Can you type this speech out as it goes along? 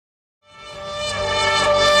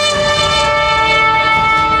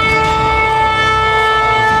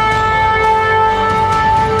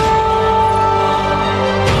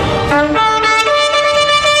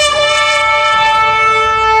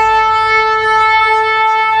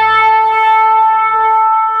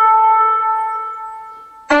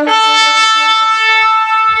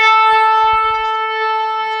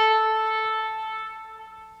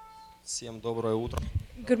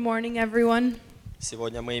morning, everyone.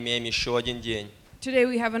 Сегодня мы имеем еще один день, Today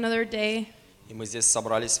we have another day. и мы здесь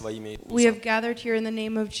собрались во имя We Иисуса. have gathered here in the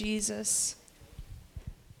name of Jesus.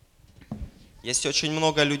 Есть очень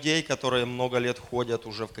много людей, которые много лет ходят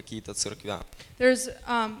уже в какие-то церквя, There's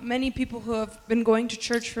many people who have been going to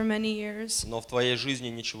church for many years, но в твоей жизни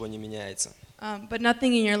ничего не меняется. but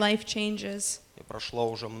nothing in your life changes. И прошло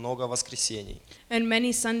уже много воскресений. And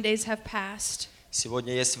many Sundays have passed.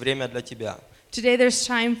 Сегодня есть время для тебя. Today there's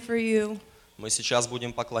time for you. Мы сейчас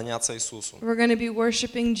будем поклоняться Иисусу. We're going to be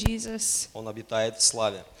worshiping Jesus. Он обитает в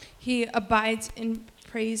славе. He abides in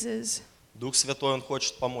praises. Дух Святой, Он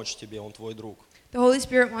хочет помочь тебе, Он твой друг. The Holy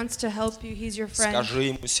Spirit wants to help you. He's your friend. Скажи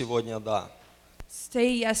Ему сегодня «да».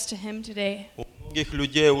 Say yes to Him today. У многих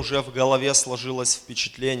людей уже в голове сложилось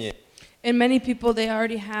впечатление. And many people, they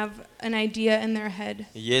already have an idea in their head.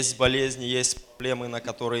 Есть болезни, есть проблемы, на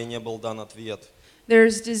которые не был дан ответ.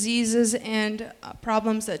 There's diseases and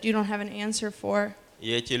problems that you don't have an answer for. И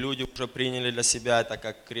эти люди уже приняли для себя это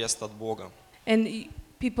как крест от Бога. And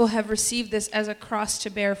people have received this as a cross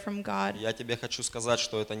to bear from God. Я тебе хочу сказать,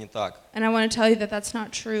 что это не так. And I want to tell you that that's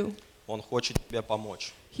not true. Он хочет тебе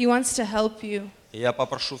помочь. He wants to help you. И я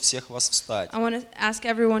попрошу всех вас встать. I want to ask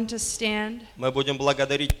everyone to stand. Мы будем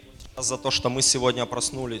благодарить за то, что мы сегодня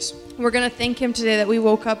проснулись. We're going to thank Him today that we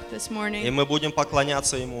woke up this И morning. мы будем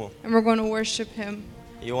поклоняться Ему. And we're going to worship Him.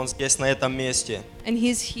 И Он здесь, на этом месте. And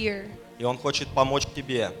He's here. И Он хочет помочь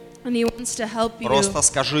тебе. And He wants to help you. Просто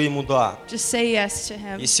скажи Ему «да». Just say yes to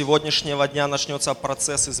И Him. с сегодняшнего дня начнется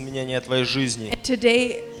процесс изменения твоей жизни. And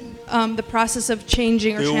today, the process of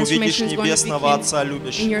changing or Ты увидишь transformation is going to Небесного begin Отца in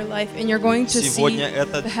любящего. your life. And you're going to see Сегодня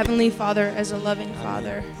это- the Heavenly Father as a loving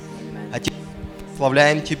Father. Amen. Отец,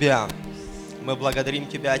 славляем Тебя. Мы благодарим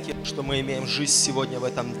Тебя, Отец, что мы имеем жизнь сегодня в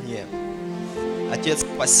этом дне. Отец,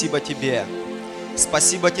 спасибо Тебе.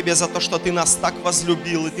 Спасибо Тебе за то, что Ты нас так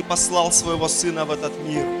возлюбил, и Ты послал Своего Сына в этот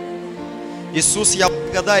мир. Иисус, я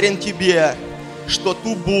благодарен Тебе, что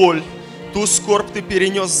ту боль, ту скорбь Ты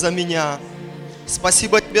перенес за меня.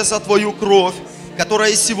 Спасибо Тебе за Твою кровь,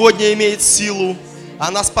 которая и сегодня имеет силу.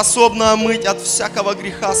 Она способна омыть от всякого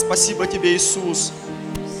греха. Спасибо Тебе, Иисус.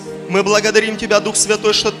 Мы благодарим Тебя, Дух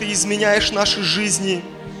Святой, что Ты изменяешь наши жизни.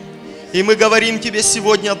 И мы говорим Тебе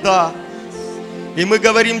сегодня «да». И мы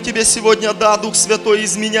говорим Тебе сегодня «да», Дух Святой,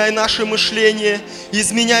 изменяй наше мышление,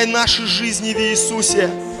 изменяй наши жизни в Иисусе.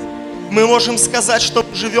 Мы можем сказать, что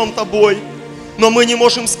мы живем Тобой, но мы не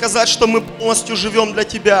можем сказать, что мы полностью живем для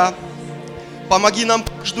Тебя. Помоги нам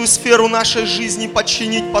каждую сферу нашей жизни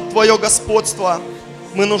подчинить под Твое господство.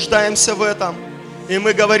 Мы нуждаемся в этом, и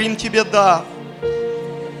мы говорим Тебе «да».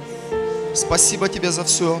 Спасибо Тебе за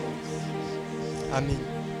все. Аминь.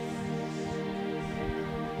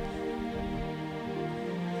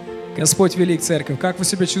 Господь велик, церковь. Как вы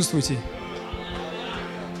себя чувствуете?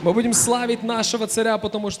 Мы будем славить нашего царя,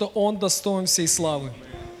 потому что Он достоин всей славы.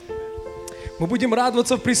 Мы будем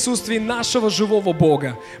радоваться в присутствии нашего живого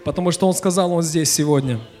Бога, потому что Он сказал, Он здесь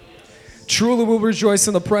сегодня. Truly we will rejoice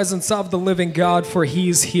in the presence of the living God, for He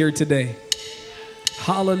is here today.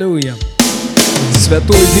 Hallelujah.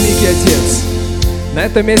 Святой Великий Отец, на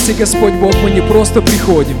этом месте, Господь Бог, мы не просто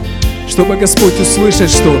приходим, чтобы, Господь, услышать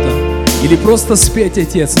что-то или просто спеть,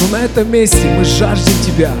 Отец, но на этом месте мы жаждем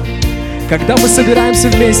Тебя. Когда мы собираемся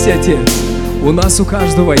вместе, Отец, у нас у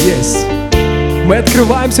каждого есть. Мы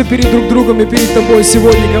открываемся перед друг другом и перед Тобой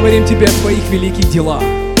сегодня, говорим Тебе о Твоих великих делах.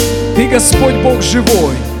 Ты, Господь Бог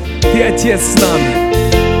живой, Ты Отец с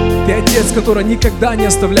нами, Ты Отец, который никогда не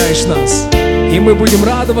оставляешь нас. И мы будем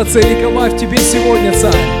радоваться и ликовать в Тебе сегодня,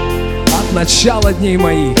 Царь, от начала дней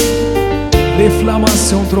моих. От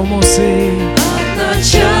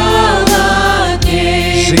начала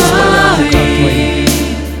дней Жизнь моя в руках моих,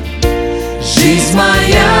 жизнь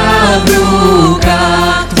моя в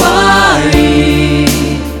руках Твоих,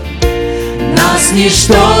 нас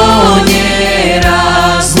ничто не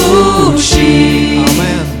разлучит.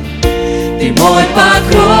 Ты мой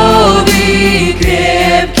покров и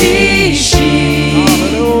крепкий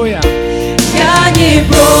щит. Я не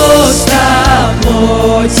просто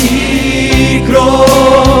плоть и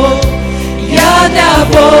кровь, я для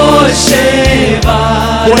большего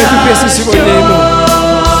Пой эту песню сегодня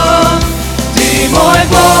рожден. Ты мой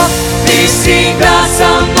Бог, Ты всегда со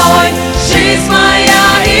мной, жизнь моя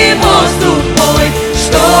и воздух мой.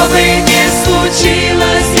 Что бы ни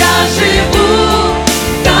случилось, я живу,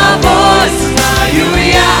 Тобой знаю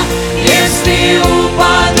я. Если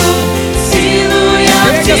упаду, силу я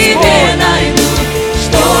в Тебе найду.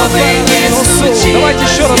 Что бы ни случилось, Давайте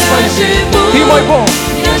еще раз я поем. живу. Ты мой Бог.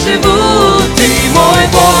 Я живу, Ты мой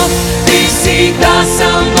Бог, Ты всегда со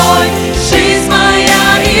мной, жизнь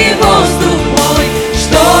моя и воздух мой.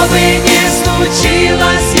 Что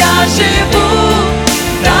я живу,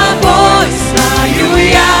 тобой знаю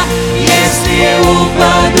я. Если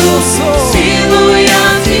упаду, силу я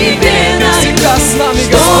в тебе найду. всегда с нами,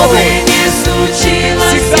 Что Господь. бы ни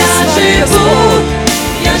случилось, Всегда с я нами, живу, Господь.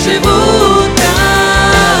 я живу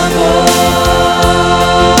тобой.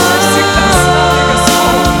 Всегда с нами,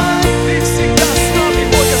 Господь. Ты всегда с нами,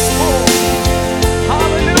 мой Господь.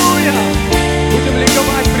 Аллилуйя. Будем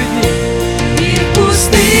ликовать пред Ним. И в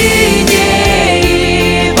пустыне,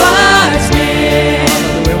 и во тьме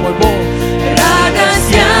Аллилуйя, мой Бог. радость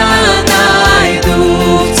я найду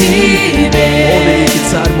в О, тебе. великий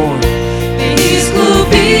Царь мой. Ты из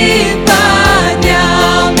глубин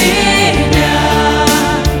поднял меня,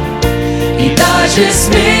 и даже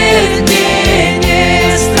смерть мне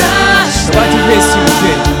не страшна. Давайте вместе ему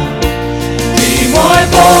петь. Ты мой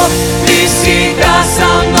Бог, ты всегда со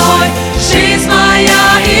мной, жизнь моя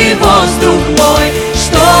и воздух мой.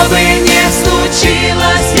 Что бы ни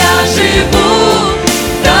случилось, я живу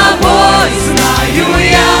тобой, знаю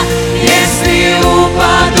я. Если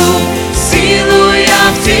упаду, силу я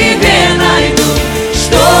в тебе найду.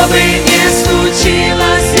 Что бы ни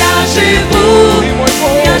случилось, я живу, Ты мой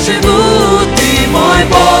Бог. я живу, ты мой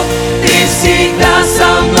Бог, ты всегда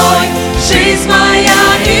со мной, жизнь моя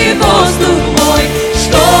и воздух мой.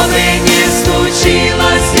 Что бы ни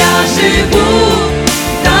случилось, я живу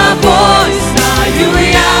тобой, знаю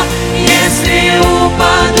я. Если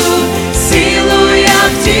упаду, силу я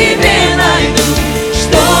в тебе найду.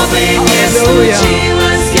 Что бы ни Аллилуйя.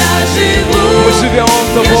 случилось, я живу, Мы живем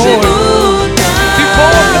я тобой. живу Ты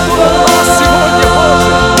Бог, который у нас сегодня,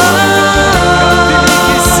 Боже. Как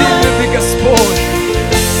великий и сильный Ты, Господь.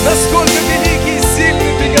 Насколько великий и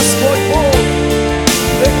сильный Ты, Господь Бог.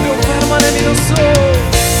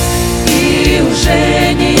 И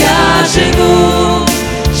уже не я живу,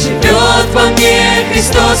 живет во мне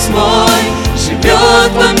Христос мой,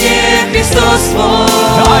 живет во мне Христос Дай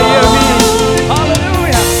мой. аминь.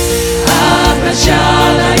 Аллилуйя. От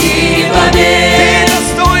начала и вовек Ты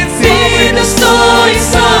достоин Ты славы. достоин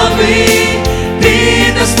славы, Ты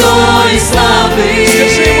достоин славы.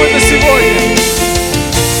 Скажи ему это сегодня.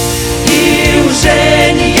 И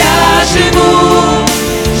уже не я живу,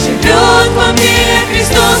 живет во мне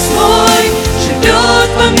Христос мой, живет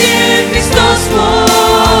во мне Христос мой.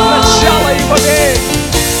 Начало и вовек.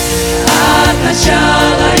 От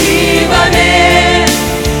начала и вовек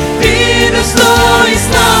Ты достоин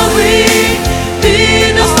славы,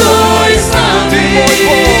 Ты достоин славы.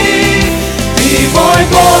 Ты мой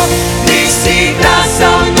Бог, Ты всегда со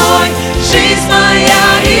мной, жизнь моя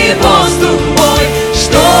и воздух мой.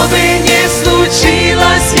 Что бы ни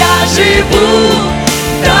случилось, я живу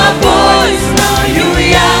тобой, знаю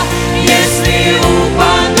я. Если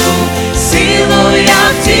упаду, силу я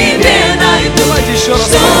в тебе найду. Давайте еще раз.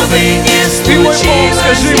 Что бы ни Ты мой Бог, случилось,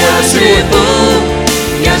 скажи ему я это сегодня. живу,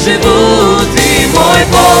 я живу. Ты мой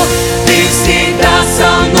Бог, Ты всегда со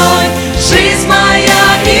мной, жизнь моя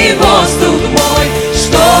и воздух мой.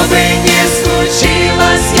 Что бы ни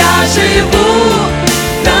случилось, я живу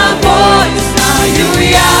тобой, знаю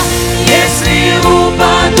я. Если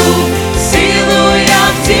упаду, силу я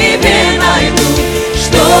в тебе найду.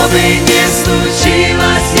 Что бы ни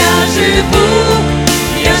случилось, я живу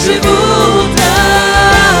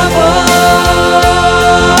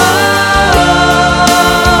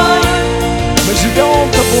тобой. Мы живем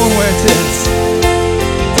тобой, мой Отец.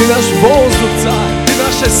 Ты наш воздух, Царь, Ты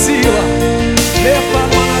наша сила.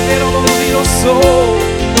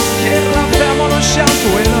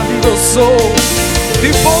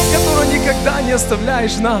 Ты Бог, который никогда не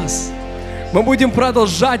оставляешь нас. Мы будем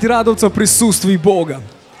продолжать радоваться в присутствии Бога.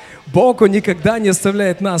 Бог, Он никогда не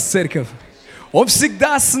оставляет нас, церковь. Он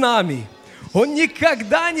всегда с нами. Он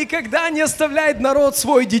никогда не оставляет народ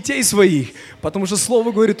свой, детей своих. Потому что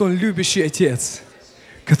Слово говорит, Он любящий Отец,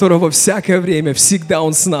 которого во всякое время, всегда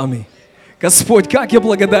Он с нами. Господь, как я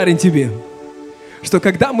благодарен Тебе, что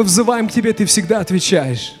когда мы взываем к Тебе, Ты всегда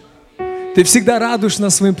отвечаешь. Ты всегда радуешь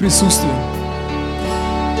нас своим присутствием.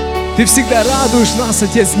 Ты всегда радуешь нас,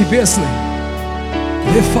 Отец Небесный.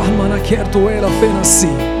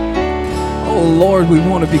 Oh Lord, we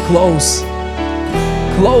want to be close.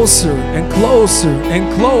 Closer and closer and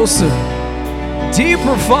closer.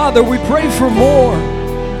 Deeper, Father, we pray for more.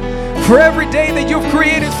 For every day that you've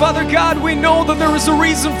created, Father God, we know that there is a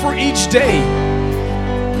reason for each day.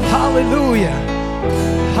 Hallelujah.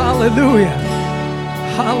 Hallelujah.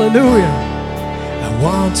 Hallelujah. I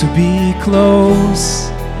want to be close,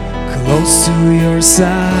 close to your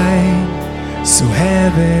side. So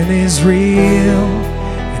heaven is real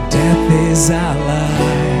and death is a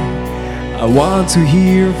lie. I want to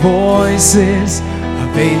hear voices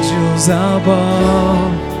of angels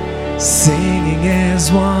above singing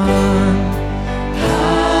as one.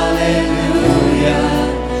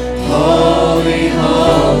 Holy,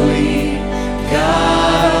 holy,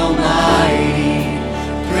 God Almighty,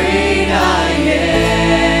 great I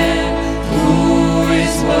am, who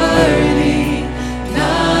is worthy,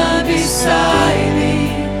 none beside thee,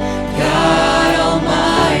 God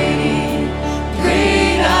Almighty,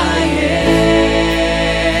 great I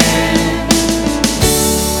am.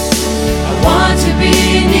 I want to be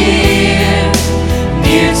near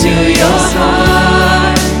to your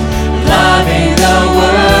heart, loving the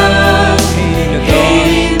world.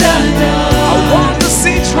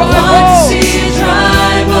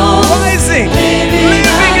 Dry bones rising,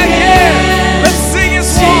 living again. Let's sing as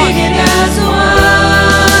one. singing as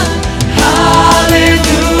one.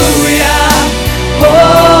 Hallelujah.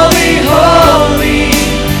 Holy, holy,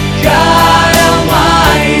 God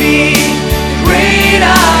Almighty, great I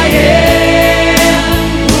am.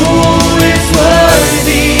 Who is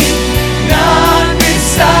worthy? None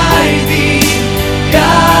beside thee,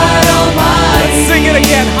 God Almighty. Let's sing it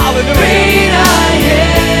again. Hallelujah. Great I am.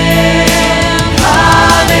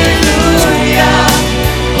 Hallelujah.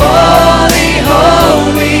 Holy,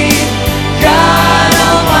 holy, God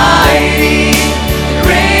Almighty,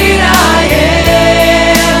 great I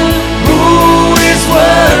am. Who is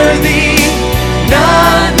worthy?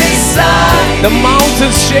 None beside The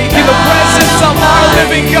mountains shake in the presence of our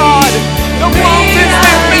living God. The mountains,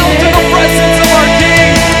 they melt in the presence of our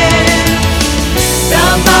King. The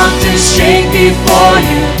mountains shake before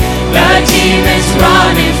you, the demons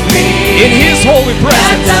run and flee. In His holy At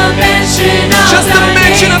presence, the mention of just the thy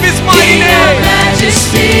mention name, of His mighty King of name.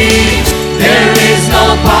 majesty, there is no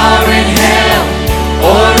power in hell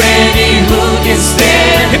or any who can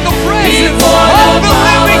stand In the presence before of the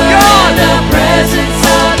power living God. and the presence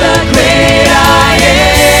of the great I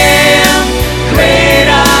am. Great I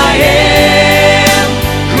am.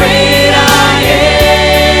 Great I am.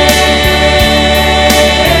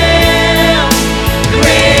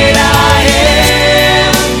 Great I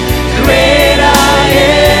am. Great I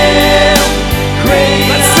am. Great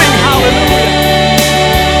Let's sing hallelujah.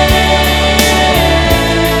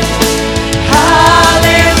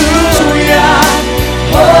 Hallelujah.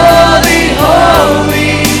 Holy,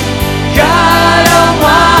 holy, God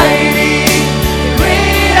Almighty,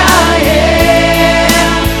 great I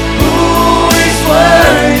am. Who is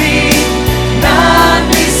worthy? None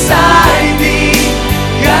beside thee,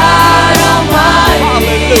 God Almighty.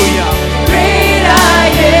 Hallelujah. Great I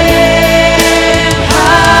am.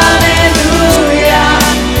 Hallelujah.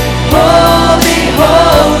 Holy,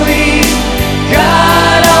 holy,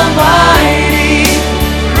 God Almighty,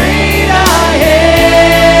 great I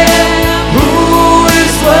am. Who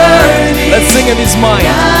is worthy? Let's sing in His might.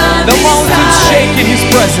 The mountains shake in His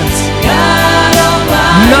presence. God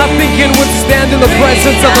Almighty. Nothing can withstand in the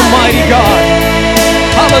presence of the mighty God.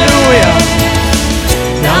 Hallelujah.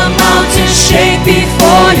 The mountains shake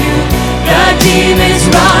before you, the demons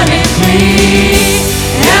run and flee.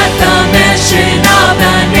 At the mention of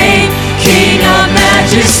the name, King of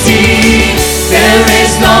majesty, there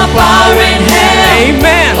is no power in hell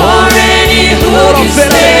Amen. or any who Lord can of the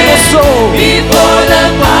stand soul. before the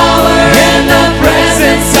power and the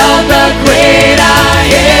presence of the great I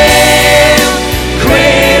am.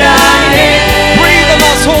 Great I am. Breathe on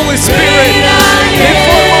us, Holy Spirit. Great I am.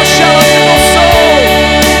 Informa shall in the soul.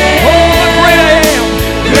 Oh, the great I am.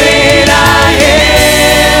 Great I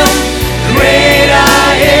am. Great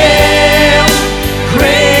I am.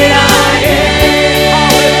 Great I am.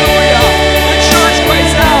 Hallelujah. The church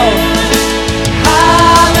cries out.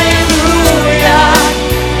 Hallelujah.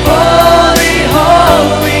 Holy,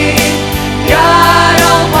 holy, God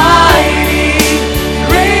Almighty,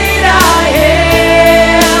 great I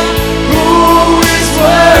am. Who is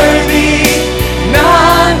worthy?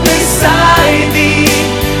 None beside thee,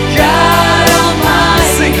 God Almighty.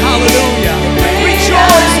 Sing hallelujah.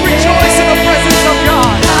 Rejoice, rejoice in the presence of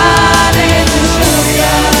God.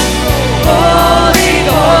 Hallelujah. Holy,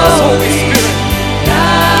 Holy holy, Spirit.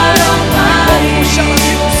 God Almighty,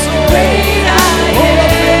 great I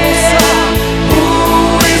am. Who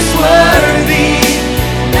is worthy?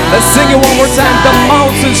 Let's sing it one more time. The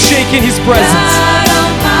mountains shake in His presence. God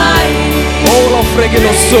Almighty, Oh, la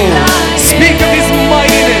fregno soul. Speak of His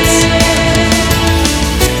mightiness.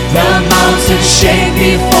 the mountains shake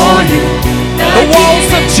before you. The walls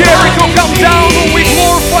of Jericho come down when we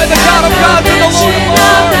glorify the God of gods and the Lord of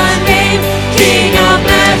lords. King of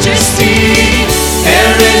majesty,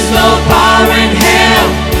 there is no power in hell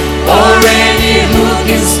or any who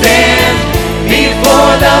can stand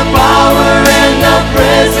before the power and the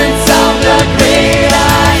presence of the great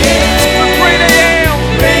I am. The great I am.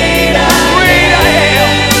 Great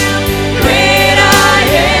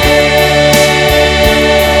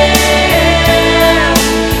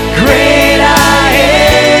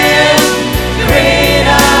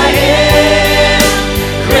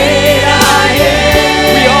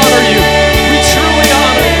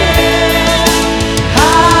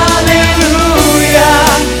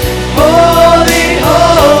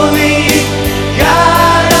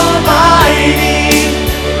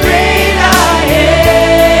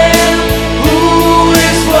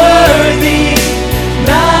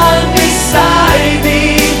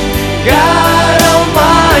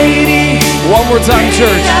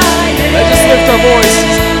church. Let's just lift our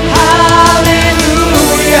voices.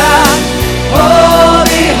 Hallelujah,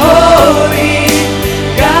 holy, holy,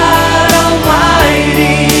 God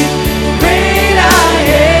Almighty, great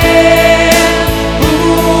I am,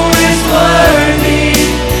 who is worthy,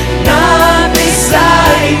 none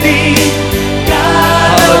beside thee,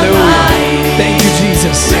 God Almighty, Thank you,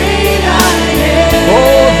 Jesus. great I am.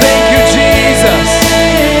 Oh, thank you, Jesus.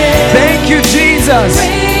 Thank you, Jesus.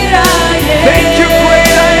 Great I am. Thank you, great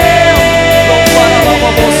I am.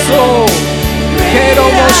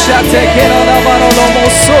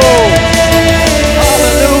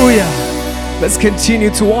 Hallelujah. Let's continue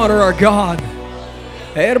to honor our God.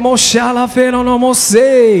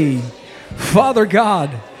 Father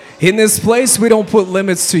God, in this place we don't put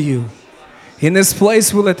limits to you. In this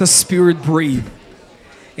place we let the Spirit breathe.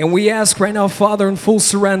 And we ask right now, Father, in full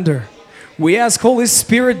surrender, we ask, Holy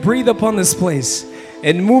Spirit, breathe upon this place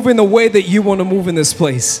and move in the way that you want to move in this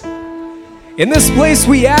place. In this place,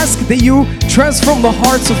 we ask that you transform the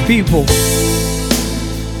hearts of people.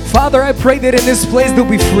 Father, I pray that in this place there'll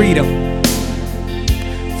be freedom.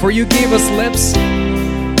 For you gave us lips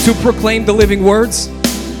to proclaim the living words.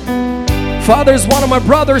 Father, as one of my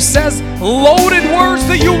brothers says, loaded words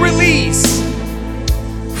that you release.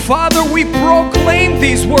 Father, we proclaim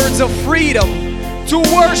these words of freedom, to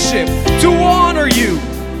worship, to honor you,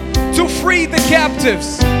 to free the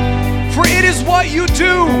captives. For it is what you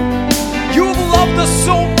do. You have loved us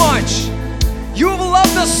so much. You have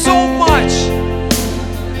loved us so much.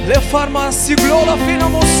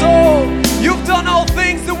 You've done all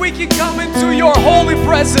things that we can come into your holy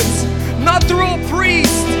presence, not through a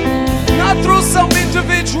priest, not through some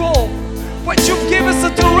individual, but you've given us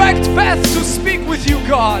a direct path to speak with you,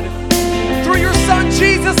 God. Through your Son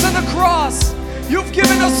Jesus and the cross, you've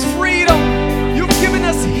given us freedom. You've given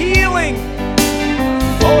us healing.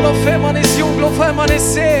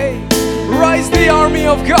 Rise the army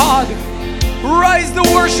of God. Rise the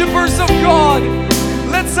worshipers of God.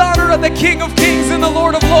 Let's honor the King of Kings and the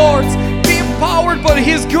Lord of Lords. Be empowered by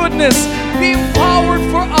His goodness. Be empowered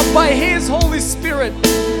by His Holy Spirit.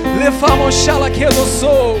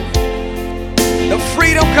 The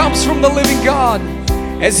freedom comes from the living God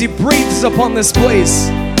as He breathes upon this place.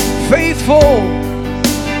 Faithful.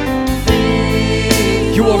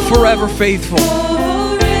 You are forever faithful. You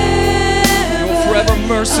are forever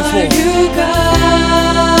merciful.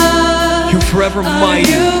 You're forever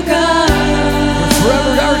mighty. You're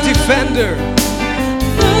forever our defender.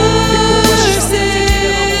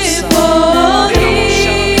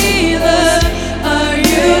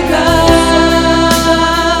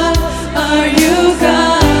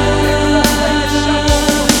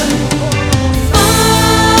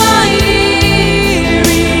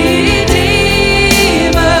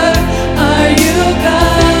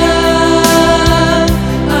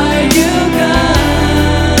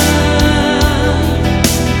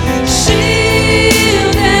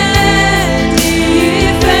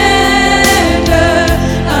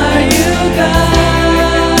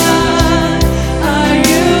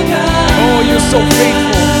 So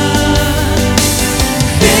faithful.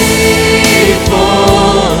 Faithful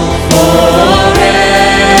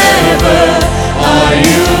forever are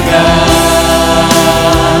you,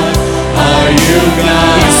 God. Are you,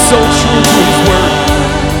 God? He's so true to His word.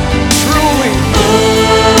 Truly.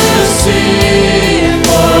 Merciful.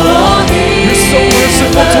 You're so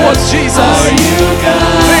merciful to us, Jesus. Are you,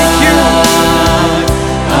 God? Thank you.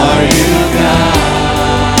 Are you, God?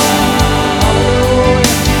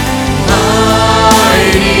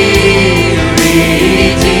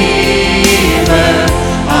 Redeemer,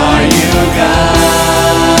 are you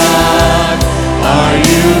God? Are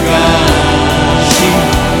you God?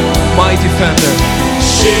 My defender.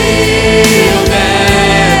 Shield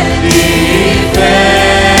and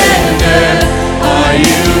defender, are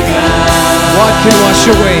you God? What can wash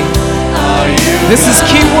away? Are you This is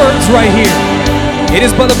key words right here. It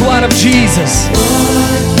is by the blood of Jesus.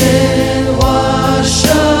 What can wash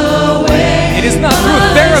away? It is not through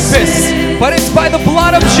therapists, but it's by the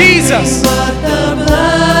blood of Jesus. But the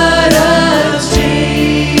blood of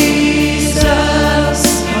Jesus.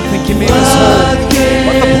 Nothing can make us whole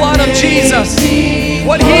but the blood of Jesus.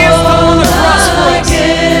 What He has done on the cross for us,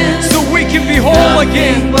 so we can be whole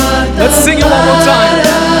again. Let's sing it one more time.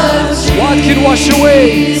 What can wash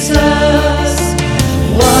away?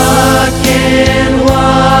 What can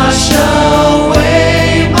wash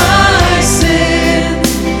away my sin?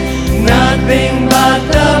 Nothing but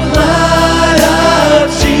the blood of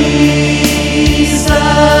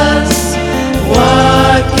Jesus.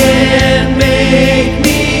 What can make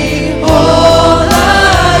me whole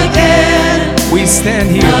again? We stand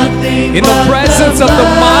here in the presence of the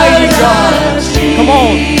mighty God. Come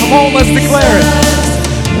on, let's declare it.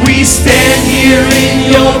 We stand here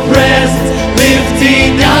in your presence,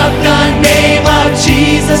 lifting up the name of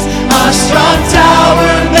Jesus, a strong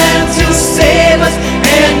tower meant to save us,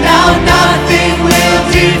 and now nothing will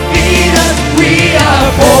defeat us. We are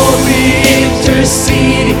boldly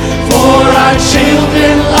interceding for our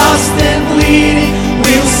children lost and bleeding.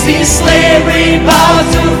 We'll see slavery bow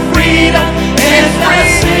to freedom, and our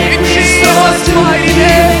sin restored to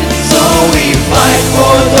healing. So we fight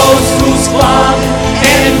for those who's fallen,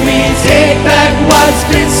 and we take back what's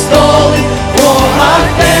been stolen. For our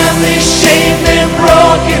family shamed and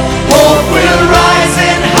broken, hope will rise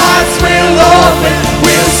and hearts will open.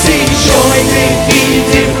 We'll see joy defeat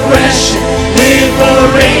depression,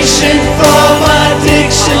 liberation from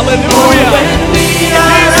addiction. Hallelujah. For when we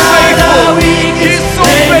are at our weakest,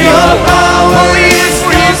 then your power is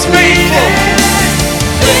complete.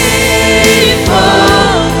 Faithful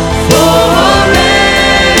forever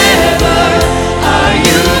are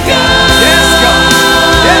you, God. Yes,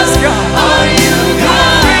 God. Yes, God. Are you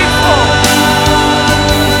God?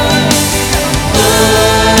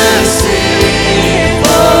 Merciful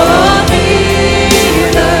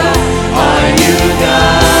healer, are you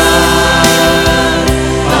God?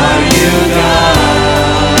 Are you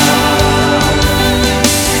God?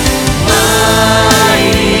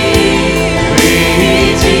 Mighty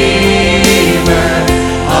Redeemer,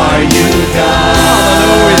 are you God?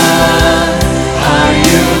 Are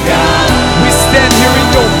you God? We stand here in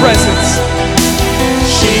your presence.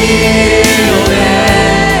 Shield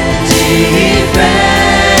and defender,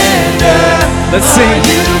 Let's sing.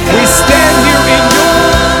 We stand here in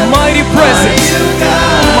your mighty presence.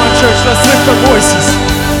 Come on, church, let's lift our voices.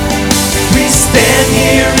 we stand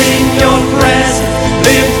here in your presence,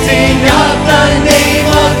 lifting up the name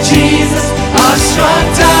of Jesus, our strong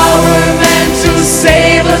tower meant to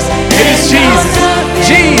save us. It is Jesus.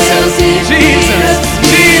 Jesus. Jesus.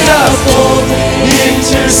 Jesus.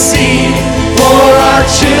 Interceding for our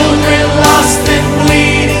children lost and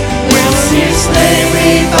bleeding. We'll see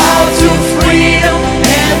slavery bow to freedom,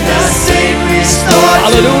 and the saint restored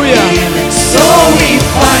to Hallelujah. healing. So we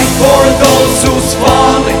fight for those who's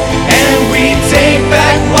fallen, and we take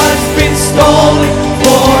back what's been stolen.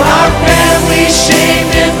 For our family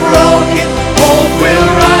shamed and broken, hope will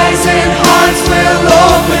rise and hearts will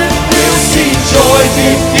open. We'll see joy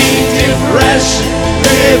defeat depression,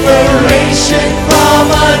 liberation from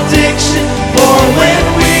addiction. For when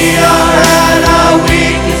we are at our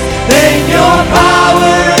weakest, then your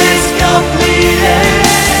power is completed.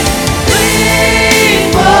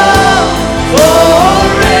 Faithful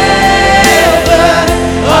forever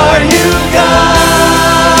are you,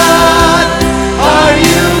 God? Are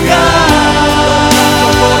you God?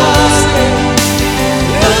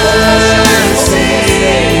 Merciful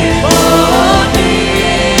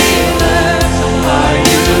healer, are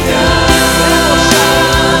you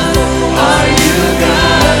God? Are you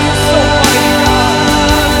God?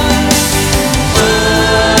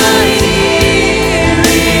 Mighty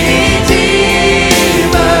Redeemer,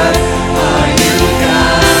 are you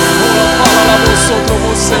God?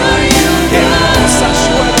 Are you God?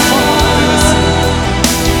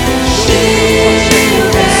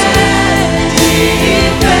 Shield and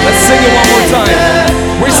defender. Let's sing it one more time.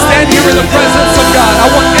 We stand here in the presence of God. I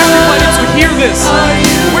want everybody to hear this.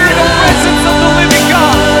 We're in the presence of the living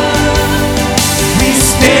God. We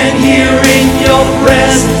stand here in your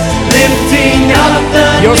presence, lifting up the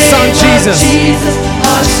Your name son, of Jesus.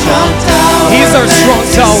 our strong tower. He is our strong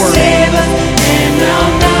meant to tower. save us, and now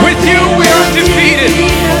With you we are undefeated.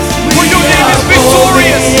 For your name is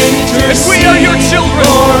victorious. And we are your children.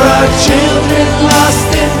 For our children lost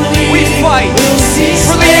and bleeding, We fight. we'll see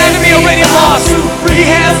For the enemy already slavery lost. bow to He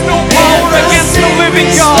has no power and against the sin living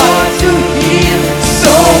God. restored to healing.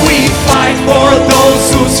 So we fight for those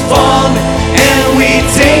who's fallen, and we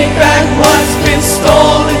take back what's been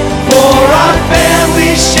stolen. For our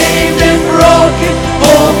family shamed and broken,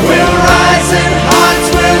 hope will rise and hearts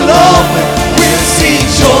will open. We'll see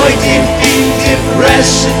joy defeat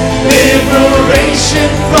depression, liberation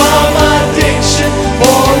from addiction.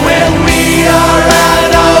 For when we are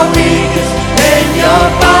at our weakest, then your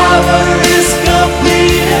power is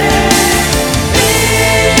completed.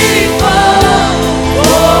 Faithful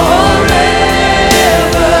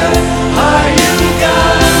forever are you,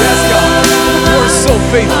 God? Yes, God. You are so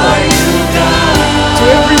faithful Are you God? to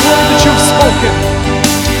every word that you've spoken.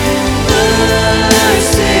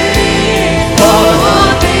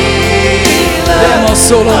 Demo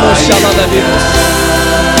solo mo shalalabimos.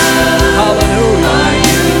 Hallelujah.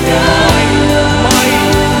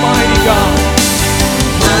 Mighty, mighty God.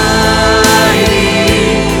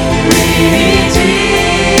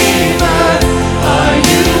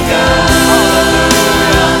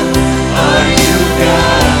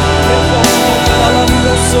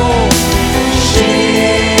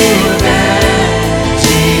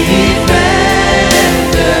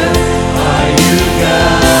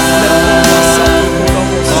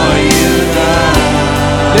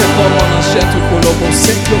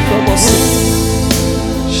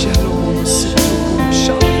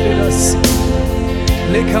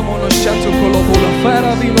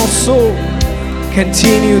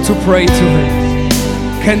 Continue to pray to Him.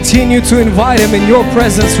 Continue to invite Him in your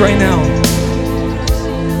presence right now.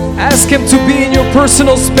 Ask Him to be in your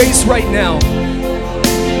personal space right now.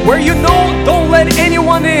 Where you know, don't let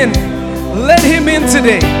anyone in. Let Him in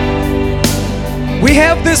today. We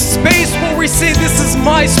have this space where we say, this is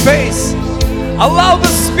my space. Allow the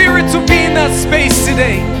Spirit to be in that space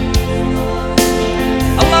today.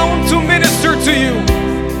 Allow Him to minister to you.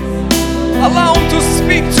 Allow Him to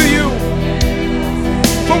speak to you.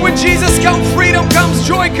 For when Jesus comes, freedom comes,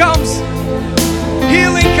 joy comes,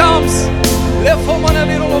 healing comes.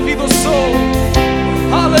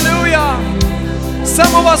 Hallelujah.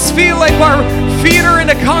 Some of us feel like our feet are in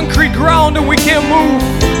the concrete ground and we can't move.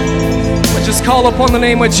 But just call upon the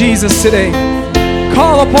name of Jesus today.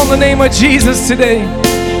 Call upon the name of Jesus today.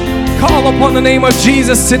 Call upon the name of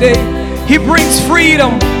Jesus today. He brings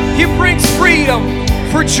freedom. He brings freedom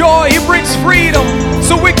for joy. He brings freedom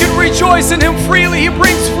so we can rejoice in Him freely. He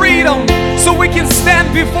brings freedom so we can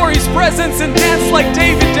stand before His presence and dance like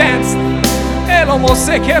David danced.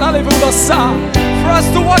 For us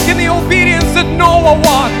to walk in the obedience that Noah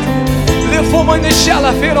walked.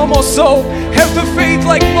 Have the faith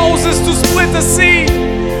like Moses to split the sea.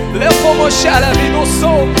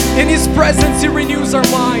 In His presence He renews our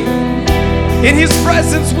mind. In His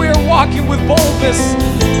presence we are walking with boldness.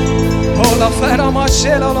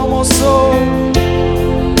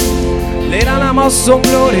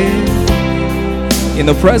 In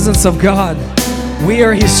the presence of God, we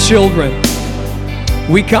are His children.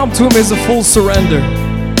 We come to Him as a full surrender.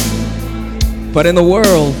 But in the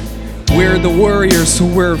world, we're the warriors who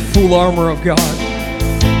wear full armor of God.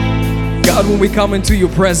 God, when we come into your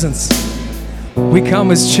presence, we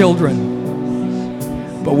come as children.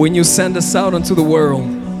 But when you send us out into the world,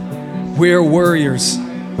 we're warriors,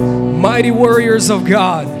 mighty warriors of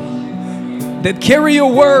God that carry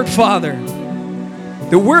your word, Father.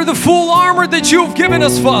 That we're the full armor that you've given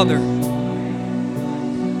us, Father.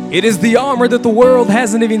 It is the armor that the world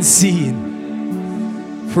hasn't even seen.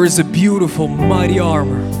 For it's a beautiful, mighty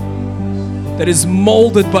armor that is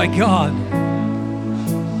molded by God,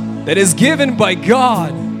 that is given by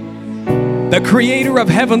God, the creator of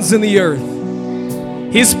heavens and the earth.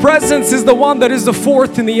 His presence is the one that is the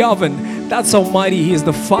fourth in the oven. That's how mighty He is.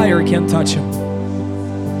 The fire can't touch Him.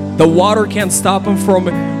 The water can't stop Him from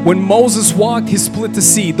it. When Moses walked, He split the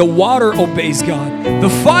sea. The water obeys God. The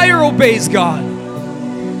fire obeys God.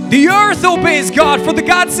 The earth obeys God. For the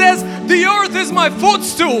God says, the earth is my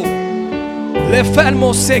footstool.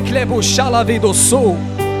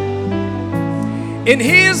 In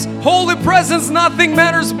His holy presence, nothing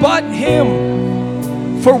matters but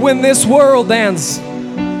Him. For when this world ends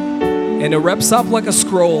and it wraps up like a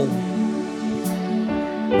scroll,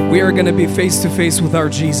 we are going to be face to face with our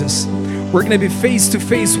Jesus. We're going to be face to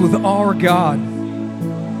face with our God.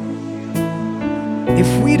 If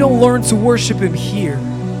we don't learn to worship Him here,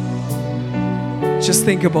 just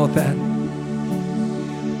think about that.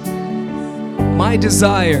 My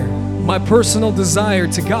desire, my personal desire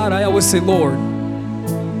to God, I always say, Lord,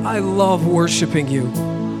 I love worshiping you.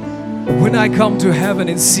 When I come to heaven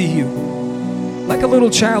and see you, like a little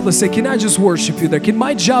child, I say, can I just worship you there? Can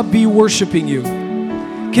my job be worshiping you?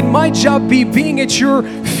 Can my job be being at your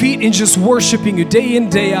feet and just worshiping you day in,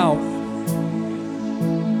 day out?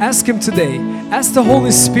 Ask Him today. Ask the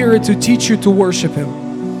Holy Spirit to teach you to worship Him.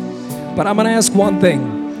 But I'm going to ask one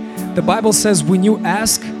thing. The Bible says, when you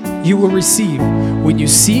ask, you will receive. When you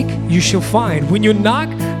seek, you shall find. When you knock,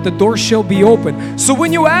 the door shall be open. So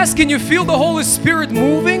when you ask and you feel the Holy Spirit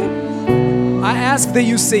moving, I ask that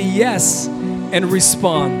you say yes and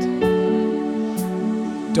respond.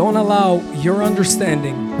 Don't allow your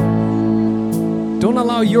understanding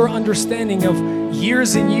of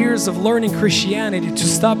years and years of learning Christianity to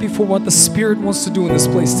stop you from what the Spirit wants to do in this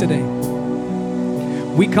place today.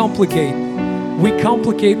 We complicate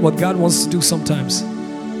what God wants to do sometimes.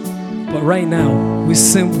 But right now, we're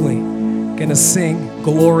simply gonna sing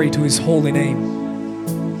glory to His holy name.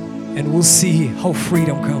 And we'll see how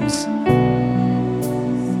freedom comes.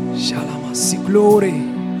 Shalamasi glory.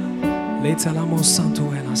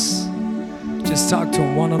 Just talk to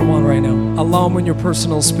Him one-on-one right now. Allow Him in your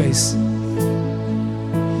personal space.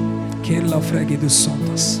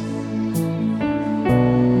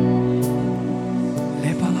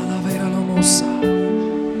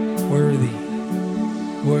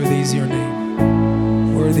 Worthy is your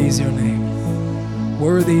name. Worthy is your name.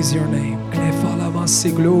 Worthy is your name.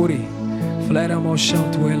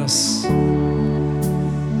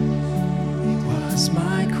 It was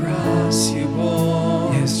my cross you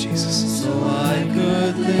bore. Yes, Jesus. So I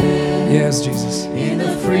could live Yes, Jesus. in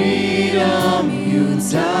the freedom you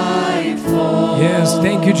died for. Yes,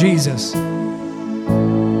 thank you, Jesus.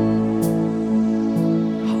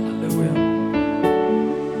 Hallelujah.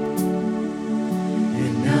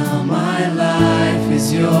 And now my life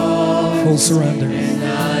is yours. Full surrender. And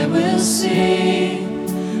I will sing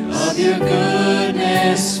of your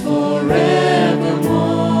goodness forevermore.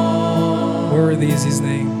 Worthy is His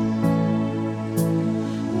name.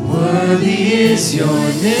 Worthy is your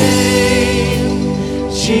name,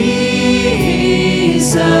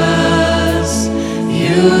 Jesus.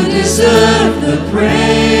 You deserve the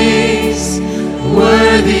praise.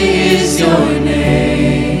 Worthy is your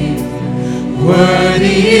name.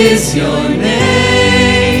 Worthy is your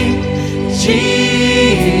name,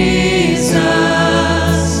 Jesus.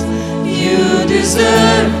 You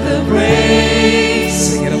deserve the praise.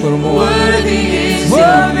 Sing it a little more. Worthy is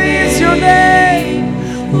your name.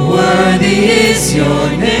 Worthy is your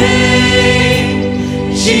name,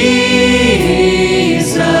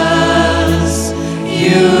 Jesus.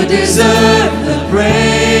 You deserve the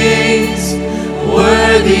praise.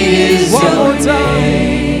 Worthy is One your more time.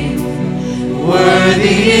 name.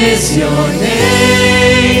 Worthy is your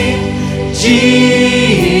name,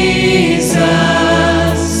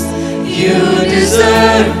 Jesus. You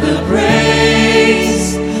deserve the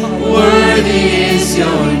praise. Worthy is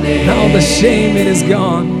your name. Now the shame, it is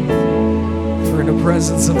gone. For in the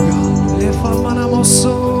presence of God.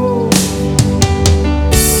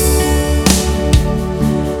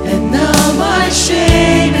 And now my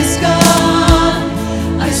shame is gone.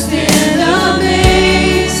 I stand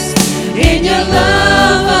amazed in your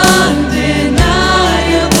love undeniable.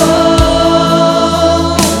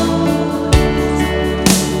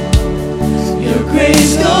 Your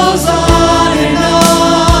grace goes on,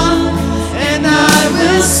 and I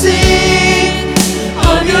will sing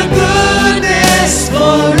of your goodness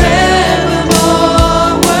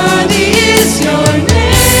forevermore. Worthy is your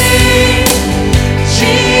name,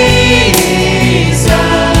 Jesus.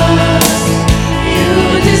 You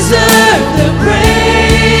deserve the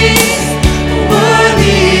praise.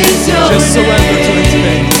 Worthy is your Just surrender to Him name.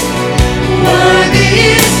 today. Worthy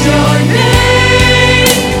is your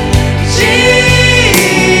name,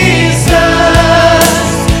 Jesus.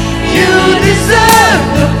 You deserve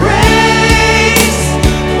the praise.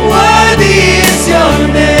 Worthy is your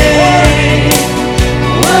name.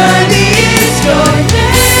 Worthy is your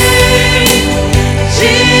name,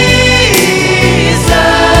 Jesus.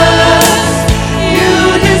 You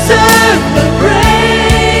deserve the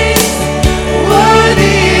praise.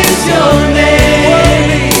 Worthy is your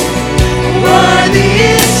name. Worthy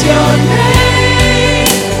is your name,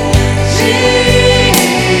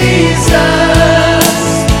 Jesus.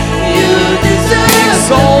 You deserve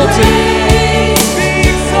Exalted. the praise.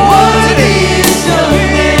 Worthy is your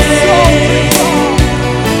name.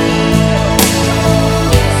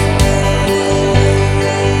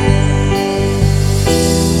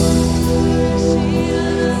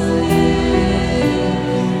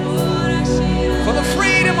 For the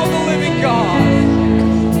freedom of the living God.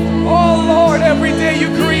 Oh Lord, every day you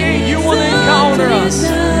create, you want to encounter us.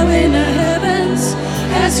 Now in the heavens,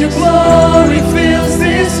 as your glory fills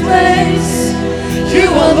this place, you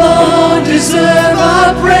alone deserve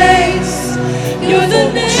our praise. You're the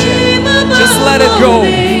name above Just let it go. all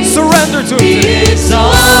names. Surrender to Him Be today.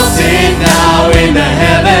 exalted now in the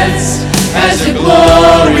heavens, as your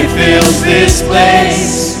glory fills this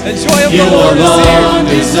place. The joy of You the Lord alone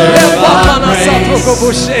is deserve here. our praise.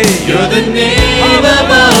 You're the name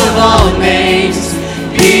above all names.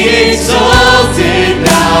 Be exalted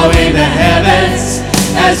now in the heavens,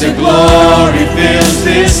 as your glory fills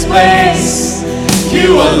this place.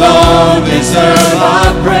 You alone deserve our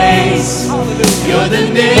praise. You're the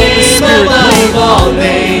name above all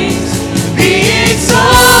names. Be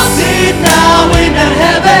exalted now in the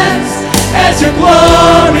heavens, as your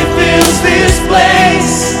glory fills this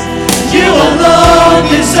place. You alone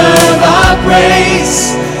deserve our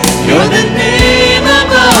praise. You're the name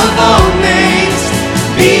above all names.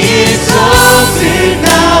 Be exalted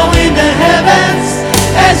now in the heavens,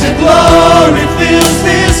 as your glory fills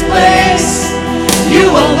this place.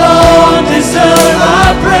 You alone deserve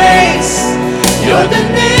our praise. You're the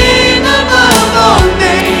name above all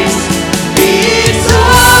names. Be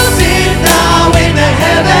exalted now in the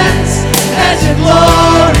heavens, as your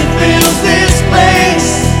glory fills this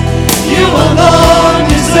place. You alone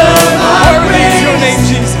deserve our Worthy is your name, praise.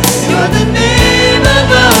 Jesus. You're the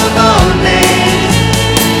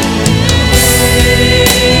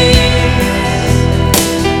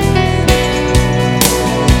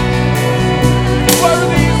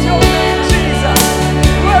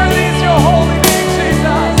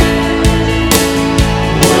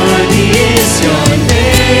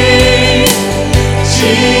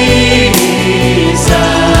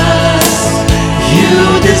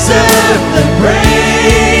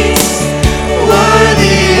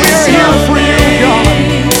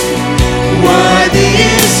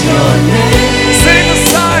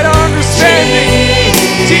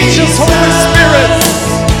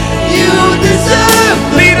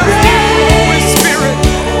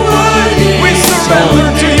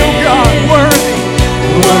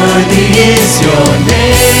your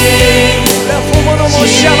name.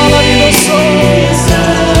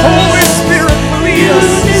 Holy Spirit, lead You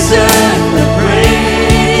us. deserve the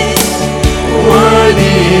praise.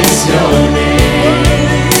 Worthy is your name.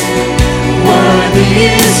 Worthy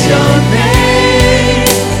is your name.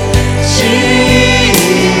 Jesus.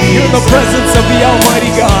 You're in the presence of the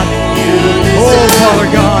Almighty God. Oh, Father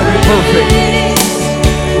God, you're perfect.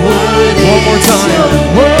 One more time.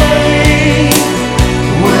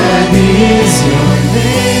 Worthy is your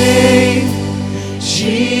name,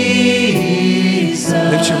 Jesus.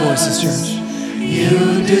 Lift your voices, church.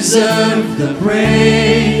 You deserve the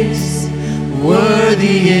praise.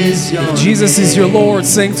 Worthy is your Jesus is your Lord.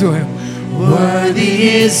 Sing to Him. Worthy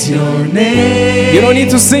is your name. You don't need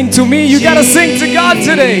to sing to me. You got to sing to God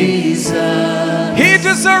today. Jesus. He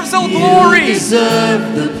deserves all You glory.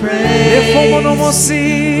 deserve the praise.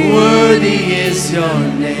 Worthy is your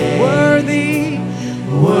name. Worthy.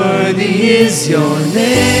 Worthy is your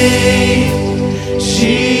name,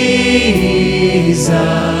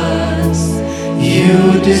 Jesus.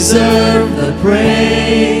 You deserve the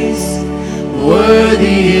praise.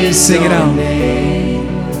 Worthy is Sing it your out. name.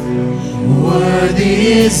 Worthy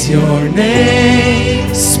is your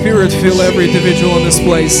name. Spirit, fill every individual in this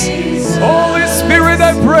place. Holy Spirit,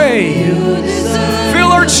 I pray.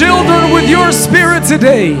 Fill our children with your Spirit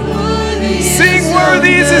today. Sing,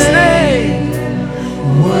 worthy is His name.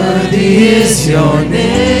 Worthy is your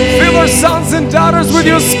name. Fill our sons and daughters with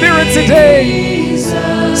your Spirit today.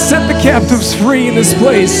 Set the captives free in this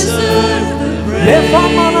place.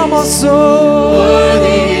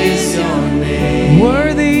 Worthy is your name.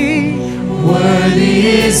 Worthy. Worthy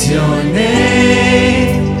is your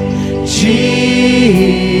name,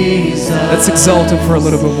 Jesus. Let's exalt Him for a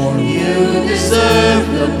little bit more. You deserve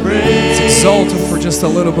the praise. Let's exalt Him for just a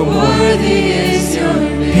little bit more. Worthy is your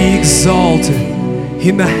name. Be exalted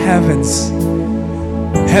in the heavens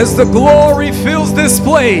as the glory fills this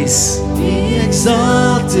place. Be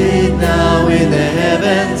exalted now in the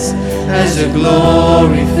heavens as your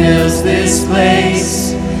glory fills this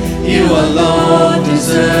place. You alone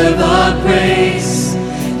deserve our praise.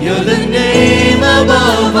 You're the name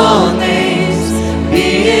above all names.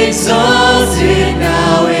 Be exalted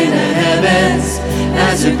now in the heavens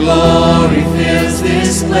as your glory fills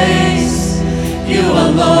this place. You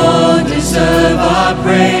alone deserve our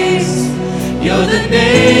praise. You're the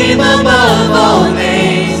name above all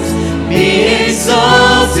names. Be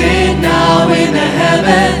exalted now in the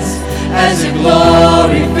heavens as your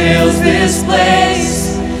glory fills this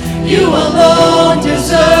place. You alone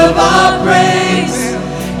deserve our praise.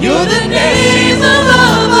 You're the name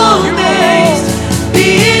above all names.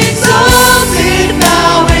 Be exalted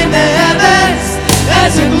now in the heavens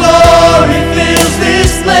as your glory fills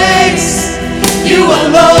this place. You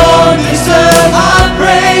alone deserve our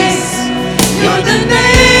praise. You're the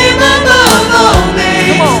name above all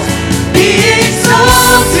names. Be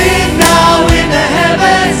exalted now in the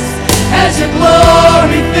heavens as your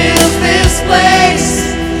glory fills this place.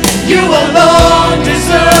 You alone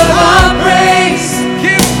deserve our praise.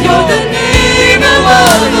 You're the name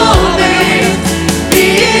above all names.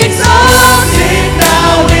 Be exalted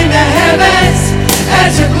now in the heavens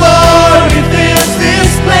as your glory fills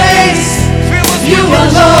this place. You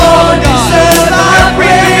alone deserve our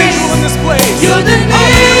praise. You're the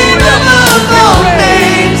name above all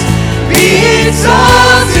names. Be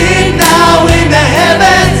exalted now in the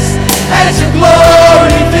heavens as your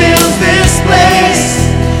glory fills this place.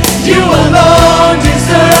 You alone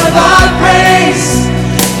deserve our praise.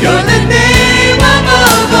 You're the name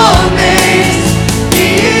above all names. Be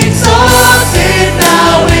exalted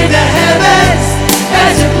now in the heavens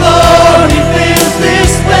as your glory fills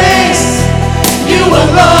this place. You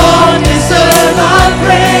alone deserve our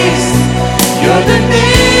praise. You're the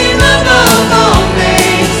name above all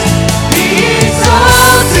names. Be exalted.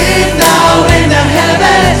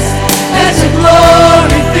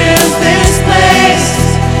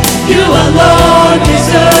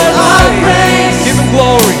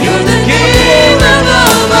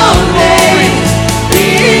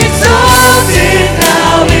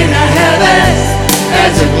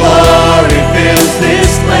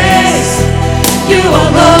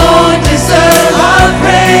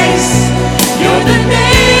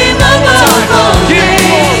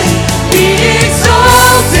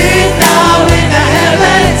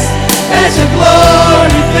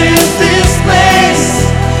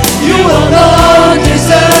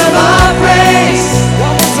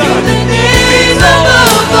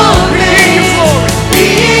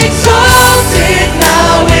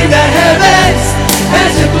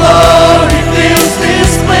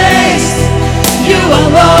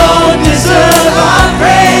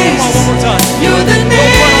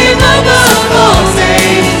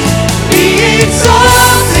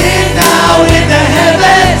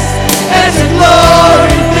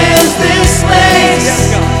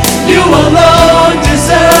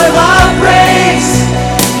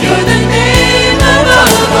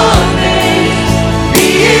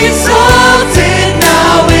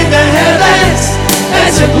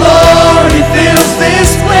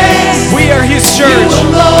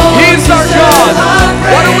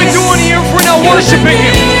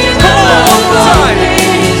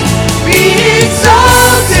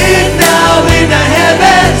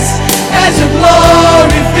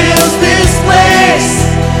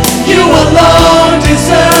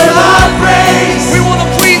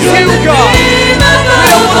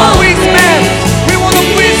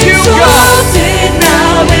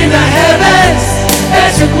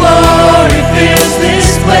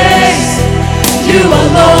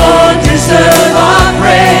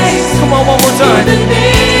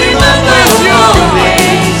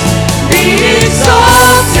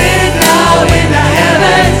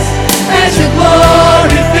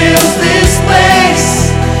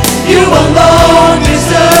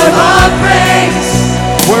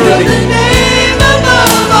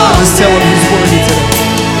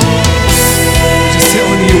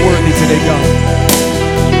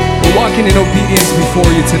 walking in obedience before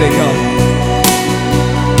you today, God.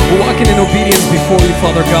 We're walking in obedience before you,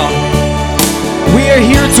 Father God. We are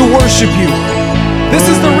here to worship you. This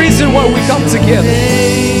is the reason why we come together.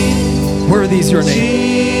 Worthy is your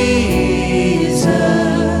name.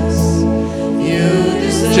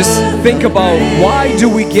 Just think about, why do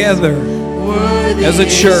we gather as a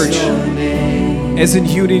church, as in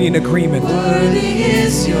unity and agreement?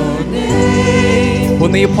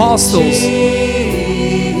 When the apostles,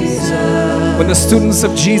 when the students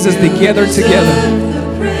of Jesus, they gathered together,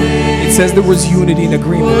 it says there was unity and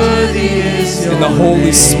agreement, and the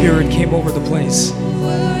Holy Spirit came over the place.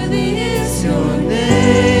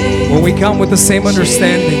 When we come with the same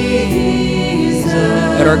understanding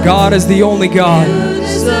that our God is the only God,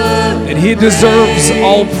 that He deserves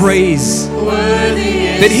all praise,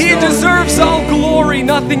 that He deserves all glory,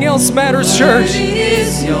 nothing else matters, church.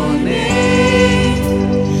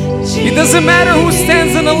 It doesn't matter who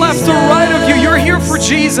stands on the left or right of you, you're here for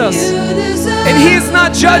Jesus. And He is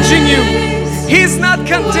not judging you, He is not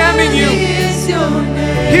condemning you.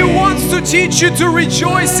 He wants to teach you to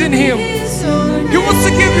rejoice in Him. He wants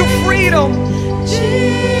to give you freedom.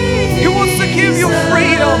 He wants to give you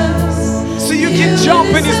freedom so you can jump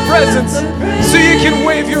in His presence, so you can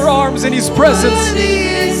wave your arms in His presence.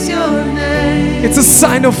 It's a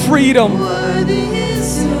sign of freedom.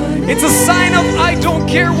 It's a sign of, I don't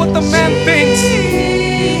care what the man thinks,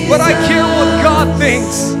 but I care what God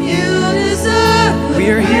thinks. We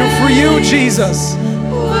are here for you, Jesus.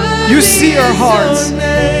 You see our hearts.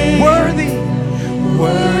 Worthy,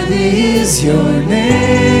 worthy is your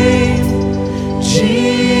name,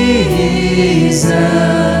 Jesus.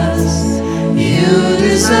 You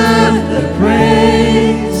deserve the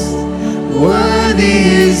praise. Worthy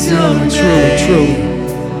is your name. Truly, truly.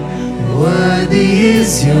 Worthy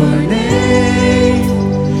is your name,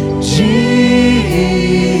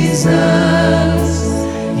 Jesus.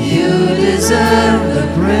 You deserve the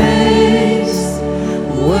praise.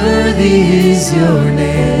 Worthy is your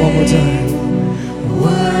name. One more time.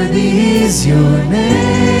 Worthy is your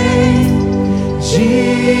name,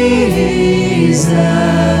 Jesus.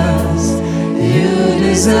 You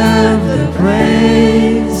deserve the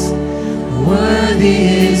praise. Worthy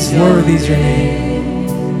is your name.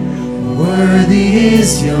 Worthy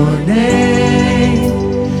is your name,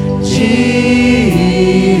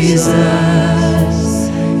 Jesus.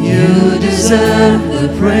 You deserve the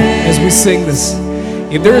praise. As we sing this,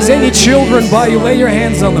 if there is any children by you, lay your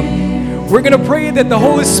hands on them. We're going to pray that the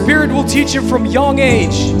Holy Spirit will teach you from young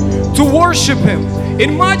age to worship Him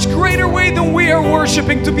in much greater way than we are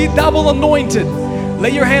worshiping, to be double anointed.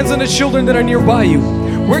 Lay your hands on the children that are nearby you.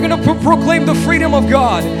 We're going to proclaim the freedom of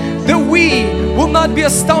God, that we will not be a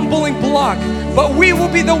stumbling block, but we will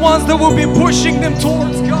be the ones that will be pushing them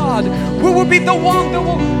towards God. We will be the one that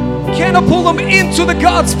will catapult them into the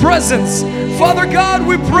God's presence. Father God,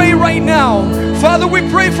 we pray right now. Father, we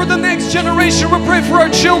pray for the next generation. We pray for our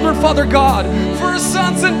children, Father God, for our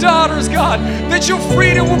sons and daughters, God, that your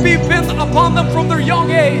freedom will be bent upon them from their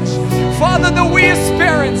young age. Father, that we as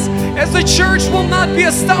parents, as the church, will not be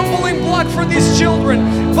a stumbling block for these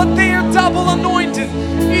children, but they are double anointed.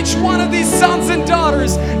 Each one of these sons and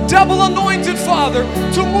daughters, double anointed, Father,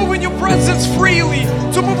 to move in your presence freely,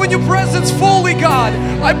 to move in your presence fully, God.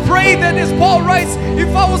 I pray that, as Paul writes,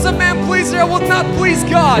 if I was a man pleaser, I would not please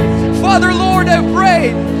God. Father, Lord, I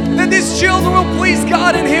pray that these children will please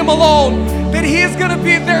God and Him alone, that He is going to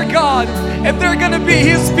be their God and they're going to be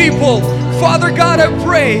His people. Father God, I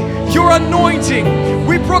pray your anointing.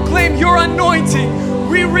 We proclaim your anointing.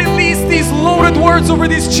 We release these loaded words over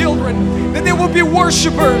these children, that they will be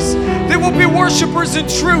worshipers. They will be worshipers in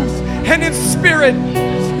truth and in spirit.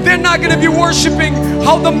 They're not going to be worshiping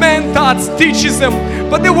how the man thoughts teaches them,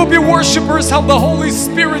 but they will be worshipers how the Holy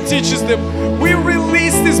Spirit teaches them. We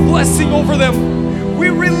release this blessing over them. We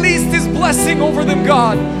release this blessing over them,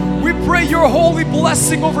 God. We pray your holy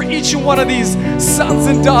blessing over each and one of these sons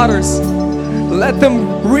and daughters. Let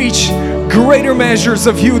them reach greater measures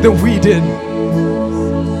of you than we did.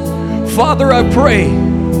 Father, I pray,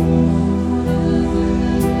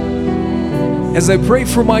 as I pray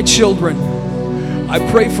for my children, I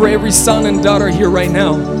pray for every son and daughter here right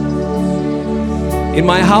now. In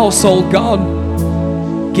my household, God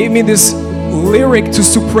gave me this lyric to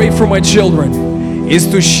pray for my children, is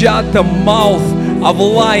to shut the mouth of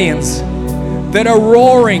lions that are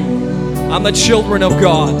roaring on the children of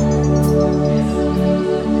God.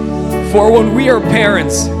 For when we are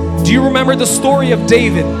parents, do you remember the story of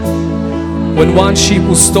David? When one sheep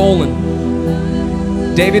was stolen,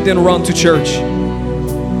 David didn't run to church.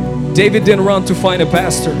 David didn't run to find a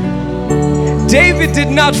pastor. David did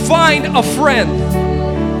not find a friend.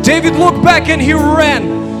 David looked back and he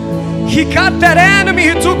ran. He got that enemy,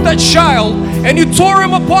 he took that child, and he tore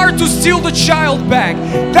him apart to steal the child back.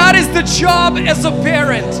 That is the job as a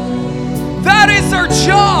parent. That is our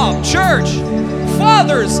job, church.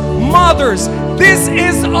 Fathers, mothers, this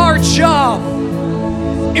is our job.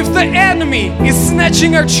 If the enemy is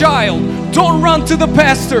snatching our child, don't run to the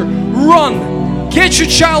pastor. Run. Get your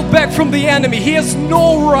child back from the enemy. He has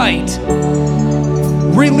no right.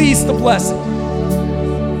 Release the blessing.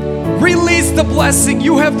 Release the blessing.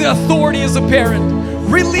 You have the authority as a parent.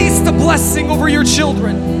 Release the blessing over your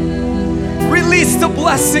children. Release the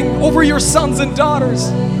blessing over your sons and daughters.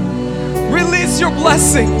 Release your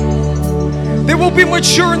blessing. They will be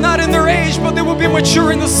mature not in their age, but they will be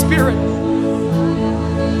mature in the spirit.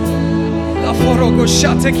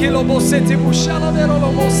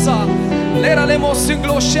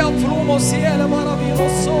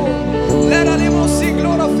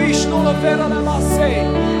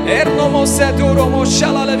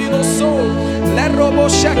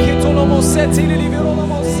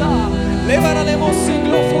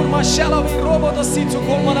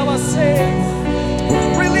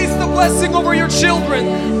 Release the blessing over your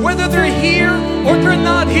children, whether they're here or they're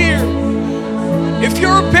not here. If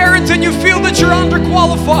you're a parent and you feel that you're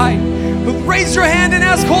underqualified, raise your hand and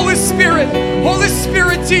ask Holy Spirit, Holy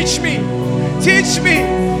Spirit, teach me. Teach me.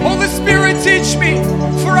 Holy Spirit, teach me.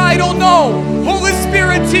 For I don't know. Holy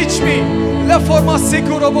Spirit, teach me.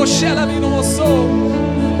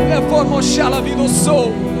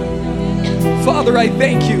 Father, I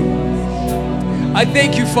thank you. I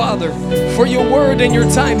thank you, Father, for your word and your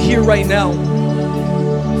time here right now.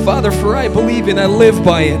 Father, for I believe and I live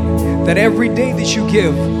by it, that every day that you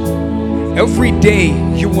give, every day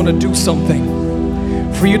you want to do something.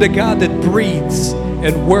 For you, the God that breathes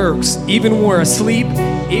and works, even when we're asleep,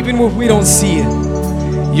 even when we don't see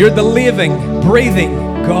it. You're the living, breathing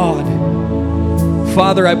God.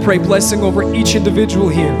 Father, I pray blessing over each individual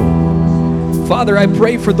here. Father, I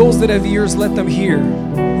pray for those that have ears, let them hear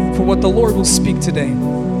for what the Lord will speak today.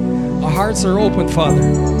 Our hearts are open, Father.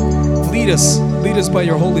 Lead us by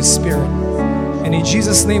your Holy Spirit. And in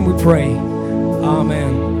Jesus' name we pray.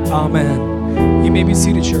 Amen. Amen. You may be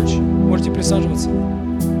seated, church. Можете присаживаться.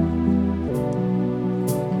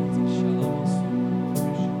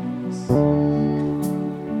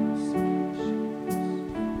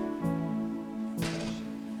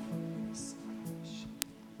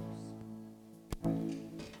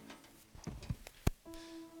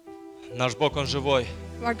 Наш Бог, Он живой.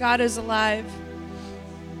 Our God is alive.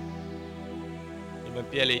 И мы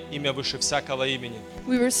пели имя выше всякого имени.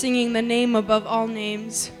 We were singing the name above all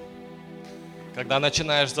names. Когда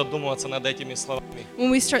начинаешь задумываться над этими словами,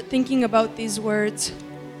 When we start thinking about these words,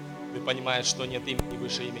 ты понимаешь, что нет имени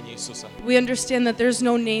выше имени Иисуса. we understand that there's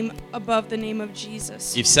no name above the name of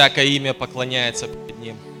Jesus. И всякое имя поклоняется перед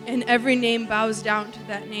Ним. And every name bows down to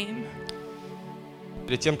that name.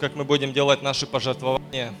 Перед тем, как мы будем делать наши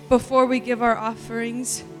пожертвования, Before we give our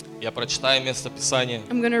offerings, я прочитаю место Писания.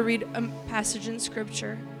 I'm going to read a passage in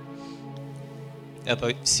Scripture.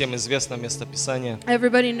 Это всем известно место Писания.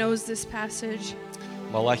 Everybody knows this passage.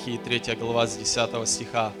 Малахии 3 глава с 10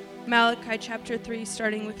 стиха. Malachi chapter 3,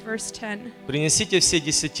 starting with verse 10. «Принесите все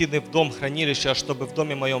десятины в дом хранилища, чтобы в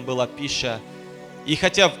доме моем была пища. И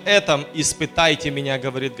хотя в этом испытайте меня,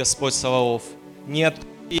 говорит Господь Саваоф, не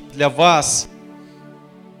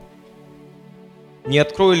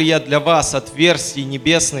открою ли я для вас отверстий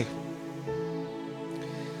небесных,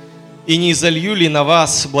 и не изолью ли на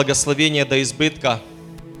вас благословение до избытка?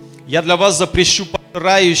 Я для вас запрещу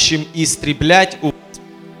пожирающим истреблять у вас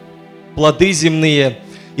плоды земные,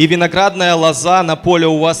 и виноградная лоза на поле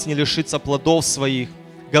у вас не лишится плодов своих,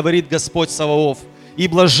 говорит Господь Саваоф. И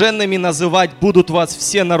блаженными называть будут вас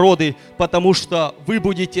все народы, потому что вы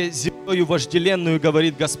будете землею вожделенную,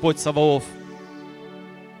 говорит Господь Саваоф».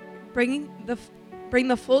 Bring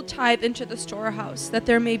the full tithe into the storehouse, that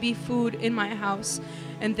there may be food in my house,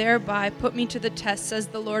 and thereby put me to the test, says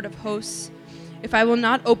the Lord of hosts. If I will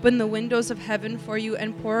not open the windows of heaven for you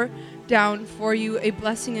and pour down for you a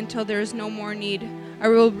blessing until there is no more need, I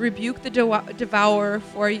will rebuke the devourer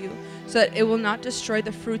for you, so that it will not destroy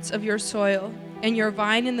the fruits of your soil, and your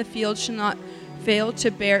vine in the field shall not fail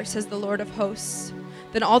to bear, says the Lord of hosts.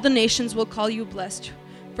 Then all the nations will call you blessed,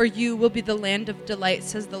 for you will be the land of delight,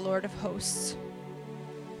 says the Lord of hosts.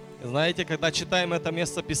 Знаете, когда читаем это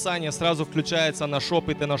место Писания, сразу включается наш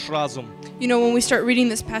опыт и наш разум. You know, when we start reading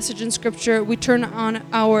this passage in Scripture, we turn on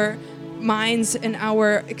our minds and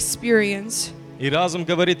our experience. И разум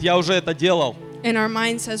говорит: я уже это делал. And our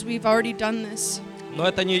mind says, we've already done this. Но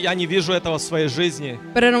я не вижу этого в своей жизни.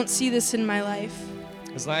 But I don't see this in my life.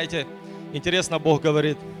 Знаете, интересно, Бог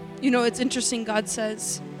говорит: You know, it's interesting, God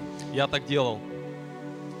says, Я так делал.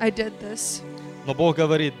 I did this. Но Бог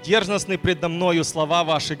говорит, дерзностны предо мною слова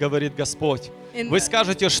ваши, говорит Господь. Вы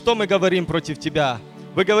скажете, что мы говорим против тебя?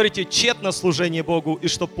 Вы говорите, тщетно служение Богу, и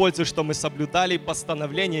что пользы, что мы соблюдали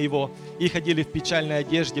постановления Его и ходили в печальной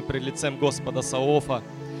одежде пред лицем Господа Саваофа.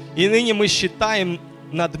 И ныне мы считаем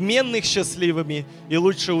надменных счастливыми, и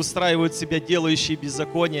лучше устраивают себя делающие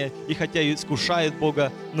беззаконие, и хотя и искушают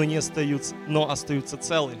Бога, но остаются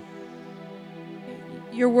целы.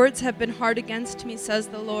 Your words have been hard against me, says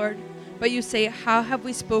the Lord. But you say, how have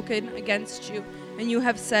we spoken against you? And you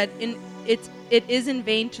have said, it is in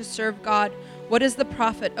vain to serve God. What is the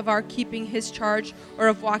profit of our keeping his charge, or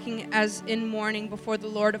of walking as in mourning before the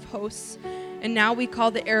Lord of hosts? And now we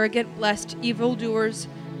call the arrogant blessed. Evildoers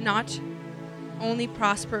not only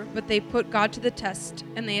prosper, but they put God to the test,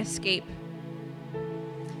 and they escape.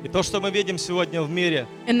 И то, что мы видим сегодня в мире,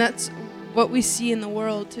 And that's what we see in the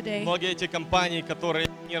world today. многие эти компании, которые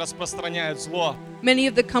не распространяют зло, Many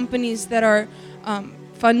of the companies that are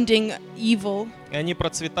funding evil, и они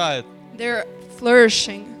процветают. they're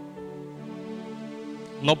flourishing.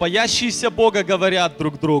 Но боящиеся Бога говорят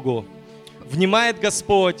друг другу, внимает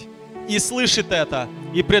Господь и слышит это,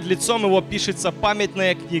 и пред лицом Его пишется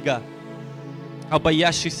памятная книга о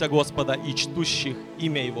боящихся Господа и чтущих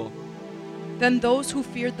имя Его. Then those who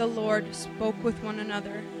feared the Lord spoke with one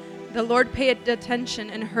another. The Lord paid attention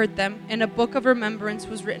and heard them, and a book of remembrance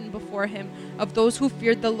was written before him of those who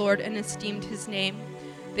feared the Lord and esteemed his name.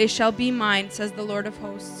 They shall be mine, says the Lord of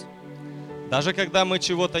hosts. Даже когда мы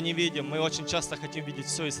чего-то не видим, мы очень часто хотим видеть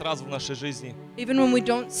все и сразу в нашей жизни. Even when we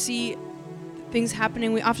don't see things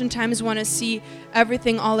happening, we oftentimes want to see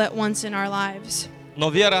everything all at once in our lives. Но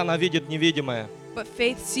вера, она видит невидимое. But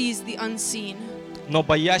faith sees the unseen. Но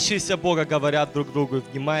боящиеся Бога говорят друг другу,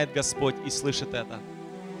 внимает Господь и слышит это.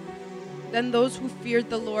 Then those who feared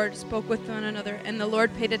the Lord spoke with one another, and the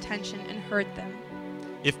Lord paid attention and heard them.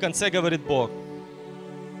 И в конце говорит Бог,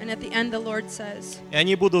 And at the end the Lord says, и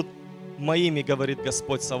они будут моими, говорит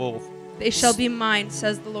Господь Саваоф, they shall be mine,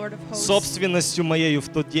 says the Lord of hosts. собственностью моею в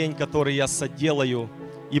тот день, который я соделаю,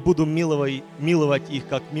 и буду миловать их,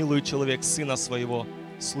 как милует человек сына своего,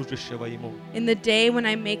 служащего ему. In the day when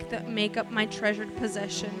I make up my treasured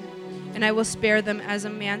possession, and I will spare them as a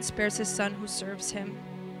man spares his son who serves him.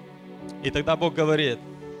 И тогда Бог говорит,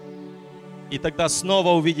 и тогда снова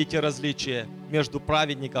увидите различие между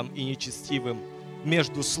праведником и нечестивым,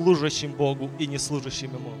 между служащим Богу и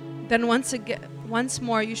неслужащим Ему. Then once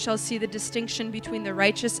more you shall see the distinction between the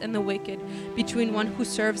righteous and the wicked, between one who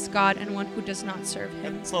serves God and one who does not serve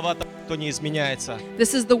him. Слова того, кто не изменяется.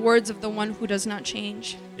 This is the words of the one who does not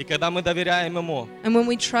change. И когда мы доверяем Ему, And when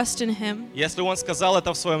we trust in him, если Он сказал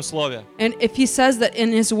это в Своем Слове, and if he says that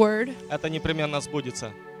in his word, это непременно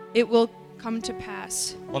сбудется. it will come to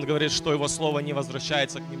pass. Он говорит, что Его Слово не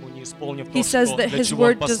возвращается к Нему, не исполнив He то, says что, that для his чего Он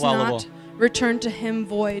word does послал Его. not return to him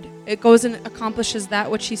void. It goes and accomplishes that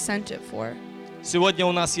which he sent it for. Сегодня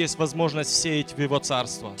у нас есть возможность сеять в Его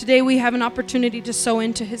Царство. Today we have an opportunity to sow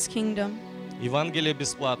into his kingdom. Евангелие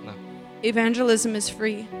бесплатно. Evangelism is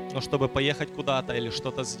free. Но чтобы поехать куда-то или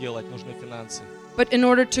что-то сделать, нужны финансы. But in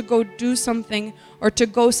order to go do something or to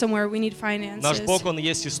go somewhere, we need finances. Наш Бог, Он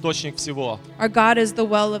есть источник всего. Our God is the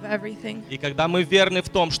well of everything. И когда мы верны в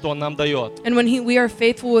том, что Он нам дает, And when we are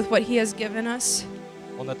faithful with what he has given us,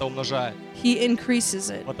 Он это умножает, he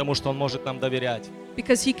increases it потому что Он может нам доверять.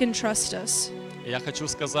 because he can trust us. И я хочу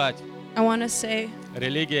сказать, I want to say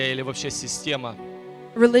религия или вообще система,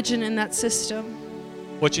 religion in that system.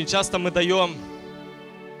 очень часто мы даем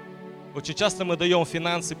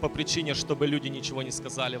финансы по причине, чтобы люди ничего не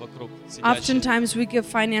сказали вокруг сидящие. Oftentimes we give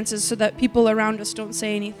finances so that people around us don't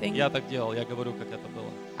say anything. Я так делал, я говорю, как это было.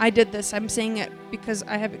 I did this. I'm saying it because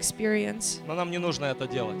I have experience. Но нам не нужно это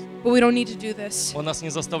делать. But we don't need to do this. Он нас не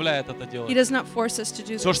заставляет это He делать. does not force us to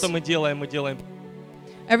do Все, this. что мы делаем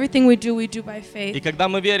Everything we do by И faith. когда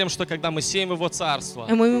мы верим, что когда мы сеем в Его Царство,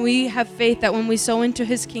 And when we have faith that when we sow into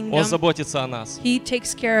his Он kingdom, заботится о нас. he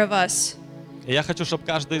takes care of us. И я хочу, чтобы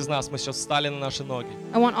каждый из нас, мы сейчас встали на наши ноги.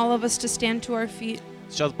 I want all of us to stand to our feet.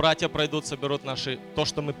 Сейчас братья пройдут, соберут то,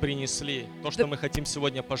 что мы принесли, то, что мы хотим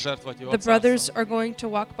сегодня пожертвовать Его The brothers Царству. are going to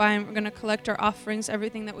walk by and we're going to collect our offerings,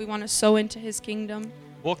 everything that we want to sow into his kingdom.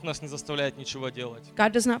 Бог нас не заставляет ничего делать.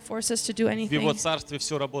 God does not force us to do В Его anything. Царстве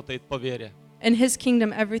все работает по вере. In his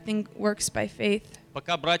kingdom, everything works by faith.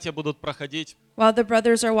 Пока братья будут проходить, While the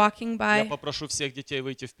brothers are walking я by, попрошу всех детей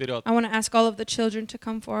выйти вперед. I want to ask all of the children to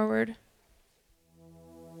come forward.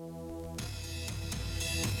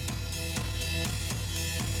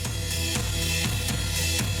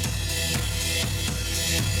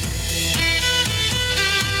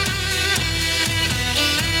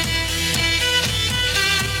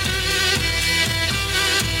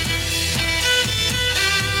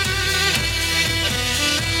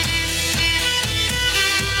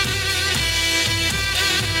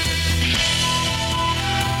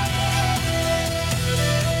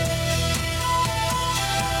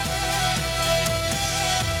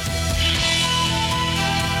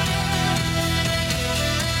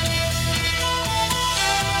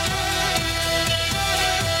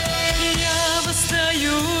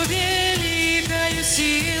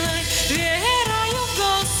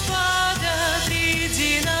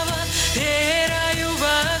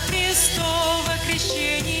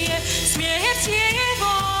 смерть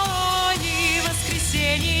Его и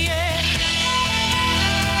воскресение.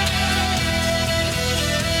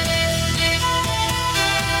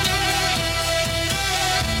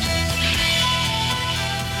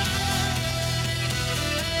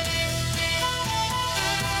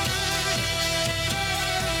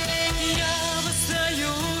 Я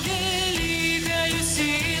восстаю великою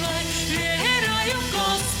силой, верою в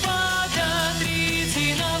Господа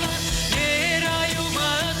Триединого, верою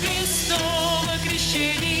во Христово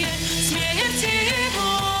крещение, смерть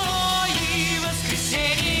Его и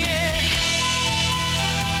воскресение.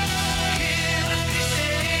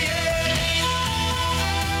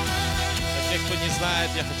 Для тех, кто не знает,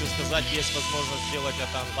 я хочу сказать, есть возможность сделать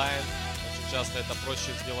это онлайн. Очень часто это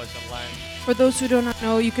проще сделать онлайн. For those who do not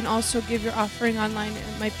know, you can also give your offering online.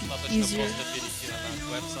 It might be Достаточно easier. просто перейти на наш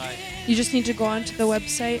веб-сайт. You just need to go onto the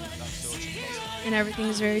website, Там все очень просто. and everything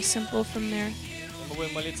is very simple from there. Мы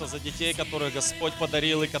будем молиться за детей, которых Господь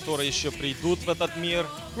подарил и которые еще придут в этот мир.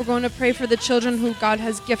 We're going to pray for the children who God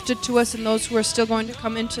has gifted to us and those who are still going to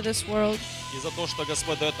come into this world. И за то, что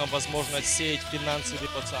Господь дает нам возможность сеять финансы в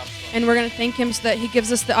Его Царство. And we're going to thank Him so that He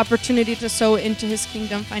gives us the opportunity to sow into His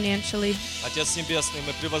kingdom financially. Отец Небесный,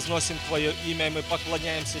 мы превозносим Твое имя, и мы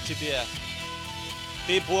поклоняемся Тебе.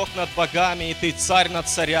 Ты Бог над богами, и Ты Царь над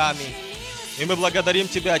царями. И мы благодарим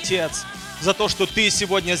Тебя, Отец, за то, что Ты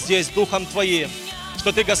сегодня здесь Духом Твоим,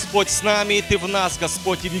 что Ты, Господь, с нами, и Ты в нас,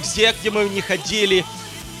 Господь, и везде, где мы не ходили,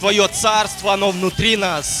 Твое Царство, оно внутри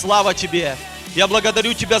нас. Слава Тебе! Я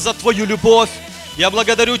благодарю Тебя за Твою любовь. Я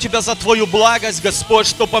благодарю Тебя за Твою благость, Господь,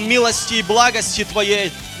 что по милости и благости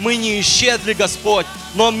Твоей мы не исчезли, Господь,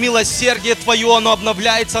 но милосердие Твое, оно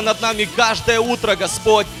обновляется над нами каждое утро,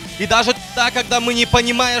 Господь. И даже тогда, когда мы, не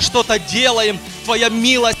понимая, что-то делаем, Твоя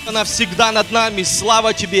милость, она всегда над нами.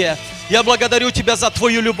 Слава Тебе! Я благодарю Тебя за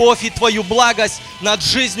Твою любовь и Твою благость над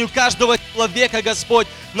жизнью каждого человека, Господь,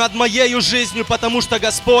 над моей жизнью, потому что,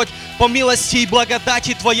 Господь, по милости и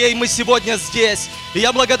благодати Твоей мы сегодня здесь. И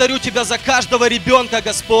я благодарю Тебя за каждого ребенка,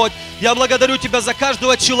 Господь. Я благодарю Тебя за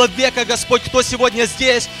каждого человека, Господь, кто сегодня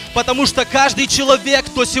здесь, потому что каждый человек,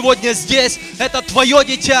 кто сегодня здесь, это Твое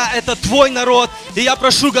дитя, это Твой народ. И я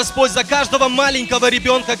прошу, Господь, за каждого маленького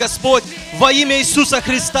ребенка, Господь, во имя Иисуса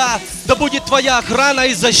Христа, да будет Твоя охрана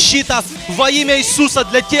и защита во имя Иисуса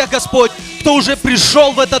для тех, Господь, кто уже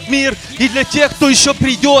пришел в этот мир, и для тех, кто еще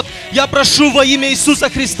придет. Я прошу во имя Иисуса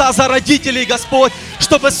Христа за родителей, Господь,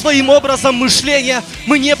 чтобы своим образом мышления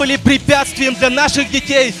мы не были препятствием для наших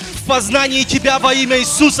детей в познании Тебя во имя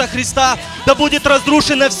Иисуса Христа. Да будет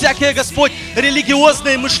разрушено всякое, Господь,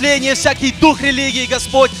 религиозное мышление, всякий дух религии,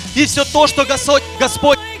 Господь, и все то, что,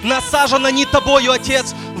 Господь, насажено не Тобою,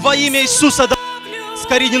 Отец, во имя Иисуса, да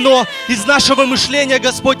искоренено из нашего мышления,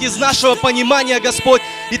 Господь, из нашего понимания, Господь.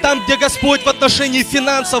 И там, где, Господь, в отношении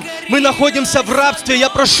финансов мы находимся в рабстве, я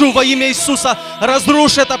прошу во имя Иисуса,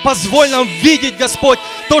 разрушь это, позволь нам видеть, Господь,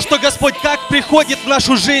 то, что, Господь, как приходит в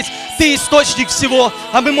нашу жизнь, Ты источник всего,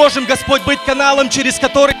 а мы можем, Господь, быть каналом, через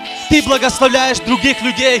который Ты благословляешь других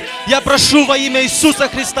людей. Я прошу во имя Иисуса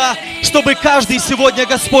Христа, чтобы каждый сегодня,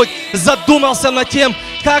 Господь, задумался над тем,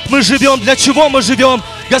 как мы живем, для чего мы живем.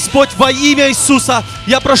 Господь, во имя Иисуса,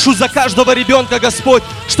 я прошу за каждого ребенка, Господь,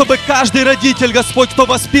 чтобы каждый родитель, Господь, кто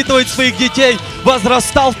воспитывает своих детей,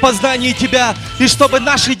 возрастал в познании Тебя. И чтобы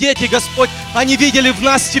наши дети, Господь, они видели в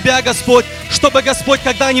нас Тебя, Господь. Чтобы, Господь,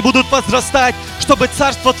 когда они будут возрастать, чтобы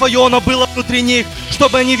Царство Твое, оно было внутри них.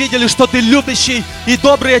 Чтобы они видели, что Ты любящий и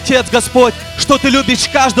добрый Отец, Господь. Что Ты любишь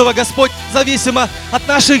каждого, Господь, независимо от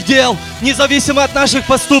наших дел, независимо от наших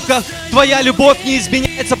поступков. Твоя любовь не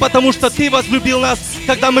изменяется, потому что Ты возлюбил нас,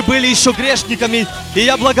 когда мы были еще грешниками. И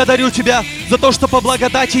я благодарю Тебя за то, что по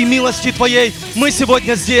благодати и милости Твоей мы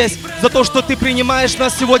сегодня здесь. За то, что Ты принимаешь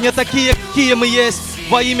нас сегодня такие, какие мы есть.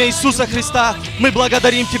 Во имя Иисуса Христа мы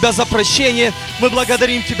благодарим Тебя за прощение. Мы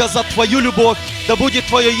благодарим Тебя за Твою любовь. Да будет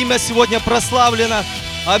Твое имя сегодня прославлено.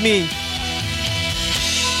 Аминь.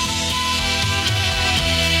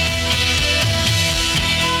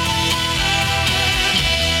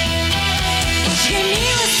 Божья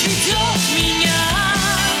милость ведет меня,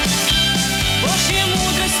 Божья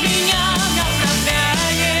мудрость меня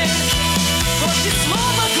направляет, Божье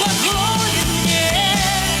слово глаголит мне,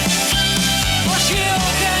 Божье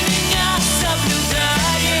око меня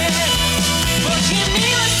соблюдает. Божья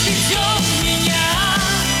милость ведет меня,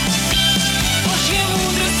 Божья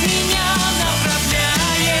мудрость меня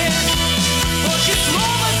направляет, Божье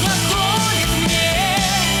слово глаголит мне,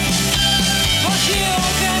 Божье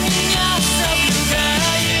око меня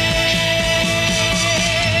соблюдает.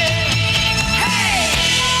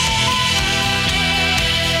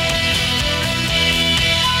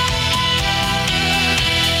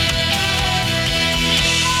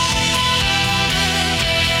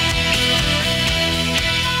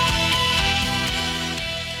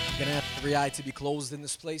 eye to be closed in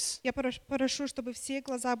this place. Я прошу, чтобы все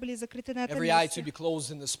глаза были закрыты на этом Every eye to месте. be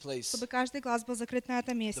closed in this place. Чтобы каждый глаз был закрыт на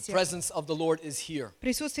этом The месте. presence of the Lord is here.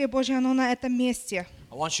 Присутствие Божье, оно на этом месте.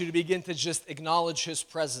 I want you to begin to just acknowledge His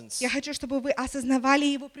presence. Я хочу, чтобы вы осознавали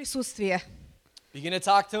Его присутствие. Begin to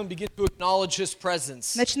talk to Him, begin to acknowledge His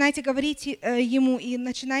presence. Начинайте говорить Ему и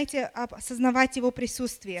начинайте осознавать Его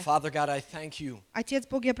присутствие. Father God, I thank you. Отец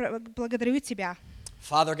Бог, я благодарю Тебя.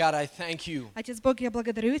 Father God, I thank you. Отец Бог, я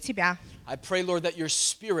благодарю Тебя. I pray, Lord, that your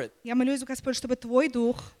Spirit, Я молюсь, Господь, чтобы Твой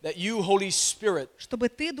Дух, that you, Holy Spirit, чтобы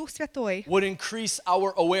Ты, Дух Святой, would increase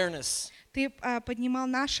our awareness. Ты поднимал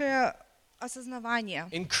наше осознавание,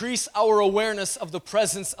 Increase our awareness of the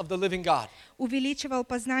presence of the living God. увеличивал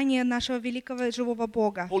познание нашего великого живого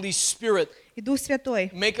Бога. Holy Spirit, И Дух Святой,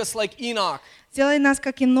 make us like Enoch. делай нас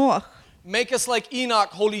как Енох, Make us like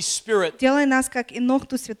Enoch, Holy Spirit. делай нас как Енох,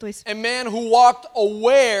 Дух Святой. A man who walked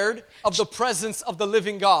aware of the presence of the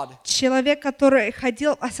living God. Человек, который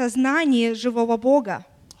ходил в осознании живого Бога.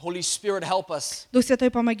 Holy Spirit, help us Дух Святой,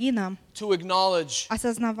 помоги нам to acknowledge.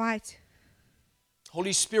 осознавать.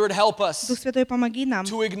 Holy Spirit, help Дух us Святой, помоги нам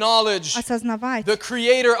to acknowledge осознавать the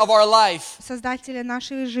creator of our life. Создателя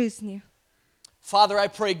нашей жизни. Father, I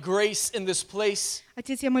pray grace in this place.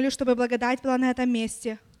 Отец, я молюсь, чтобы благодать была на этом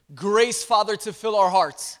месте. Grace, Father, to fill our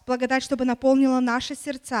hearts. Благодать, чтобы наполнила наши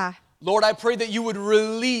сердца. Lord, I pray that you would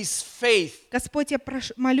release faith. Господь, я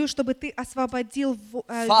молю, чтобы Ты освободил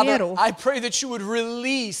Father, веру. I pray that you would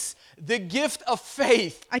release the gift of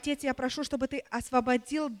faith. Отец, я прошу, чтобы Ты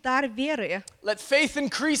освободил дар веры. Let faith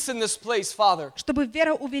increase in this place, Father. Чтобы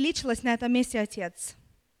вера увеличилась на этом месте, Отец.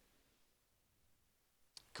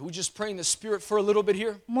 Can we just pray in the Spirit for a little bit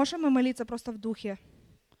here? Можем мы молиться просто в Духе?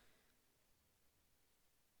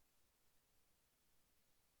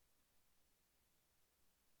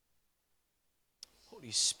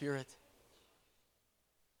 Holy Spirit.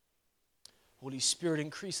 Holy Spirit,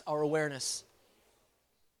 increase our awareness.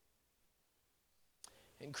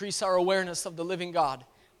 Increase our awareness of the living God.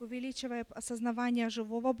 Увеличивая осознавание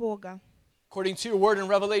живого Бога. According to your word in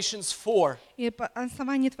Revelations 4, И по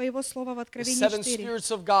основанию Твоего слова в the Откровении seven 4.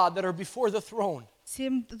 spirits of God that are before the throne.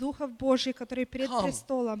 7 духов Божьих, которые перед Come.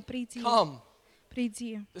 престолом. Приди. Come.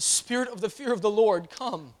 Приди. The spirit of the fear of the Lord,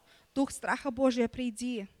 come. Дух страха Божия,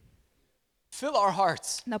 приди. Fill our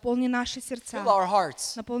hearts. Наполни наши сердца. Fill our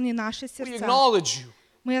hearts. Наполни наши We сердца. acknowledge you.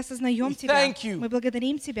 Мы осознаем We Тебя. thank you. Мы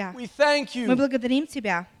благодарим Тебя. We thank Мы you благодарим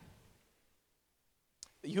Тебя,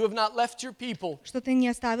 that you have not left your people, что Ты не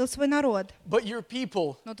оставил свой народ, but your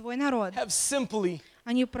people но Твой народ, have simply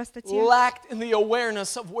они в простоте lacked in the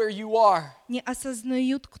awareness of where you are. не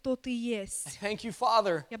осознают, кто Ты I есть. thank you,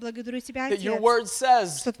 Father, Я благодарю Тебя, that your Отец, word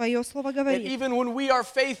says что Твое Слово that говорит. even when we are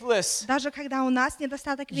faithless, Даже когда у нас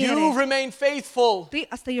недостаток you веры, remain faithful. Ты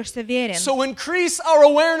остаешься верен. So increase our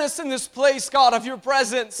awareness in this place, God, of your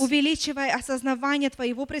presence. Увеличивай осознавание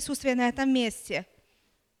Твоего присутствия на этом месте.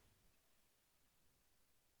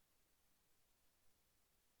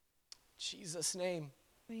 In Jesus' name.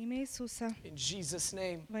 Во имя Иисуса. In Jesus'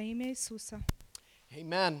 name. Во имя Иисуса.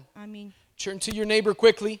 Amen. Аминь. Turn to your neighbor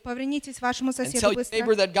quickly Повернитесь вашему and соседу tell your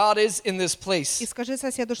neighbor быстро that God is in this и place. скажи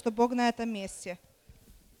соседу, что Бог на этом месте.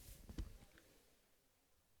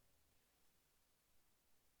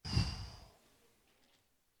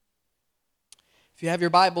 If you have your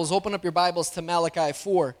Bibles, open up your Bibles to Malachi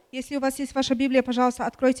 4. Если у вас есть ваша Библия, пожалуйста,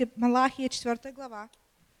 откройте Малахия, 4 глава.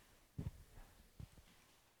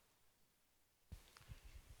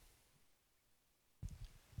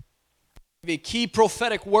 A key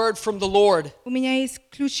prophetic word from the Lord У меня есть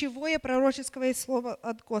ключевое пророческое слово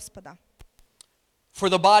от Господа for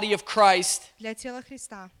the body of Christ. для тела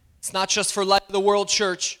Христа. It's not just for Light of the World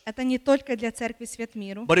Church, Это не только для церкви Свет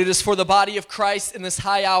Миру, but it is for the body of Christ in this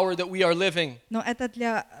high hour that we are living. но это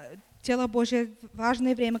для тела Божье в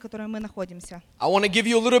важное время, в котором мы находимся. I want to give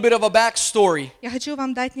you a little bit of a backstory Я хочу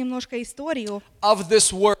вам дать немножко историю of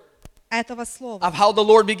this word, этого слова, of how the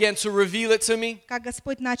Lord began to reveal it to me, как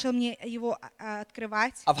Господь начал мне его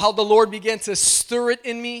открывать, of how the Lord began to stir it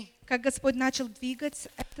in me, как Господь начал двигать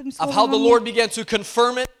этим of how словом the во Lord мне, began to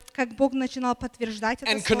confirm it как Бог начинал подтверждать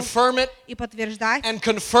это and слово, confirm it и подтверждать, and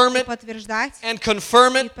confirm и it подтверждать, and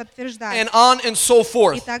confirm и it подтверждать, and on and so и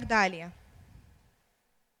forth. так далее.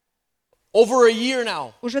 Over a year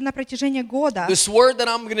now, Уже на протяжении года this word that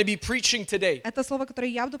I'm going to be preaching today, это слово, которое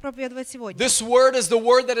я буду проповедовать сегодня, this word is the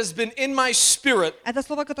word that has been in my spirit, это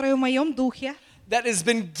слово, которое в моем духе, that has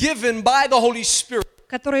been given by the Holy Spirit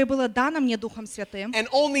которое было дано мне Духом Святым. And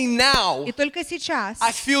only now И только сейчас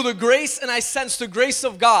I feel the grace and I sense the grace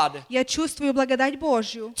of God я чувствую благодать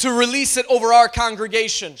Божью, to release it over our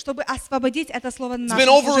congregation. чтобы освободить это слово been нашим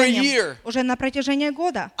over a служением. year. Уже на протяжении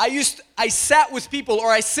года. I sat with people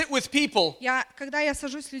or I sit with people Когда я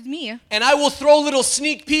сажусь с людьми, and I will throw little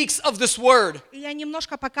sneak peeks of this word. и я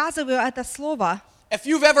немножко показываю это слово. If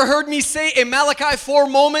you've ever heard me say a Malachi 4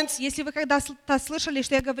 moment, Если вы когда-то слышали,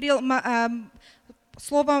 что я говорил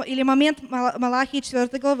слово или момент Малахии 4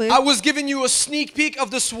 главы, I was giving you a sneak peek of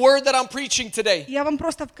this word that I'm preaching today. я вам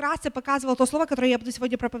просто вкратце показывал то слово, которое я буду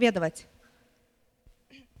сегодня проповедовать.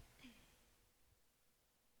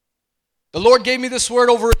 The Lord gave me this word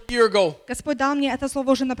over a year ago. Господь дал мне это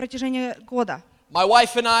слово уже на протяжении года. My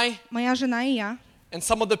wife and I, Моя жена и я, and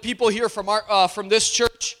some of the people here from this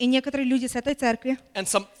church, и некоторые люди с этой церкви, and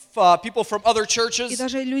some people from other и churches,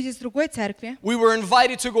 даже люди с другой церкви, we were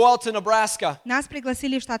invited to go out to Nebraska. нас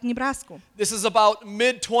пригласили в штат Небраску. This is about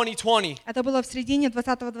mid-2020. Это было в середине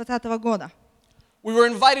 2020 года. We were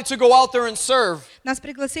invited to go out there and serve. Нас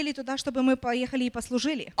пригласили туда, чтобы мы поехали и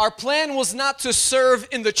послужили. Our plan was not to serve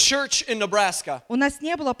in the church in Nebraska, У нас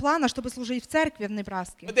не было плана, чтобы служить в церкви в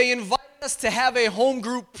Небраске. but they invited us to have a home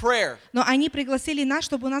group prayer. Но они пригласили нас,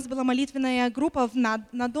 чтобы у нас была молитвенная группа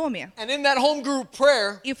на доме. And in that home group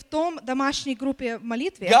prayer, И в том домашней группе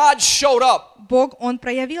молитве God showed up. Бог, Он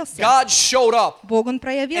проявился. God showed up. Бог, Он And He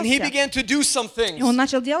проявился. began to do some И Он things.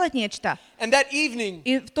 начал делать нечто. And that evening,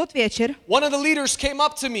 И в тот вечер one of the leaders came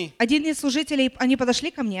up to me один из служителей, они подошли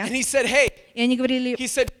ко мне, and he said, hey, и они говорили: he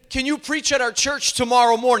said, can you preach at our church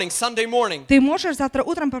tomorrow morning, Sunday morning? ты можешь завтра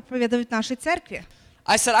утром проповедовать в нашей церкви?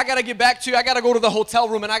 I said, I got to get back to you. I got to go to the hotel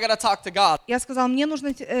room and I got to talk to God. Я сказал: мне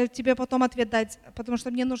нужно тебе потом ответ дать, потому что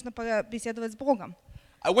мне нужно побеседовать с Богом.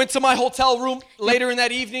 I went to my hotel room later in that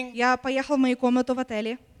evening. Я поехал в мою комнату в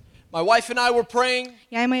отеле. My wife and I were praying.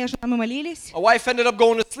 Я и моя жена, мы молились. My wife ended up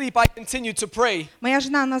going to sleep. I continued to pray. Моя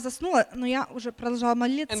жена, она заснула, но я уже продолжала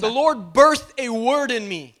молиться. And the Lord birthed a word in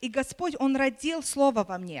me. И Господь, Он родил слово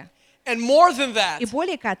во мне. And more than that, И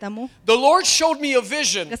более к этому, the Lord showed me a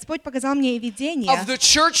vision Господь показал мне видение, of the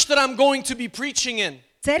church that I'm going to be preaching in.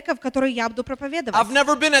 церковь, в которой я буду проповедовать. I've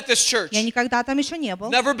never been at this church. Я никогда там еще не был.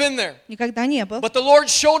 Never been there. Никогда не был. But the Lord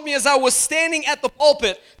showed me as I was standing at the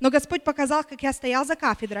pulpit, Но Господь показал, как я стоял за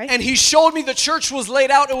кафедрой. and He showed me the church was laid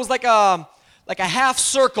out. It was like a half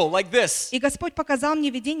circle, like this. И Господь показал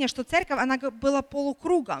мне видение, что церковь, она была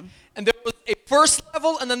полукругом. And there was a first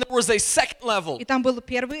level, and then there was a second level. И там был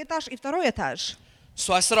первый этаж и второй этаж.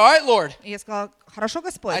 So I said, all right, Lord. И я сказала: хорошо,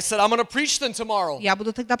 Господь. I said, I'm going to preach then tomorrow. Я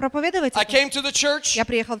буду тогда проповедовать. I came to the church. Я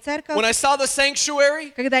приехал в церковь. When I saw the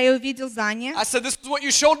sanctuary, Когда я увидел здание, I said, this is what you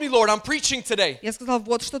showed me, Lord. I'm preaching today. я сказал: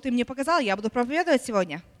 вот что ты мне показал, я буду проповедовать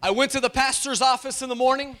сегодня. I went to the pastor's office in the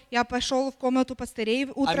morning. Я пошел в комнату пастырей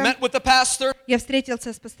I утром. met with the pastor. Я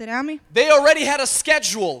встретился с пастырями. They already had a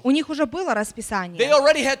schedule. У них уже было They расписание.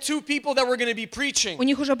 already had 2 people that were going to be У preaching.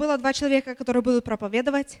 них уже было 2 человека, которые будут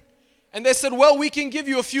проповедовать. And they said, well, we can give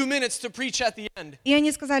you a few minutes to preach at the end. И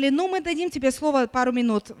они сказали: ну, мы дадим тебе слово пару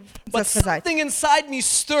минут But сказать. something inside me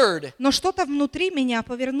stirred. Но что-то внутри меня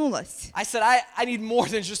повернулось. I said, I need more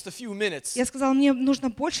than just a few minutes. Я сказала: мне нужно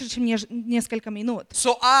больше, чем несколько минут.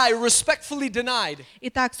 So I respectfully denied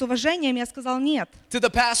Итак, с уважением я сказал нет to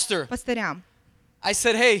the pastor. пастырям. I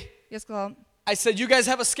said, hey, Я сказала: you guys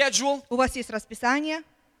have a schedule? у вас есть расписание.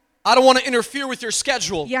 I don't want to interfere with your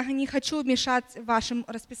schedule. Я не хочу мешать вашему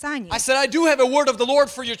расписанию. I said, I do have a word of the Lord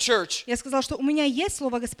for your church. Я сказала, что у меня есть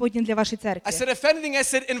слово Господне для вашей I церкви. said, if anything,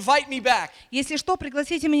 invite me back. Если что,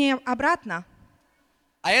 пригласите меня обратно.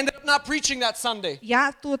 I ended up not preaching that Sunday.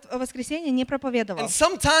 Я тут в воскресенье не проповедовал. And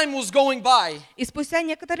some time was going by, И спустя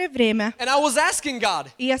некоторое время, and I was asking God.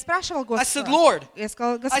 и я спрашивал I said, Господа. Lord, Я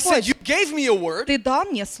сказал: I said, you Господь, gave me a word. ты дал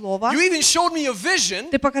мне слово, You even showed me a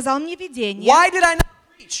vision. ты показал мне видение. Why did I not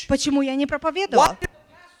preach? Почему я не проповедовал? Why did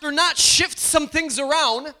the pastor not shift some things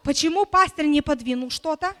around Почему пастор не подвинул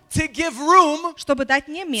что-то, to give room чтобы дать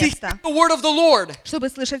мне to место, hear the word of the Lord? чтобы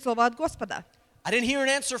слышать слово от Господа? I didn't hear an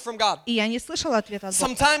answer from God. И я не слышала ответа от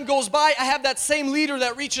Some Бога. time goes by, I have that same leader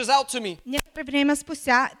that reaches out to me. Некоторое время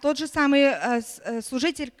спустя тот же самый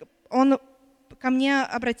служитель, он ко мне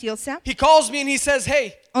обратился, He calls me and he says,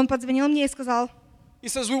 hey, он позвонил мне и сказал: he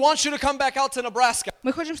says, we want you to come back out to Nebraska.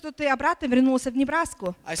 мы хотим, чтобы ты обратно вернулся в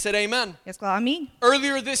Небраску. I said, amen. Я сказала: аминь.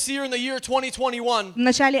 Earlier this year, in the year 2021, В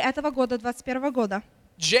начале этого года, 21 года,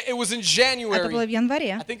 It was in Это было в January.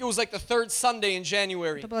 январе. I think it was like the third Sunday in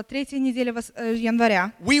January. Это была третья неделя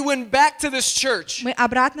января. We went back to this church, Мы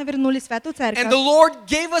обратно вернулись в эту and церковь. the Lord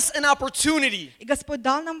gave us an opportunity И Господь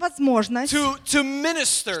дал нам возможность, to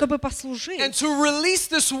minister чтобы and послужить to release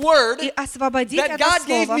this word и освободить that это God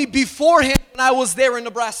gave слово. me beforehand when I was there in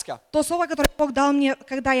Nebraska. То слово, которое Бог дал мне,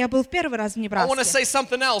 когда я был в первый раз в I want to Небраске. say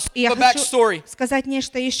something else, И я a хочу backstory. сказать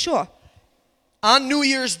нечто еще. On New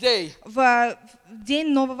Year's Day, В день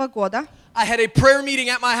Нового года I had a prayer meeting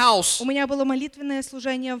at my house. у меня было молитвенное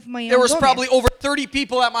служение в моем There was доме. probably over 30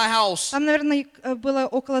 people at my house. Там, наверное, было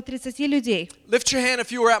около 30 людей. Lift your hand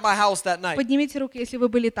if you were at my house that night. Поднимите руки, если вы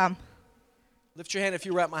были там. Lift your hand if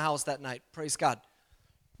you were at my house that night. Praise God.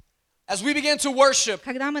 As we began to worship,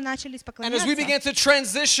 Когда мы начали and as we поклоняться, began to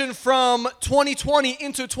transition from 2020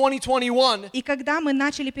 into 2021, и когда мы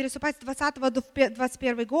начали переступать с 20 до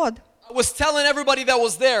 21 год, I was telling everybody that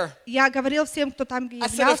was there, я говорил всем, кто там I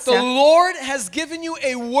said, if the являлся, Lord has given you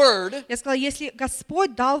a word, я сказала, если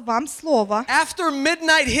Господь дал вам слово, after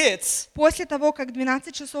midnight hits, после того, как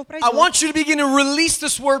 12 часов I пройдет, want you to begin to release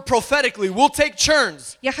this word prophetically. We'll take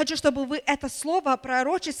turns. я хочу, чтобы вы это слово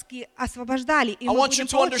пророчески освобождали, и I мы want you будем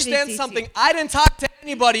to по understand очереди something. идти. I didn't talk to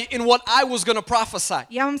anybody in what I was going to prophesy.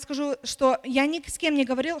 Я вам скажу, что я ни с кем не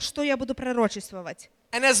говорил, что я буду пророчествовать.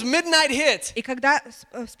 And as midnight hit, И когда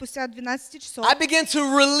спустя 12 часов I began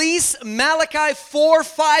to release Malachi 4,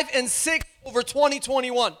 5, and 6 over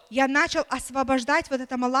 2021. я начал освобождать вот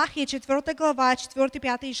это Малахия, 4 глава, 4,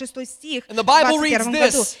 5 и 6 стих And the в Bible reads 21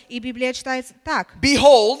 году. this. И Библия читается так.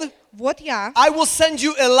 Behold, Вот я I will send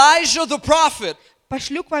you Elijah the prophet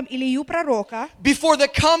пошлю к вам Илию пророка before the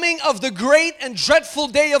coming of the great and dreadful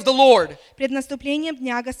day of the Lord. пред наступлением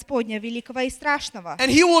Дня Господня, великого и страшного. And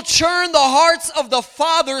he will turn the hearts of the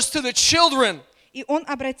fathers to the children, И он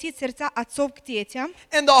обратит сердца отцов к детям,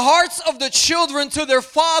 and the hearts of the children to their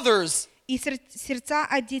fathers, и сердца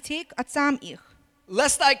от детей к отцам их,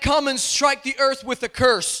 lest I come and strike the earth with a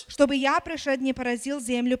curse. чтобы я, пришед, не поразил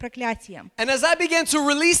землю проклятием. And as I began to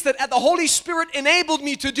release that, the Holy Spirit enabled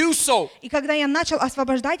me to do so. И когда я начал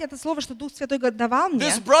освобождать это слово, что Дух Святой давал мне,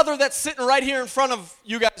 This brother that's sitting right here in front of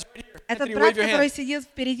you guys, right here, этот Anthony, брат, wave your который hand. сидит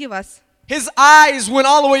впереди вас, His eyes went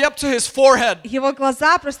all the way up to his forehead, его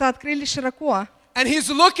глаза просто открылись широко, and he's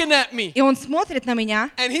looking at me, и он смотрит на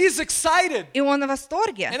меня, and he's excited. и он в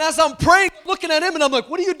восторге. And as I'm praying, I'm looking at him, and I'm like,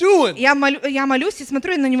 what are you doing? Я молюсь и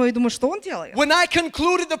смотрю на него и думаю, что он делает. When I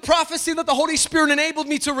concluded the prophecy that the Holy Spirit enabled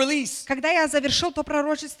me to release, Когда я завершил то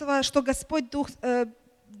пророчество, что Господь Дух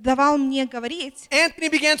давал мне говорить, Anthony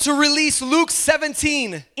began to release Luke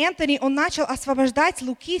 17. Энтони, он начал освобождать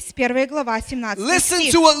Луки с 1 глава, 17 Listen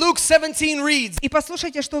стих. to what Luke 17 reads. И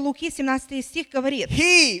послушайте, что Луки 17 стих говорит.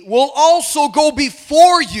 He will also go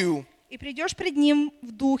before you. И придешь пред ним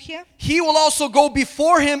в духе, He will also go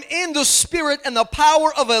before him in the spirit and the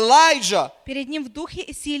power of Elijah, перед ним в духе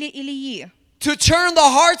и силе Илии, to turn the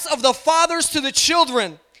hearts of the fathers to the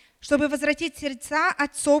children, чтобы возвратить сердца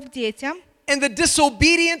отцов к детям and the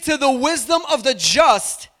disobedient to the wisdom of the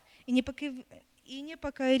just, и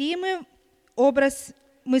непокоримый образ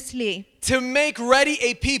мыслей, to make ready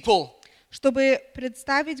a people. чтобы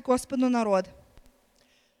представить Господу народ.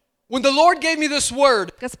 When the Lord gave me this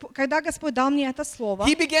word, Когда Господь дал мне это слово,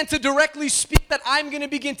 He began to directly speak that I'm going to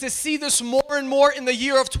begin to see this more and more in the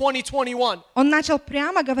year of 2021. Он начал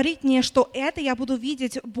прямо говорить мне, что это я буду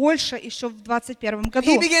видеть больше еще в 2021 He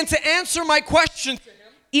году. began to answer my question to him,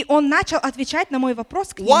 И он начал отвечать на мой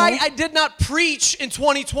вопрос к why нему, I did not preach in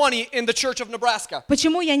 2020 in the Church of Nebraska.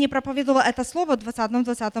 почему я не проповедовала это слово в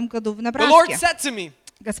 2020 году в The Lord Небраске. said to me,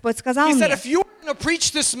 Господь сказал He said, мне, if you were going to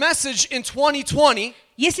preach this message in 2020,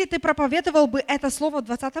 если ты проповедовал бы это слово в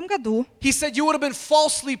 2020 году, He said you would have been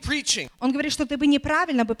falsely preaching. он говорит, что ты бы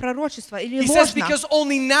неправильно бы пророчествовал или He says, ложно. because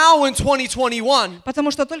only now in 2021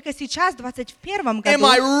 Потому что только сейчас, в 2021 am году,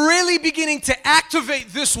 I really beginning to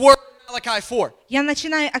activate this word in Malachi 4. я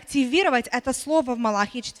начинаю активировать это слово в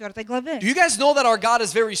Малахии 4 главе. Do you guys know that our God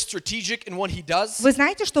is very strategic in what He does? Вы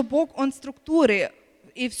знаете, что Бог, Он структуры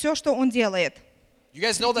и все, что Он делает. You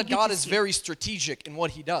guys know that God is very strategic in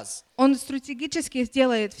what He does. Он стратегически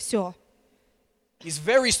сделает все. He's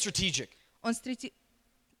very strategic. Он,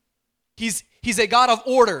 He's a God of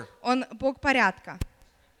order. Он Бог порядка.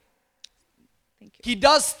 He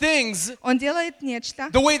does things Он делает нечто,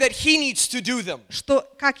 the way that He needs to do them. что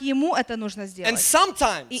как ему это нужно And сделать.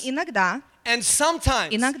 sometimes, И иногда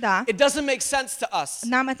иногда, it doesn't make sense to us.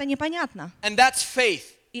 нам это непонятно. And that's faith.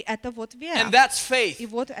 И это вот вера. And that's faith. И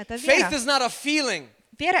вот это Faith вера. is not a feeling.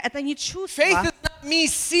 Вера — это не чувство. Faith is not me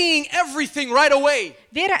seeing everything right away.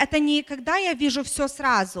 Вера — это не когда я вижу все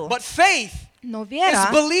сразу. But faith Но is вера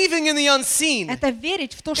believing in the unseen, — это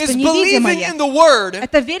верить в то, что is believing невидимое. in the word.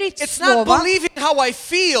 Это верить в It's not Слово. believing how I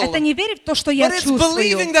feel, Это не верить в то, что я but it's чувствую.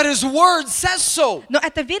 believing that his word says so. Но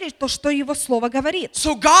это верить в то, что Его Слово говорит.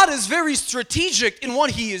 So God is very strategic in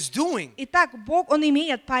what he is doing. Итак, Бог, Он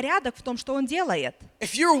имеет порядок в том, что Он делает.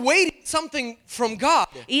 If you're waiting something from God,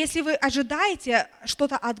 И если вы ожидаете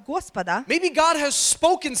что-то от Господа, maybe God has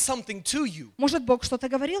spoken something to you может, Бог что-то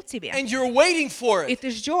говорил тебе, and you're waiting for и it, ты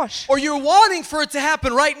ждешь. or you're wanting for it to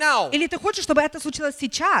happen right now. Или ты хочешь, чтобы это случилось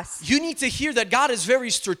сейчас. You need to hear that God is very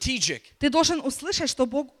strategic. Ты должен услышать, что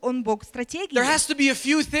Бог, Он Бог стратегии. There has to be a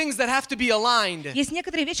few things that have to be aligned Есть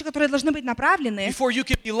некоторые вещи, которые должны быть направлены before you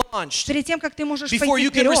can be launched, перед тем, как ты можешь before пойти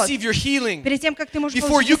you can вперед, receive your healing, перед тем, как ты можешь before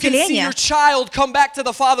получить you can see исцеление, your child come back to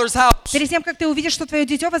the Father's house, перед тем, как ты увидишь, что твое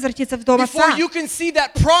дитё возвратится в дом before Отца, you can see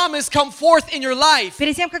that promise come forth in your life,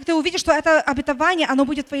 перед тем, как ты увидишь, что это обетование, оно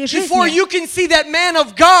будет в твоей before жизни, you can see that man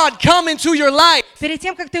of God come into your life, перед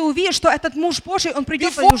тем, как ты увидишь, что этот муж Божий, он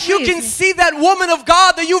придет в before твою you can жизнь, see that woman of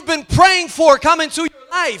God that you've been praying for come into your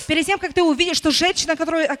life, перед тем, как ты увидишь, что женщина,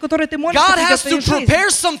 о которой ты молишься, God придет has в твою to жизнь, prepare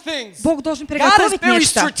some things. Бог должен God is приготовить very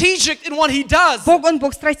нечто. strategic in what he does. Бог, Он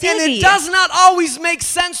Бог And it стратегии. does not always make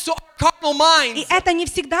sense to our carnal И minds это не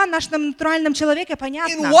всегда нашем натуральном человеке in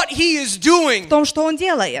понятно what he is doing. в том, что он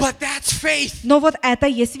делает. But that's faith. Но вот это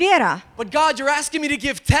есть вера. But God, you're asking me to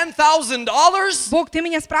give $10,000? Бог, ты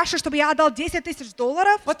меня спрашиваешь, чтобы я отдал $10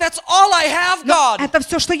 000? But that's all I have, Но God. это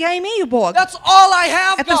все, что я имею, Бог. That's all I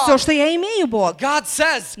have, Это все, God. что я имею, Бог. God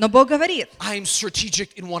says, Но Бог говорит, I am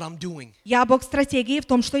strategic in what I'm doing. я Бог стратегии в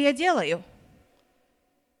том, что я делаю.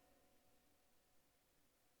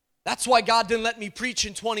 That's why God didn't let me preach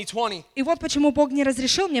in 2020. И вот почему Бог не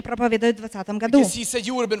разрешил мне проповедовать в 2020 году. Because he said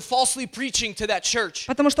you would have been falsely preaching to that church.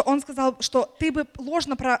 Потому что Он сказал, что ты бы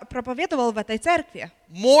ложно проповедовал в этой церкви.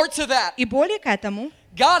 More to that, И более к этому,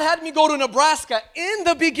 God had me go to Nebraska in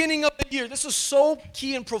the beginning of the year. This is so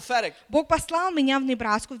key and prophetic. Бог послал меня в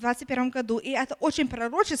Небраску в 2021 году, и это очень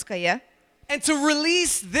пророческое, And to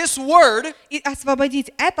release this word и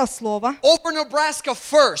освободить это слово over Nebraska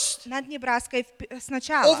first. над Небраской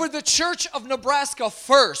сначала. Over the church of Nebraska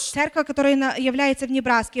first. Церковь, которая является в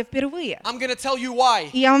Небраске впервые. I'm going to tell you why.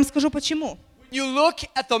 И я вам скажу почему. You look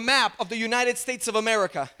at the map of the United States of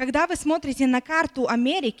America. Когда вы смотрите на карту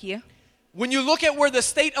Америки, When you look at where the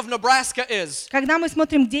state of Nebraska is, когда мы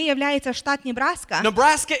смотрим, где является штат Небраска,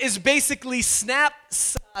 Nebraska is basically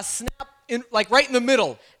like right in the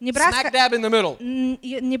middle. Nebraska- Smack dab in the middle.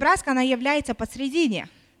 Небраска, она является посредине.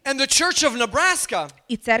 And the church of Nebraska,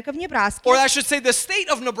 И церковь Небраски, or I should say the state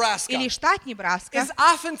of Nebraska, или штат Небраска, is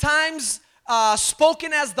oftentimes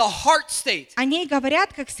spoken as the heart state. о ней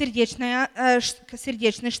говорят как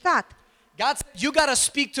сердечный штат. God said, you got to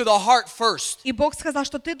speak to the heart first. И Бог сказал,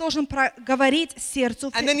 что ты должен говорить сердцу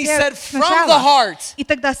And then he said, from the сначала. heart, И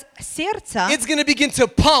тогда сердце, it's going to begin to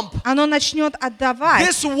pump оно начнет отдавать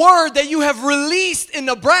this word that you have released in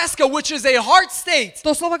Nebraska, which is a heart state.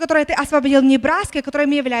 то слово, которое ты освободил в Небраске, которым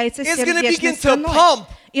является It's gonna сердечной begin to страной. pump.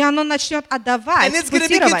 И оно начнет отдавать, And it's going to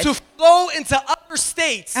begin пульсировать. to flow into other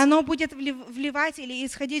states. Оно будет вливать или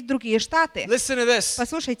исходить в другие штаты. Listen to this.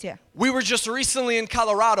 Послушайте, We were just recently in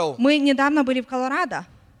Colorado. мы недавно были в Колорадо.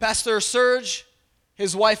 Pastor Serge,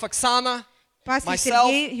 his wife Oksana, Пастор myself,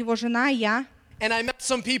 Сергей, его жена, я. and I met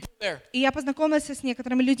some people there. И я познакомилась с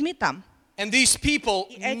некоторыми людьми там. And these people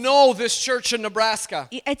эти- know this church in Nebraska.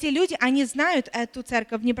 И эти люди, они знают эту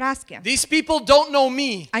церковь в Небраске. These people don't know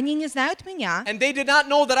me. Они не знают меня. And they did not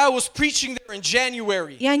know that I was preaching there in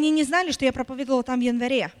January. И они не знали, что я проповедовала там в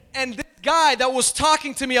январе. And this guy that was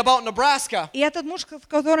talking to me about Nebraska И этот муж, с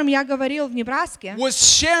которым я говорил в Небраске, was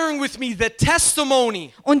sharing with me the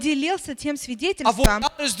testimony он делился тем of what свидетельством,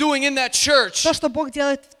 God is doing in that church то, что Бог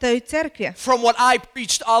делает в той церкви, from what I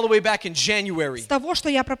preached all the way back in January. с того, что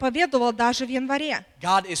я проповедовала даже в январе.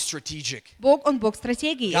 God is strategic. Бог, Он Бог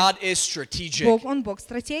стратегии. God is strategic. Бог, Он Бог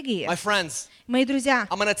стратегии. My friends, Мои друзья,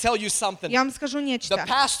 I'm going to tell you something. я вам скажу The нечто.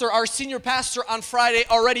 pastor, our senior pastor on Friday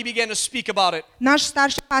already began to speak about it. Наш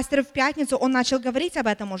старший пастор в пятницу, он начал говорить об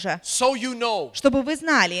этом уже. So you know, Чтобы вы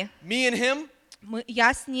знали, me and him,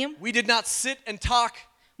 я с ним, we did not sit and talk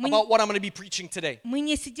Мы- about what I'm going to be preaching today. мы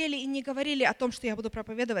не сидели и не говорили о том, что я буду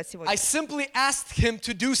проповедовать I сегодня. simply asked him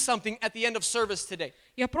to do something at the end of service today.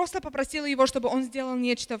 Я просто попросила его, чтобы он сделал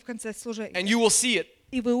нечто в конце служения. And you will see it.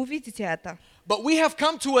 И вы увидите это. But we have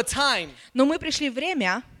come to a time Но мы пришли в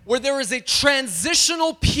время, where there is a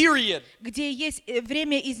transitional period где есть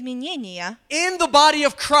время изменения in the body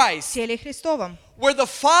of в Christ, теле Христовом, where the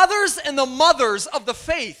fathers and the mothers of the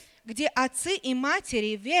faith где отцы и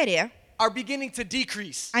матери в вере, are beginning to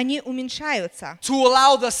decrease, они уменьшаются, to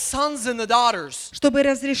allow the sons and the daughters чтобы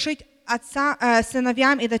разрешить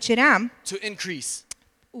сыновьям и дочерям to increase.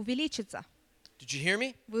 увеличится. Did you hear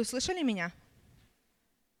me? Вы услышали меня?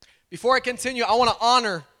 Before I continue, I want to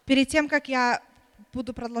honor. Перед тем, как я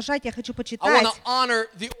буду продолжать, я хочу I want почитать. to honor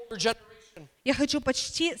the older generation. Я хочу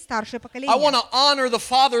почти старшее I want поколение. to honor the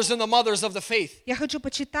fathers and the mothers of the faith. Я хочу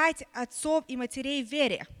почитать отцов и матерей в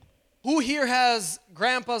вере. Who here has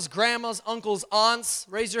grandpas, grandmas, uncles, aunts?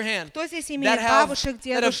 Raise your hand. Кто здесь That имеет have, бабушек,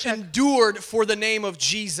 that have дедушек, endured for the name of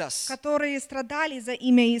Jesus. которые страдали за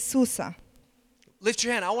имя Иисуса? Lift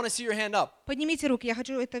your hand. I want to see your hand up. Поднимите руки, я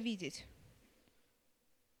хочу это видеть.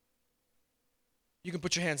 You can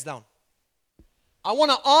put your hands down. I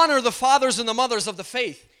want to honor the fathers and the mothers of the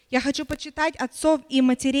faith Я хочу почитать отцов и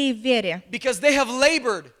матерей в вере, because they have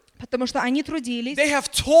labored, потому что они трудились, they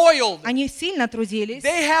have toiled, они сильно трудились,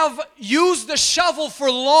 they have used the shovel for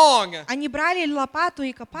long, они брали лопату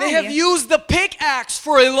и they have копали, used the pickaxe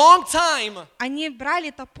for a long time, они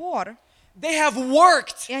брали топор, they have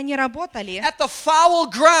worked и они работали at the foul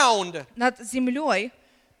ground над землей,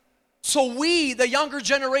 so we, the younger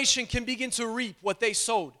generation, can begin to reap what they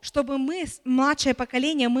sowed. чтобы мы, младшее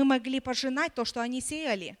поколение, мы могли пожинать то, что они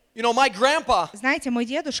сеяли. You know, my grandpa, Знаете, мой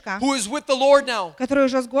дедушка, who is with the Lord now, который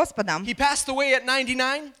уже с Господом, he passed away at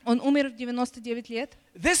 99. он умер в 99 лет.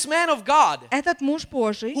 This man of God, Этот муж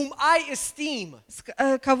Божий, whom I esteem,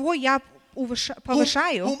 кого я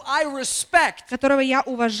повышаю, whom I respect, которого я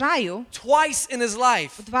уважаю, twice in his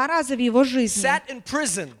life, 2 раза в его жизни, sat in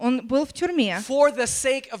prison он был в тюрьме for the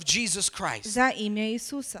sake of Jesus Christ. за имя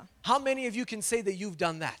Иисуса. How many of you can say that you've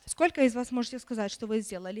done that? Сколько из вас можете сказать, что вы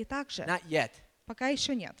сделали так же? Not yet. Пока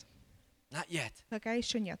еще нет. Not yet. Пока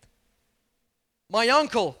еще нет. My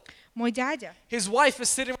uncle, Мой дядя, his wife is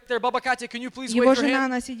sitting right there. Baba Katya, can you please его wave your жена, hand?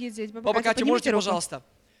 она сидит здесь. Баба Катя, Катя, поднимите можете, руку. пожалуйста?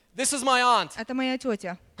 This is my aunt. Это моя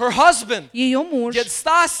тетя. Her husband, Ее муж, Ded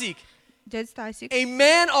Stasik, дядя Стасик, a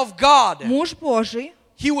man of God. муж Божий,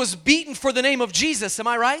 He was beaten for the name of Jesus. Am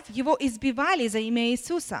I right? его избивали за имя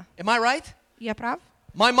Иисуса. Am I right? Я прав?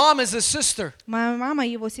 My mom is his sister. Моя мама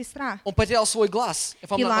его сестра. Он потерял свой глаз, if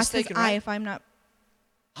I'm He not lost his mistaken, eye, right? if I'm not.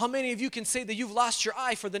 How many of you can say that you've lost your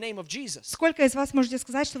eye for the name of Jesus? Сколько из вас можете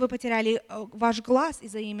сказать, что вы потеряли ваш глаз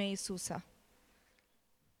из-за имя Иисуса?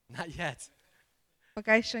 Not yet.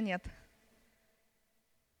 Пока еще нет.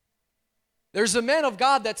 There's a man of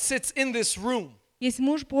God that sits in this room. Есть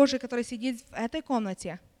муж Божий, который сидит в этой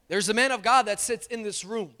комнате. There's a man of God that sits in this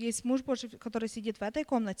room Есть муж Божий, который сидит в этой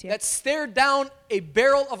комнате, that stared down a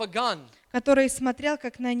barrel of a gun который смотрел,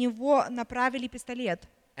 как на него направили пистолет.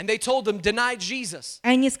 and they told him, deny Jesus. И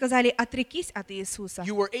они сказали, отрекись от Иисуса.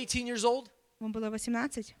 You were 18 years old. Ему было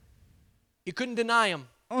 18. He couldn't deny him.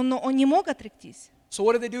 Он не мог отректись. So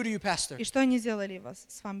what did they do to you, pastor? И что они сделали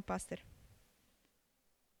с вами, пастырь?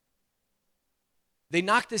 They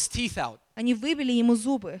knocked his teeth out, Они выбили ему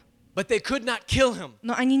зубы, but they could not kill him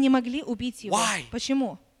но они не могли убить его. Why?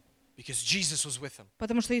 Почему? because Jesus was with him.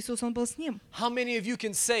 Потому что Иисус, Он был с ним. How many of you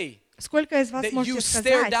can say Сколько из вас that you можете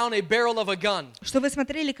stared сказать, down a barrel of a gun? что вы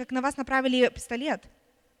смотрели, как на вас направили пистолет?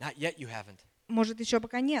 Not yet, you haven't. Может, еще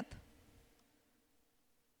пока нет.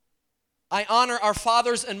 I honor our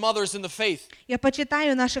fathers and mothers in the faith Я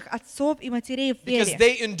почитаю наших отцов и матерей в because вере,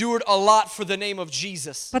 they endured a lot for the name of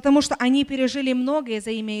Jesus. потому что они пережили многое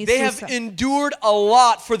за имя They have Иисуса. endured a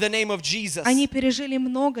lot for the name of Jesus. Они пережили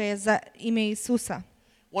многое за имя Иисуса.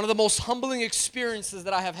 One of the most humbling experiences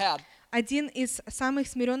that I have had. Один из самых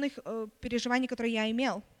смиренных переживаний, которые я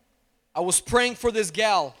имел. I was praying for this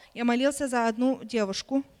gal, Я молился за одну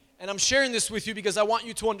девушку. and I'm sharing this with you because I want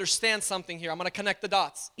you to understand something here. I'm going to connect the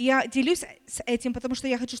dots. И я делюсь с этим, потому что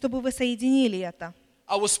я хочу, чтобы вы соединили это.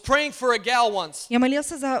 I was praying for a gal once, Я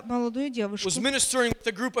молился за молодую девушку. was ministering with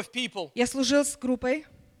a group of people. Я служил с группой.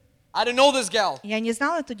 I didn't know this gal, Я не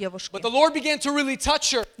знал эту девушку. but the Lord began to really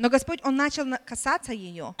touch her, Но Господь, Он начал касаться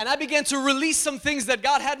ее. and I began to release some things that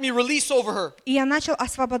God had me release over her. И я начал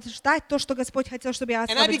освобождать то, что Господь хотел, чтобы я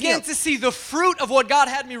And I began освободил. to see the fruit of what God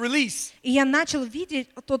had me release. И я начал видеть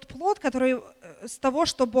тот плод, который с того,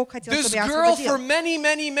 что Бог хотел, This чтобы я girl for освободил.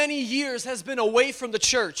 many years has been away from the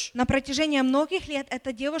church. На протяжении многих лет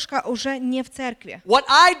эта девушка уже не в церкви. What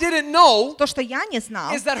I didn't know То, что я не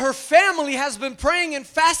знал, is that her family has been praying and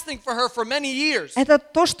fasting for her for many years. это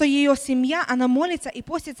то, что ее семья, она молится и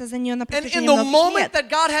постится за нее на And протяжении in the многих moment лет. that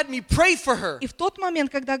God had me pray for her, И в тот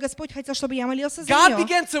момент, когда Господь хотел, чтобы я молился за God нее,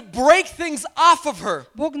 began to break things off of her,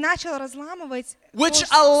 Бог начал разламывать which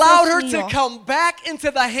то, allowed всё her с to неё. come back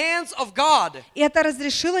into the hands of God. И это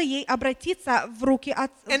разрешило ей обратиться в руки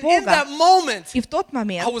от And in Бога. that moment, И в тот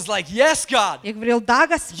момент I was like, yes, God, я говорил: да, you're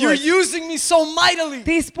Господь, using me so mightily.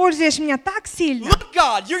 ты используешь меня так сильно. Look,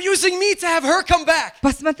 God, you're using me to have her come back.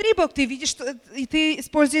 Посмотри, Бог, ты видишь, что и ты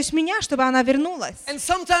используешь меня, чтобы она вернулась. And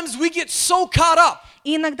sometimes we get so caught up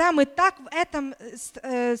И иногда мы так в этом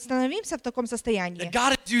становимся в таком состоянии, that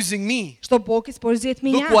God is using me. что Бог использует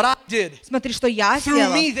Look what меня. I did. Смотри, что я Through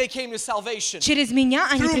сделала. me, they came to salvation. Через меня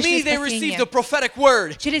они Through пришли me, в they received спасение. a prophetic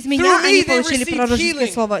word. Через Through меня me, они they получили received пророческое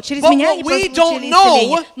healing. слово. Через But меня what они we получили don't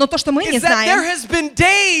исцеление. know Но то, что мы не is that there знаем, has been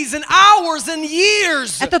days and hours and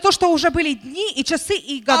years это то, что уже были дни и часы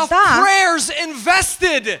и of года prayers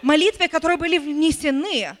invested молитвы, которые были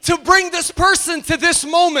внесены, to bring this person to this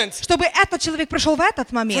moment, чтобы этот человек пришел в этот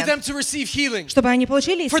for момент, them to receive healing, чтобы они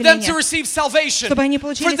получили for them to исцеление, receive salvation, чтобы они for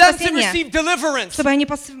получили them to спасение, receive deliverance. чтобы они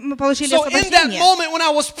получили So in that освобождение. moment when I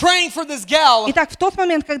was praying for this gal, Итак, в тот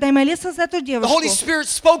момент, когда я молился за эту the Holy девушку, Spirit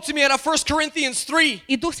spoke to me out of 1 Corinthians 3,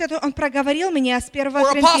 и Дух Святой, Он проговорил мне с 1 where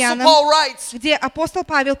Apostle Коринфянам, Paul writes, где апостол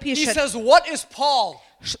Павел he пишет, says, what is Paul?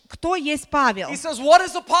 кто есть Павел, He says, what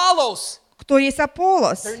is Apollos? кто есть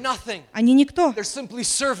Аполлос. They're nothing. Они никто, They're simply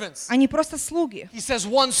servants. они просто слуги. He says,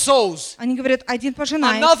 one sows, Они говорят, один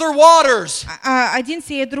пожинает, another waters, один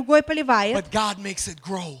сеет, другой поливает, but God makes it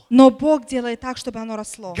grow. но Бог делает так, чтобы оно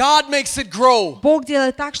росло. God makes it grow. Бог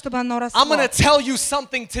делает так, чтобы оно росло. I'm going to tell you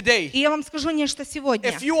something today. И я вам скажу нечто сегодня.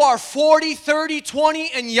 If you are 40, 30,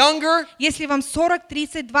 20 and younger, Если вам 40,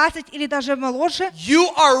 30, 20 или даже моложе, you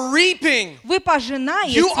are reaping. вы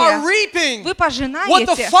пожинаете, You are reaping вы what the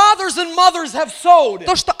пожинаете fathers and mothers have sowed.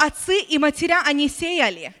 то, что отцы и матеря, они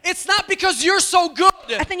сеяли. It's not because you're so good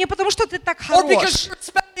Это не потому, что ты так or because хорош, you're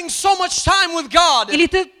spending so much time with God, или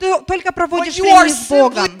ты только but проводишь you are время с simply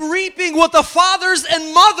Богом, reaping what the fathers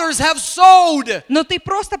and mothers have sowed. но ты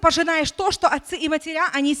просто пожинаешь то, что отцы и матеря,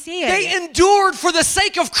 они They сеяли. endured for the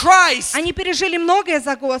sake of Christ, Они пережили многое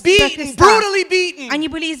за beaten, Христа. brutally beaten, Они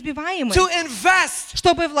были избиваемы, to invest,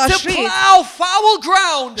 чтобы to вложить, plow foul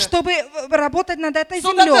ground, чтобы работать над этой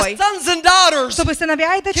so that the землей, sons and daughters чтобы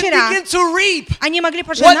сыновья и can дочеря, begin to reap они могли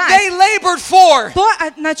what they пожинать labored for, то,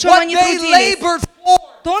 на чем what они they трудились, labored for.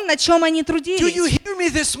 то, на чем они Do you трудились. hear me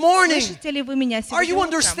this morning? Слышите ли вы меня Are сегодня you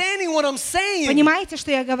утром? understanding what I'm saying? Понимаете,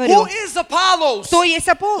 что я Who говорю? is Apollos? Кто есть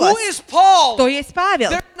Who Аполлос? is Paul? Кто есть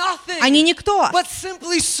Павел? They're nothing Они никто. but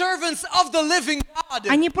simply servants of the living God.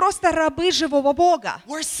 Они просто рабы живого Бога.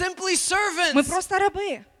 We're simply Мы servants. просто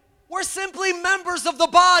рабы. We're simply members of the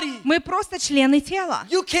body. Мы просто члены тела.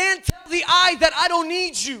 You can't tell the eye that I don't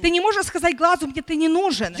need you. Ты не можешь сказать глазу, где ты не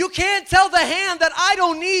нужен. You can't tell the hand that I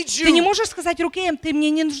don't need Ты не you. можешь сказать руке, ты мне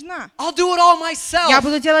не нужна. I'll do it all myself. Я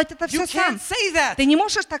буду делать это You все сам. can't say that Ты не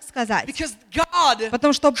можешь так сказать. because God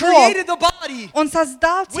Потому что Бог, created the body Он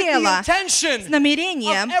создал with the тело с intention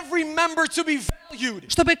намерением, of every member to be valued.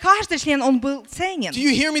 чтобы каждый член, он был ценен. Do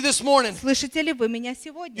you hear me this morning? Слышите ли вы меня Do you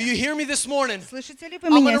сегодня? hear me this morning? Слышите ли вы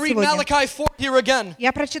I'm going меня to read сегодня? Malachi 4 here again.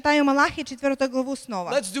 Я прочитаю Малахии 4 главу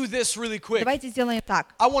снова. Let's do this really quick. Давайте сделаем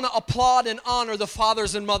так. I want to applaud and honor the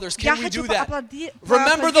fathers and mothers. Я Can we хочу do that? поаплодировать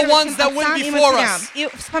Remember the ones that went отцам и before матерям. us. И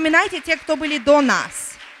вспоминайте тех, кто были до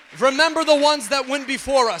нас. Remember the ones that went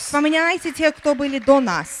before us. Вспоминайте тех, кто были до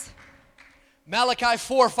нас. Malachi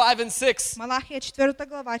 4, 5, and 6. Малахия 4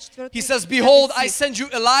 глава, 4 He says, Behold, I send you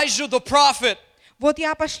Elijah the prophet, Вот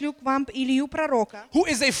я пошлю к вам Илью пророка, who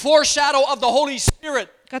is a foreshadow of the Holy Spirit,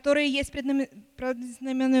 который есть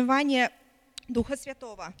предзнаменование Духа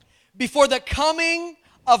Святого. before the coming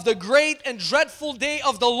of the great and dreadful day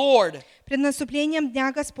of the Lord, Пред наступлением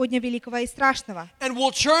Дня Господня Великого и Страшного. and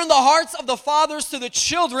will turn the hearts of the fathers to the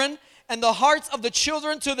children, and the hearts of the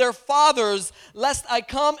children to their fathers, lest I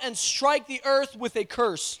come and strike the earth with a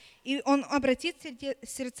curse. И он обратит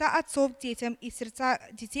сердца отцов к детям и сердца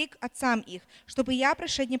детей к отцам их, чтобы я,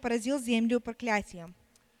 пришед, не поразил землю проклятием.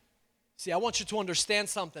 See, I want you to understand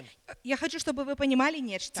something. Я хочу, чтобы вы понимали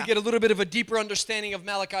нечто. To get a little bit of a deeper understanding of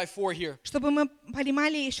Malachi 4 here. Чтобы мы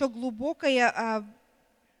понимали еще глубокое,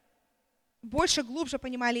 глубже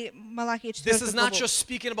понимали Малахия 4 This is not главу. just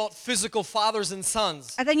speaking about physical fathers and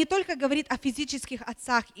sons, Это не только говорит о физических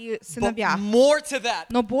отцах и but сыновьях, more to that.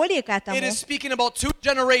 но более к этому. It is speaking about two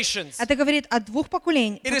generations. Это говорит о двух It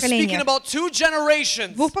is speaking поколениях. about two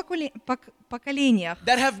generations Двух поколениях,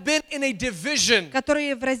 that have been in a division,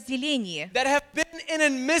 которые в разделении, that have been in a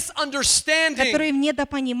misunderstanding. которые в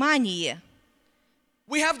недопонимании.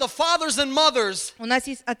 We have the fathers and mothers У нас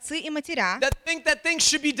есть отцы и матеря, that think that things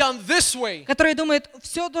should be done this way. которые думают,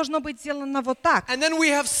 все должно быть сделано вот так. And then we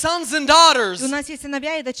have sons and И daughters у нас есть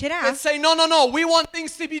сыновья и дочеря, that say, no, no, no, we want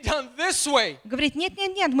things to be done this way. говорит, нет,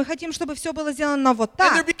 нет, нет, мы хотим, чтобы все было сделано вот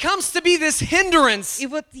And there так. becomes to be this hindrance И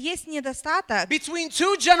вот есть недостаток between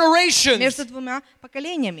two generations. между двумя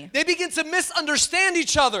поколениями. They begin to misunderstand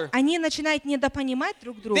each other. Они начинают недопонимать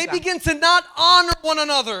друг друга. They begin to not honor one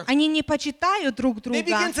another. Они не почитают друг They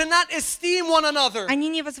begin друга. to not esteem one another, Они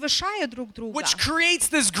не возвышают друг друга. which creates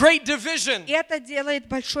this great division. И это делает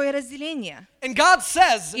большое разделение. And God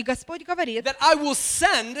says И Господь говорит, that I will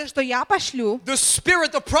send что я пошлю the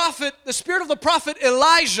spirit of the prophet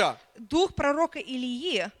Elijah, дух пророка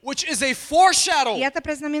Илии, which is a foreshadow и это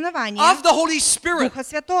признаменование of the Holy Spirit. Духа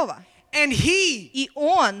Святого. And he, И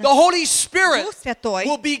Он, the Holy Spirit, Дух Святой,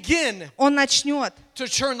 will begin Он начнет to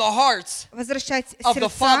turn the hearts возвращать of the сердца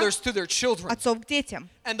fathers to their children отцов к детям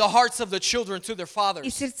and the hearts of the children to their и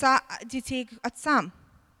fathers. сердца детей к отцам.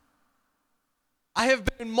 I have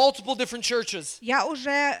been in multiple different churches, Я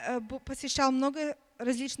уже посещал много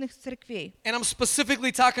различных церквей. and I'm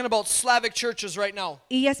specifically talking about Slavic churches right now.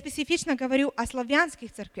 И я специфично говорю о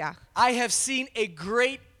славянских церквях. I have seen a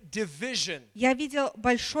great division Я видел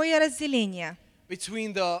большое разделение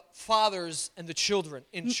between the fathers and the children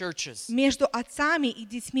in churches. между отцами и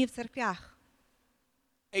детьми в церквях.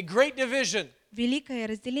 A great division. Великое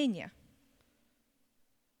разделение.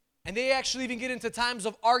 And they actually even get into times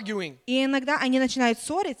of arguing. И иногда они начинают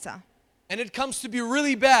ссориться, And it comes to be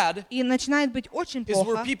really bad и начинает быть очень is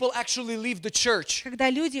where плохо, people actually leave the church когда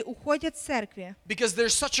люди уходят с церкви, because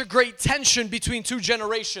there's such a great tension between two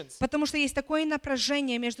generations. потому что есть такое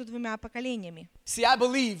напряжение между двумя поколениями. See, I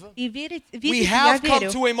believe И we видите, я have come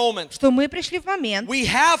верю, to a moment. что мы пришли в момент, We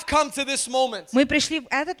have come to this moment мы пришли в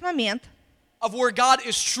этот момент, of where God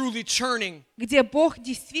is truly turning где Бог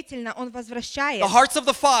действительно, Он возвращает the hearts of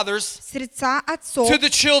the fathers сердца отцов to the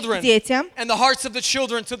к children детям and the hearts of the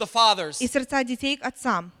children to the fathers. и сердца детей к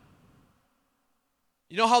отцам.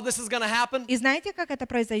 You know how this is going to happen? И знаете, как это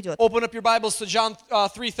произойдет? Open up your Bibles to John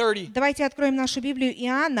 3:30. Давайте откроем нашу Библию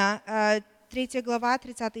Иоанна, 3 глава,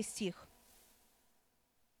 30 стих.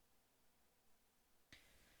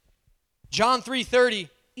 John 3:30.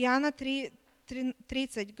 Иоанна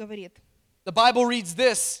 3:30 говорит, The Bible reads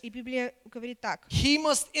this. и Библия говорит так: He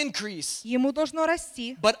must increase, «Ему должно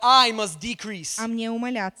расти, but I must decrease. а мне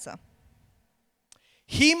умаляться».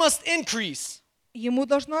 He must increase, Ему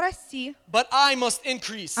должно расти, but I must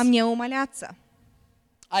increase. а мне умаляться.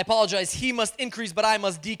 I apologize. He must increase, but I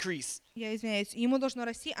must decrease. Я извиняюсь. Ему должно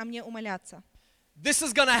расти, а мне умаляться. This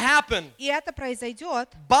is going to happen И это произойдет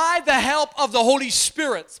by the help of the Holy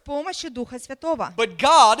Spirit. с помощью Духа Святого. But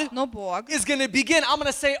God Но Бог, is going to begin, I'm going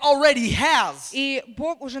to say already has. и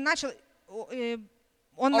Бог уже начал,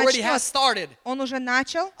 Он Already has начнет, started. Он уже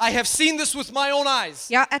начал. I have seen this with my own eyes.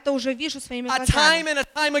 Я это уже вижу своими A time глазами. and a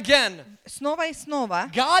time again. Снова и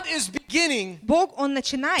снова. God is beginning Бог, Он to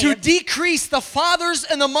начинает decrease the fathers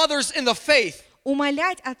and the mothers in the faith.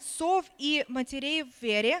 умалять отцов и матерей в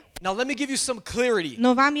вере. Now let me give you some clarity.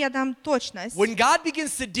 Но вам я дам точность. When God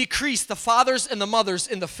begins to decrease the fathers and the mothers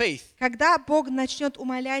in the faith, Когда Бог начнет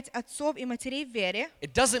умалять отцов и матерей в вере,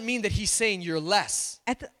 it doesn't mean that He's saying you're less.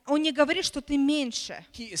 Он не говорит, что ты меньше.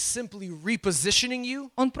 He is simply repositioning you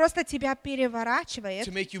Он просто тебя переворачивает,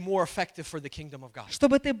 to make you more effective for the kingdom of God.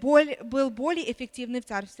 чтобы ты был более эффективный в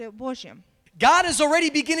Царстве Божьем. God is already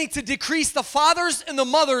beginning to decrease the fathers and the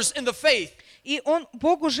mothers in the faith. И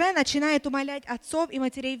Бог уже начинает умалять отцов и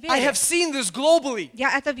матерей в I вере. have seen this globally.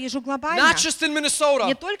 Я это вижу глобально. Not just in Minnesota,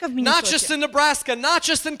 Не только в not just Миннесоте. in Nebraska, not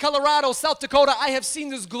just in Colorado, South Dakota. I have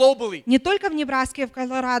seen this globally. Не только в Небраске, в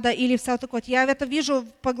Колорадо или в Саут-Дакоте. Я это вижу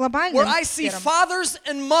по глобальным Where I see сферам, fathers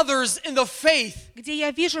and mothers in the faith где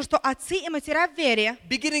я вижу, что отцы и матеря в вере,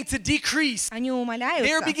 beginning to decrease. они They're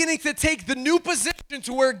умаляются. beginning to take the new position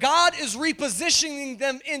to where God is repositioning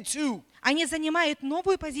them into, Они занимают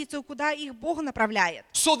новую позицию, куда их Бог направляет,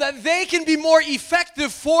 so that they can be more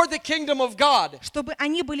effective for the kingdom of God. чтобы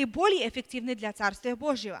они были более эффективны для Царствия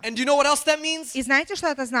Божьего. And do you know what else that means? И знаете, что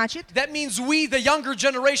это значит? That means we, the younger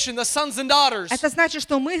generation, the sons and daughters, Это значит,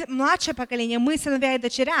 что мы, младшее поколение, мы, сыновья и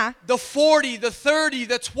дочеря, the 40, the 30,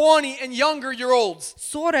 the 20, and younger year olds,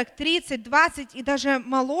 40, 30, 20 и даже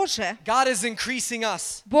моложе, God is increasing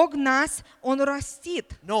us. Бог нас, Он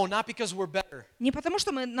растит. No, not because we're better. Не потому,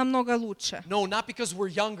 что мы намного лучше, No, not because we're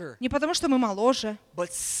younger, не потому, что мы моложе,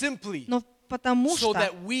 but simply но потому so что,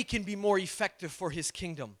 that we can be more effective for His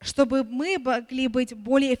kingdom. чтобы мы могли быть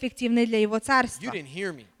более эффективны для Его You Царства. didn't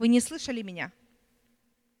hear me. Вы не слышали меня?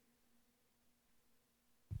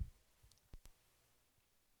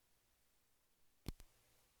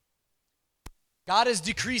 God is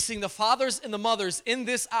decreasing the fathers and the mothers in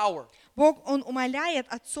this hour. Бог, Он умаляет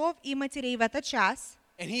отцов и матерей в этот час,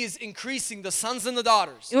 And He is increasing the sons and the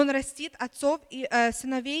daughters. и Он растит отцов и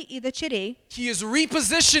сыновей и дочерей. He is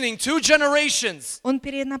repositioning 2 generations. Он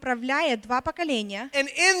перенаправляет 2 поколения, And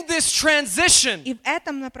in this transition, и в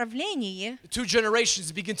этом направлении the 2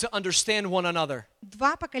 generations begin to understand one another.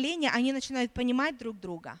 2 поколения, они начинают понимать друг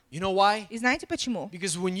друга. You know why? И знаете почему?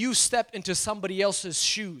 Because when you step into somebody else's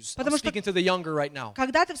shoes, I'm Потому что- speaking to the younger right now,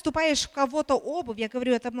 Когда ты вступаешь в кого-то обувь, я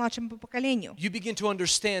говорю это младшему поколению, you begin to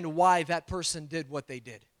understand why that person did what they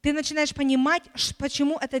did. ты начинаешь понимать,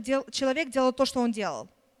 почему этот человек делал то, что он делал.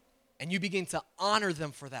 And you begin to honor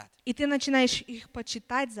them for that. И ты начинаешь их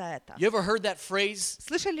почитать за это. You ever heard that phrase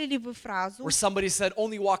Слышали ли вы фразу? where somebody said,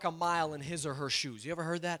 only walk a mile in his or her shoes? You ever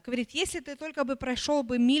heard that? Говорит, если ты только бы прошел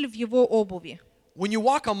бы миль в его обуви. When you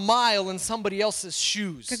walk a mile in somebody else's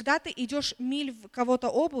shoes, Когда ты идешь миль в кого-то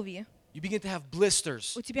обуви, you begin to have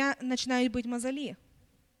blisters у тебя начинают быть мозоли,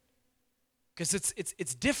 because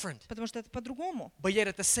it's different. потому что это по-другому. But yet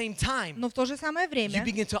at the same time, Но в то же самое you время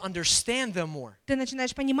begin to understand them more. ты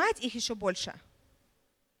начинаешь понимать их еще больше.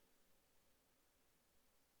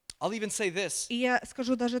 I'll even say this, И я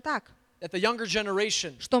скажу даже так, that the younger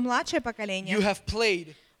generation, что младшее you поколение, have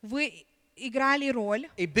played вы играли роль,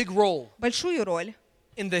 a big role большую роль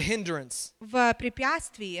in the hindrance. в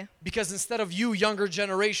препятствии, Because instead of you, younger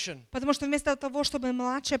generation, потому что вместо того, чтобы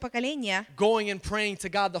младшее поколение going and praying to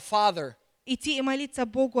God the Father, идти и молиться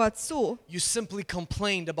Богу Отцу, you simply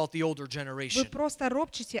complained about the older вы generation. просто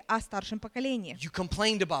ропчете о старшем поколении. You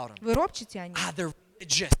complained about them. Вы ропчете о них. They're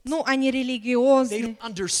religious. Ну, они They религиозны. don't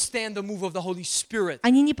understand the move of the Holy Spirit.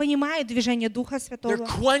 Они не понимают движения Духа They're Святого.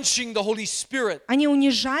 quenching the Holy Spirit. Они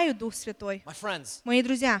унижают Дух Святой. My friends, Мои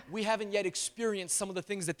друзья, we haven't yet experienced some of the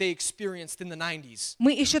things that they experienced in the 90s.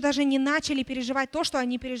 мы еще даже не начали переживать то, что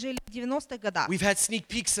они пережили в 90-х годах. We've had sneak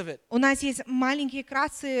peeks of it. У нас есть маленькие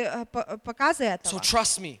кратцы показы So этого.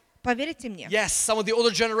 trust me. Поверьте мне. Yes, some of the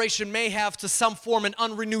older generation may have to some form an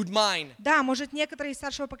unrenewed mind. Да, может, некоторые из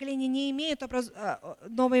старшего поколения не имеют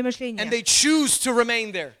новое And мышление. they choose to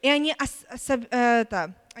remain there. И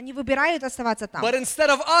они выбирают оставаться там. But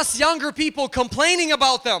instead of us younger people complaining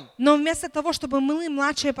about them, Но вместо того, чтобы мы,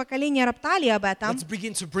 младшее поколение, роптали об этом, let's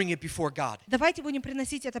begin to bring it before God. давайте будем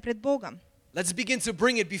приносить это пред Богом. Let's begin to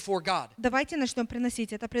bring it before God. Давайте начнем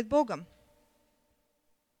приносить это пред Богом.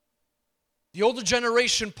 The older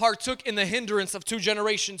generation partook in the hindrance of 2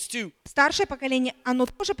 generations too, Старшее поколение, оно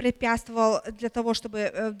тоже препятствовало для того,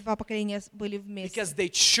 чтобы 2 поколения были вместе. because they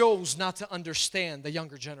chose not to understand the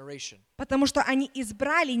younger generation. Потому что они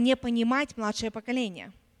избрали не понимать младшее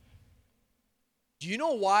поколение. Do you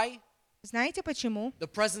know why Знаете почему? the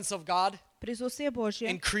presence of God Присутствие Божье,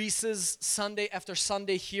 increases Sunday after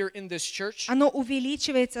Sunday here in this church? оно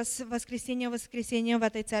увеличивается с воскресенья в воскресенье в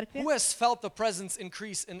этой церкви. Who has felt the presence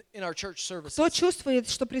increase in our church Кто services? чувствует,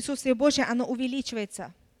 что присутствие Божье, оно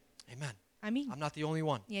увеличивается? Amen. Аминь. I'm not the only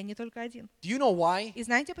one. Я не только один. Do you know why? И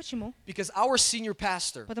знаете почему? Because our senior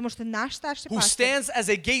pastor, Потому что наш старший who пастор, stands as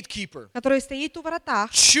a gatekeeper, который стоит у воротах,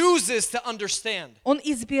 chooses to understand он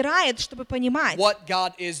избирает, чтобы понимать what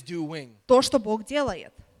God is doing. то, что Бог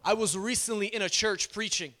делает. I was recently in a church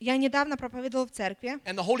preaching, Я недавно проповедовал в церкви,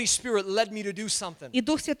 and the Holy Spirit led me to do something. и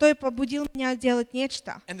Дух Святой побудил меня делать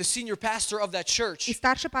нечто. And the senior pastor of that И church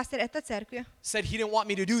старший пастор этой церкви, said he didn't want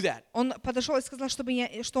me to do that, он подошел и сказал, что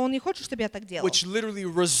он не хочет, чтобы я так делал. which literally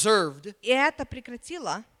reserved И это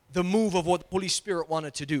прекратило the move of what the Holy Spirit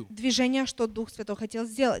wanted to do. движение, что Дух Святой хотел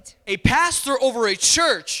сделать. A pastor over a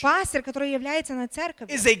church Пастор, который является на церкви,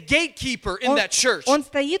 is a gatekeeper in that church. он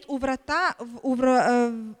стоит у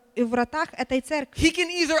вратах этой церкви. He can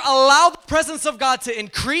either allow the presence of God to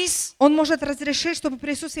increase, Он может разрешить, чтобы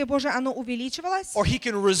присутствие Божие оно увеличивалось, or he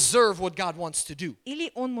can reserve what God wants to do.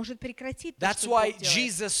 или он может прекратить то, That's что why Бог делает.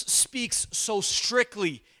 Jesus speaks so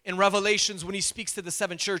strictly in Revelations when he speaks to the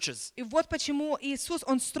 7 churches. И вот почему Иисус,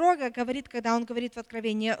 он строго говорит, когда он говорит в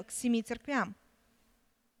Откровении к 7 церквям.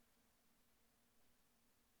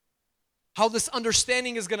 How this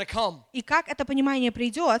understanding is going to come И как это понимание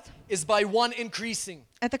придет, is by one increasing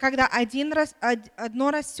это когда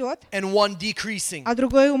одно растет, and one decreasing. а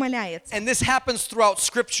другое умаляется. And this happens throughout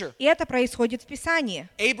Scripture. И это происходит в Писании.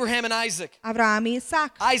 Abraham and Isaac, Авраам и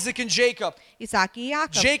Исаак, Isaac and Jacob, Исаак и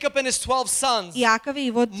Иаков, Jacob and his 12 sons, Иаков и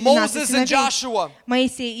его 12 Moses and сыновей, Joshua,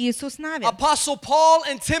 Моисей и Иисус Навин, Apostle Paul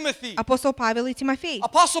and Timothy. апостол Павел и Тимофей.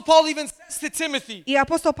 Apostle Paul even says to Timothy, И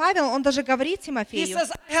апостол Павел, он даже говорит he Тимофею,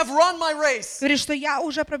 says, I have run my race. говорит, что я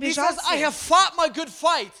уже He пробежал, says, I have fought my good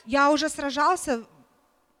fight. я уже сражался,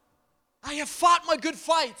 I have fought my good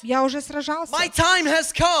fight. Я уже сражался. My time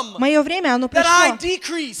has come Мое время, оно that I пришло,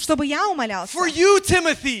 decrease чтобы я умолялся, for you,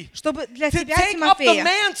 Timothy, чтобы для to тебя, take up the Тимофея,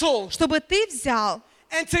 mantle чтобы ты взял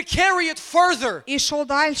and to carry it further, и шел to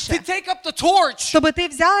дальше, take up the torch, чтобы ты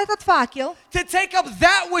взял этот факел, to take up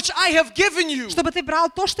that which I have given you, чтобы ты брал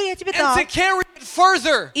то, что я тебе and дал, to carry it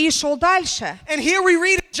further. и шел дальше. And here we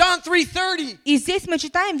read in John 3:30, И здесь мы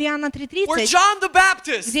читаем в Иоанна where 3:30, John the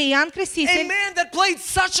Baptist, где Иоанн a Креститель, man that played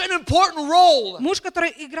such an important role муж,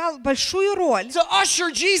 который играл большую роль, to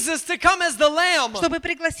usher Jesus to come as the lamb, чтобы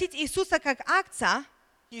пригласить Иисуса как акция,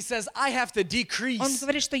 he says, I have to он decrease.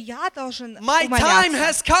 говорит, что я должен My time умоляться.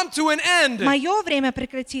 has come to an end. Мое время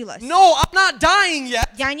прекратилось. No, I'm not dying yet.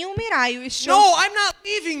 Я не умираю еще. No, I'm not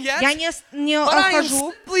leaving Я yet. не But I am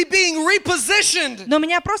отхожу. simply being repositioned Но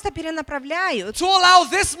меня просто перенаправляют, to allow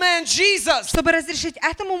this man Jesus чтобы разрешить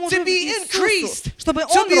этому мужу to be Иисусу, increased, чтобы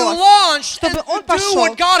to он be рос, launched, and чтобы он to do пошел,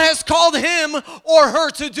 what God has called him or her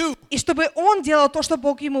to do. и чтобы он делал то, что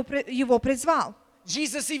Бог его призвал.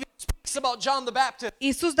 Jesus even speaks about John the Baptist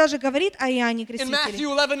Иисус даже говорит о Иоанне in Крестителе.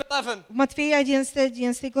 Matthew 11:11. В Матфея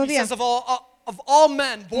 11 He главе. says, of all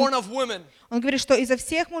men born of women, Он говорит, что изо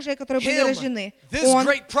всех мужей, которые были him, рождены, this он,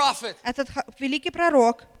 great prophet, этот великий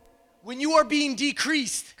пророк, when you are being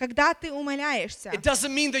decreased, когда ты умоляешься, it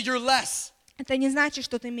doesn't mean that you're less. это не значит,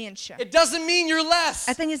 что ты меньше. It doesn't mean you're less.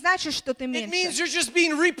 Это не значит, что ты It means меньше. you're just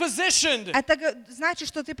being repositioned Это значит,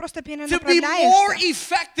 что ты просто to be more перенаправляешься,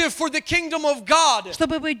 effective for the kingdom of God.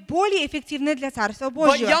 чтобы быть более эффективной для Царства But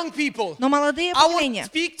Божьего. young people, Но молодые I want to поколения,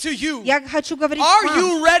 speak to you. я хочу говорить Are вам,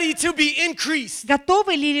 you ready to be increased?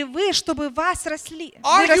 готовы ли вы, чтобы вас росли?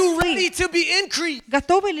 Are you Выросли? ready to be increased?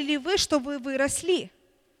 Готовы ли вы, чтобы вы росли?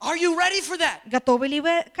 Are you ready for that? Готовы ли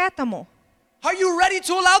вы к этому? Are you ready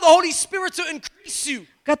to allow the Holy Spirit to increase you?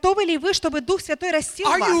 Готовы ли вы, чтобы Дух Святой растил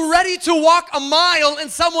Are you вас? ready to walk a mile in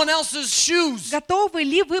someone else's shoes? Готовы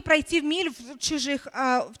ли вы пройти миль в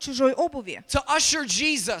чужой обуви, To usher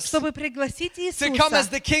Jesus чтобы пригласить to come as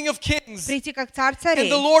Иисуса the King of Kings прийти как Царь and царей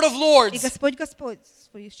the Lord of и Lords? Господь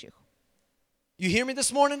Господствующих? You hear me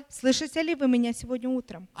this morning? Слышите ли вы меня сегодня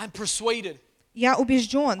утром? I'm persuaded. Я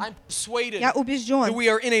убежден, I'm persuaded я that убежден, we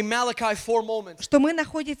are in a Malachi 4 moment что мы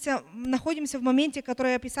находимся в моменте,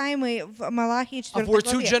 который описаемый в Малахии of 4 where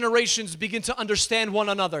two главе, generations begin to understand one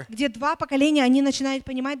another. где два поколения, они начинают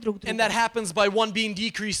понимать друг And that друга. happens by one being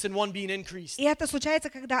decreased and one being increased. И это случается,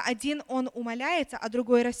 когда один, он умаляется, а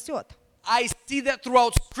другой растет. I see that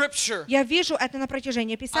throughout Scripture Я вижу это на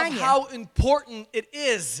протяжении of Писания. how important it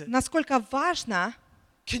is. Насколько важно,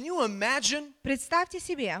 Can you imagine представьте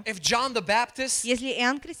себе, if John the Baptist если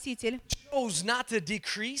Иоанн Креститель, chose not to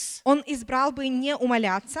decrease? он избрал бы не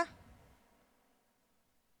умоляться.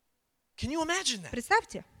 Can you imagine that?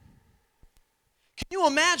 Представьте. Can you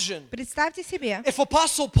imagine Представьте себе, if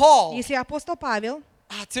Apostle Paul, если апостол Павел,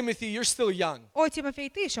 Timothy, you're still young. о, Тимофей,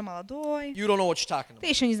 ты еще молодой, You don't know what you're talking ты about.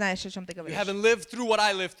 еще не знаешь, о чем ты You говоришь. haven't lived through what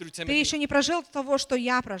I lived through, Ты Timothy. еще не прожил того, что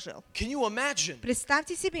я прожил. Can you imagine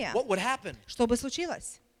Представьте себе, what would happen? что бы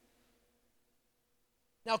случилось.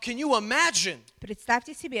 Now, can you imagine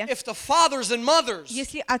Представьте себе, if the fathers and mothers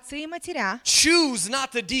если отцы и матеря, choose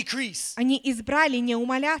not to decrease? они избрали не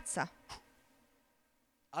умоляться.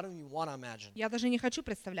 I don't even want to imagine. Я даже не хочу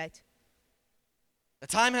представлять. The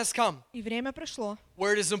time has come И время пришло,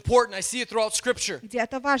 where it is important. I see it throughout Scripture, где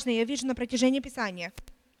это важно, я вижу на протяжении Писания,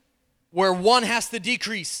 where one has to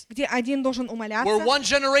decrease, где один должен where умоляться, one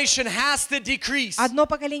generation has to decrease, одно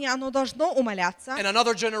поколение, оно должно умоляться, and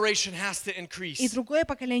another generation has to и increase. другое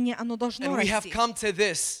поколение, оно должно And we have расти. come to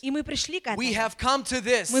this. И мы пришли к We этому. have come to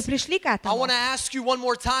this. Мы пришли к I этому. want to ask you one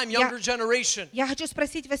more time, younger generation, Я хочу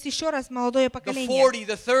спросить вас еще раз, молодое the поколение, 40,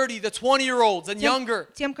 the 30, the 20-year-olds and younger,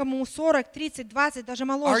 тем, кому 40, 30, 20, даже are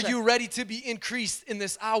моложе. you ready to be increased in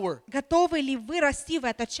this hour? Готовы ли вы расти в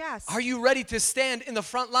этот час? Are you ready to stand in the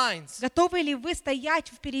front lines? Готовы ли вы стоять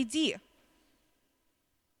впереди?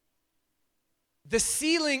 The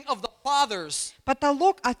ceiling of the fathers,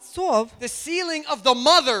 Потолок отцов, the ceiling of the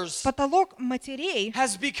mothers потолок матерей,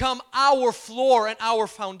 has become our floor and our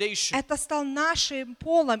foundation. это стал нашим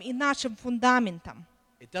полом и нашим фундаментом.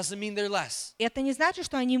 It doesn't mean they're less. Это не значит,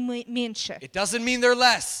 что они меньше. It doesn't mean they're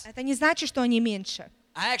less. Это не значит, что они меньше.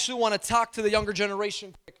 I actually want to talk to the younger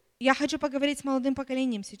generation quick. Я хочу поговорить с молодым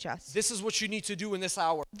поколением сейчас. This is what you need to do in this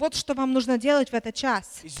hour. Вот что вам нужно делать в этот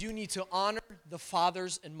час. Is you need to honor the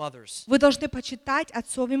fathers and mothers. Вы должны почитать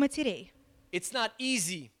отцов и матерей. It's not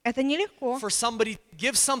easy Это нелегко, for somebody to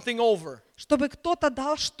give something over чтобы кто-то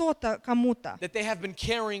дал что-то кому-то. that they have been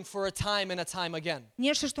carrying for a time and a time again.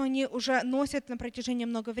 Нечто, что они уже носят на протяжении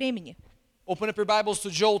много времени. Open up your Bibles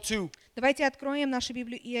to Joel 2. Давайте откроем нашу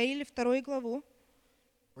Библию Иаиля, 2 главу.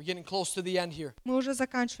 We're We're getting close to the end here. Мы уже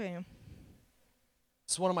заканчиваем.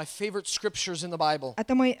 It's one of my favorite scriptures in the Bible.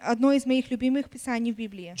 Это одно из моих любимых писаний в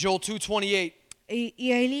Библии. Joel 2:28.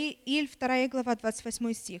 Ииль, 2 глава,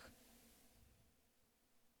 28 стих.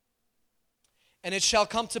 And it shall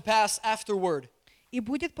come to pass afterward «И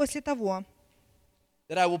будет после того,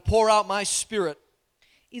 that I will pour out my spirit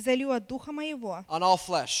и залью от Духа Моего on all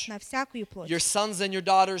flesh. на всякую плоть, Your sons and your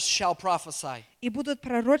daughters shall prophesy. и будут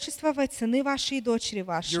пророчествовать сыны ваши и дочери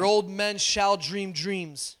ваши. Your old men shall dream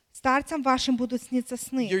dreams. Старцам вашим будут сниться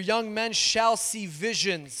сны, Your young men shall see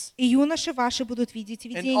visions. и юноши ваши будут видеть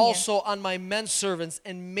And видения. also on my men servants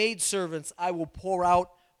and maid servants I will pour out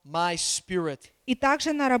my spirit. И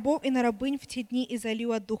также на рабов и на рабынь в те дни и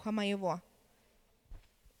залью от Духа Моего».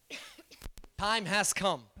 Time has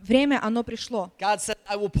come. Время, оно пришло. God said,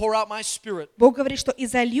 I will pour out my spirit. Бог говорит, что «и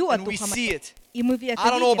залью от And we Духа see Моего». it. И мы это I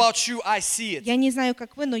don't know видим. about you, I see it. Я не знаю,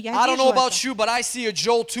 как вы, но я I don't know вижу about это. you, but I see a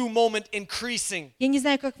Joel 2 moment increasing. Я не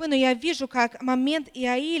знаю, как вы, но я вижу, как момент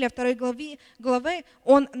Иаиля 2 главы,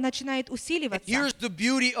 он начинает усиливаться. Here's the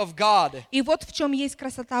beauty of God, И вот в чем есть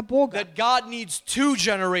красота Бога. that God needs 2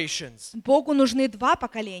 generations Богу нужны 2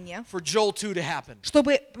 поколения, for Joel 2 to happen.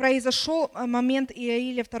 чтобы произошел момент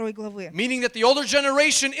Иаиля 2 главы. Meaning that the older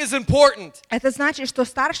generation is important, Это значит, что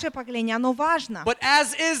старшее поколение, оно важно, but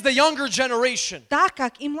as is the younger generation. так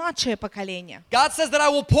как и младшее поколение. God says that I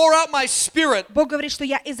will pour out my spirit Бог говорит, что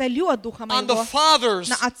я изолью от Духа on the Моего fathers,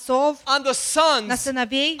 на отцов, on the на sons,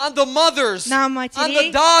 сыновей, on the mothers, на on the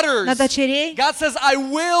матерей, daughters. на дочерей. God says, I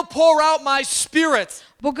will pour out my spirit.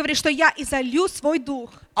 Бог говорит, что я изолью свой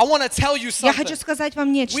Дух. I want to tell you Я хочу something. сказать вам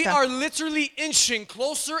We нечто. are literally inching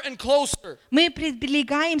closer and closer Мы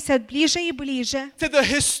приближаемся ближе и ближе. to the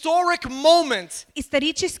historic moment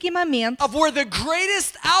Исторический момент, of where the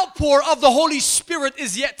greatest outpour of the Holy Spirit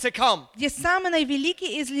is yet to come. где самое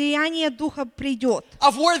наивеликое излияние Духа придет.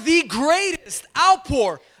 Of where the greatest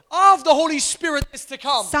outpour of the Holy Spirit is to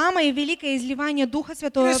come. Самое великое изливание Духа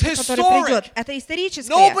Святого, It is которое historic. придет. Это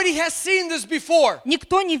историческое. Nobody has seen this before.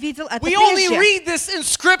 Никто не видел это We only прежде. read this in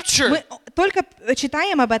Scripture. Мы только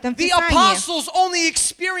читаем об этом в The Писании. apostles only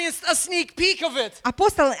experienced a sneak peek of it.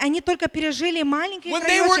 Апостолы, они только пережили маленький When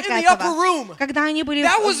they were краешек in the upper этого, room. когда они были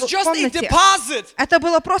That в was just a комнате. deposit. Это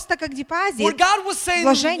было просто как Where депозит, God was saying,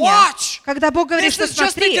 вложение. watch, Когда Бог говорит, this что is just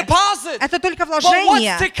a смотри, deposit. это только But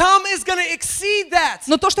вложение. what's to come is going to exceed that.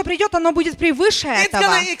 Но то, что придет, оно будет превыше It's этого.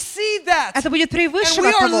 going to exceed that. Это будет превыше And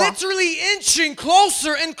we are того. literally inching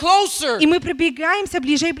closer and closer И мы прибегаемся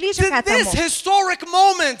ближе и ближе к to this этому. historic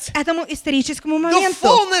moment. Этому историческому The моменту.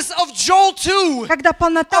 fullness of Joel 2. Когда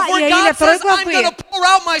полнота Of where Иаиля God 2 says, I'm главы, going to pour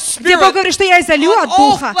out my где Бог spirit говорит, что я изолью on от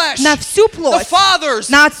all Духа flesh, на всю the плоть, fathers,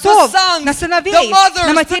 на the отцов, sons, на сыновей, the mothers, на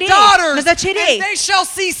the матерей, daughters, на дочерей. and they shall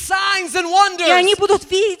see signs and И wonders, они будут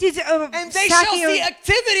видеть and they shall see всякие...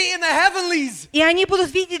 activity in the heavenlies, И они будут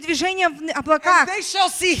видеть движение в and облаках. they shall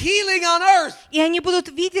see healing on earth. И они будут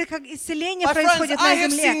видеть, как исцеление My friends, происходит I на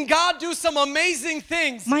have земле. seen God do some amazing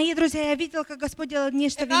things. Мои друзья, я видел, как Господь делает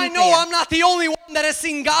нечто And I know великое. I'm not the only one that has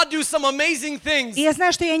seen God do some amazing things. И я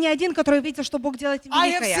знаю, что я не один, который видел, что Бог делает I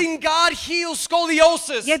have великое. seen God heal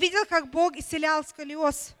scoliosis. Я видел, как Бог исцелял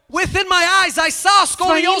сколиоз. Within my eyes, I saw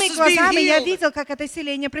Своими scoliosis being глазами я healed. видел, как это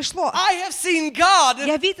исцеление пришло. I have seen God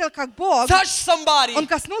Я видел, как Бог, touch somebody Он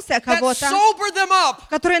коснулся that кого-то, sobered them up,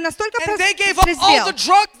 который настолько and they gave up all протрезвел, the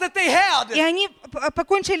drugs that they и had. они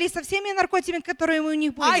покончили со всеми наркотиками, которые у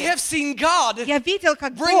них I были. have seen God Я видел,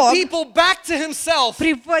 как bring Бог people back to Himself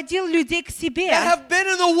приводил людей к себе, that have been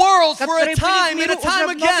in the world for a которые были в time and миру a уже time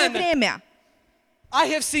многое again. время. I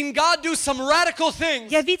have seen God do some radical things,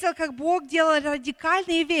 Я видел, как Бог делал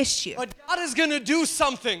радикальные вещи. but God is going to do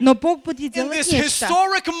something Но Бог будет in делать this нечто.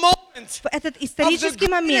 historic moment В этот of the исторический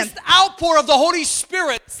момент greatest outpour of the Holy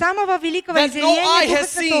Spirit самого великого that no eye излияния Духа has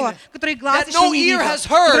Святого, seen, который глаз that еще no не ear видел, has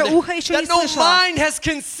heard, который ухо еще не that no слышало, mind has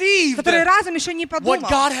conceived, который разум еще не what подумал.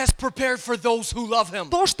 God has prepared for those who love Him.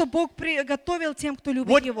 То, что Бог приготовил тем, кто любит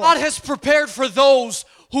What Его. God has prepared for those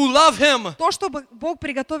who love Him. То, что Бог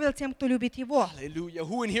приготовил тем, кто любит Его. Hallelujah.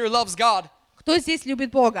 Who in here loves God? Кто здесь любит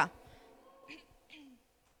Бога?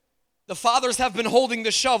 The fathers have been holding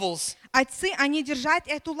the shovels. Отцы, они держат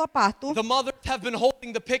эту лопату. The mothers have been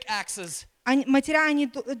holding the pickaxes. Матеря, они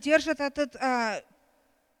держат этот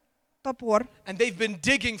топор. And they've been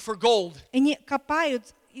digging for gold. Они копают,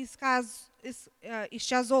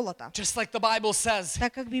 ища золото. Just like the Bible says,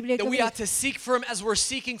 Так как Библия that we говорит, ought to seek for Him as we're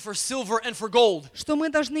seeking for silver and for gold. что мы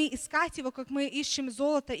должны искать Его, как мы ищем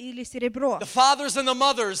золото или серебро. The fathers and the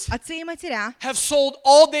mothers Отцы и матеря, have sold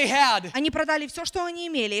all they had они продали все, что они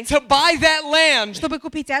имели, to buy that land чтобы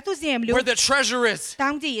купить эту землю, where the treasure is.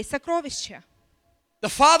 там, где есть сокровище. The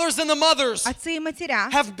fathers and the mothers отцы и матеря,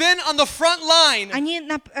 have been on the front line они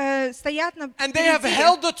стоят на and they have впереди,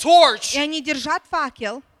 held the torch, и они держат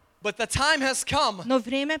факел, but the time has come. но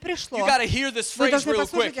время пришло. You got to hear this Вы phrase должны real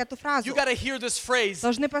послушать quick. эту фразу. You got to hear this phrase.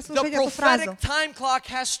 Должны The послушать эту фразу. prophetic time clock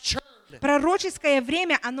has churned. Пророческое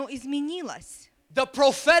время, оно изменилось. The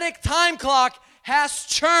prophetic time clock has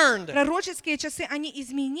churned. Пророческие часы, они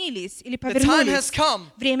изменились или The time has повернулись.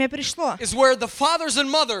 come Время пришло, is where the fathers and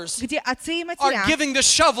mothers где отцы и are матеря, giving the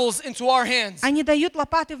shovels into our hands. они дают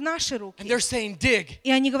лопаты в наши And руки. they're saying, dig.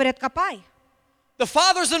 И они говорят, копай. The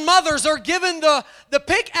fathers and mothers are giving the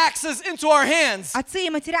pickaxes into our hands. Отцы и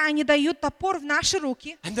матеря, они дают топор в наши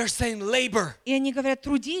руки. And they're saying, labor. И они говорят,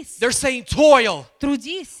 трудись, They're saying, toil.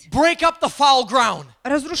 трудись, Break up the foul ground.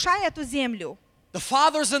 разрушай эту землю. The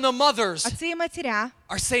fathers and the mothers Отцы и матеря,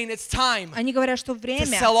 are saying it's time они говорят, что to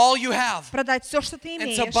время sell all you have продать все, что ты and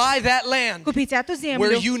to имеешь, buy that land купить эту where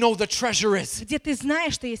землю, you know the treasure is. где ты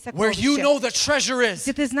знаешь, что есть Where you сокровище, know the treasure is.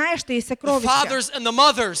 где ты знаешь, что есть The сокровище. fathers and the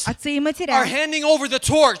mothers Отцы и are матеря, handing over the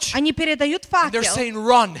torch. они передают And they're факел, saying,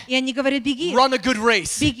 run. и они говорят, беги, Run a good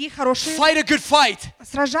race. беги, хороший, Fight a good fight.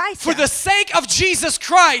 сражайся, For the sake of Jesus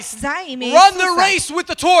Christ, за имя run the Иисуса, race with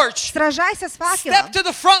the torch. сражайся с Step факелом, to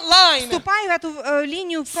the front line. вступай в эту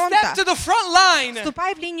линию Step фронта, to the front line. вступай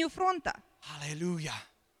в линию фронта. Hallelujah.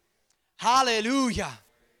 Hallelujah.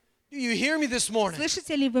 Do you hear me this morning?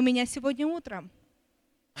 Слышите ли вы меня сегодня утром?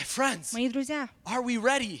 My friends, Мои друзья, are we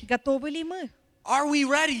ready? готовы ли мы? Are we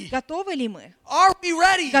ready? Готовы ли мы? Are we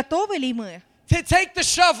ready Готовы ли мы, to take the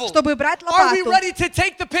shovel? чтобы брать Are we лопату? ready to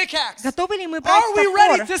take the pickaxe? Готовы ли мы брать Are we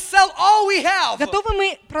ready топор? to sell all we have Готовы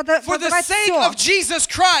мы for the продавать sake все of Jesus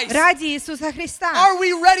Christ? ради Иисуса Христа? Are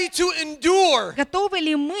we ready to endure? Готовы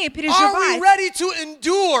ли мы Are we переживать? ready to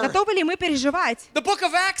endure? Готовы ли мы переживать? The book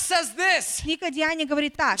of Acts says this, Книга Деяний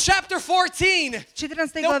говорит так, chapter 14, в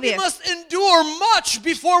 14 that we главе, must endure much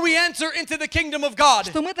before we enter into the kingdom of God.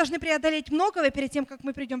 что мы должны преодолеть многое перед тем, как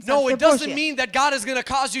мы придем в No, Царствие it doesn't Божье. mean that God is going to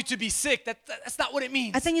cause you to be sick. That's not what it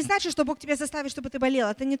means. Это не значит, что Бог тебя заставит, чтобы ты болел.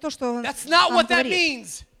 Это не то, что Он That's not там what that говорит.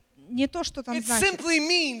 means. Не то, что там It значит. simply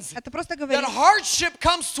means Это просто that говорит, hardship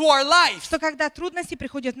comes to our life что когда трудности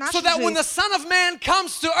приходят в нашу so that when the жизнь, Son of Man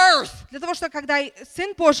comes to earth, для того, что когда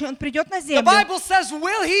Сын Божий, Он придет на the землю, Bible says,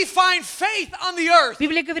 will he find faith on the earth?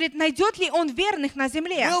 Библия говорит, найдет ли Он верных на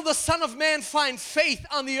земле? Will the Son of Man find faith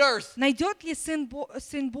on the earth? Найдет ли Сын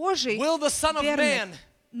Божий Will the Son of верных? Man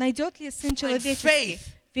Найдет ли Сын Человеческий faith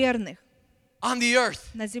верных on the earth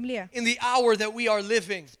на земле? in the hour that we are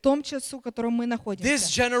living? В том часу, в котором мы This находимся.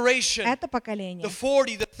 generation, Это поколение. the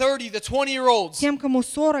 40, the 30, the 20-year-olds, Тем, кому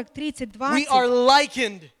 40, 30, we are 20,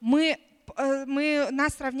 likened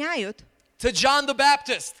нас сравняют to John the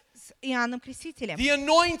Baptist. с Иоанном Крестителем. The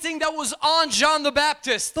anointing that was on John the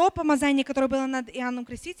Baptist, То помазание, которое было над Иоанном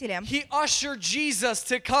Крестителем, he ushered Jesus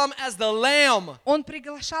to come as the Lamb. он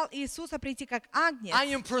приглашал Иисуса прийти как агнец. I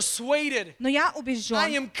am persuaded, Но я I убежден,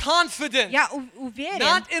 am confident, я уверен,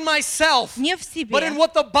 not in myself, не в but in себе,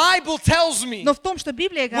 what the Bible tells me. но в том, что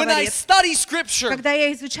Библия When I говорит, study Scripture, когда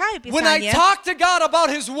я изучаю when I Писание, talk to God about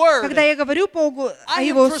His Word, когда я говорю Богу о I am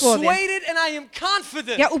Его Слове, persuaded and I am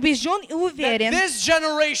confident я убежден и that уверен, this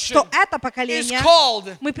generation что это is поколение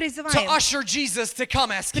called мы to призываем usher Jesus to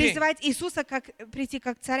come as King. призывать Иисуса как прийти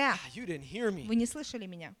как царя. You didn't hear me. Вы не слышали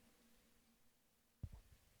меня?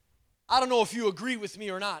 I don't know if you agree with me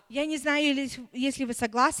or not. Я не знаю, если вы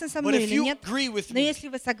согласны со But мной if или you нет, agree with но me, если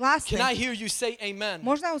вы can согласны, I hear you say amen?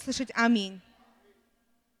 можно услышать аминь.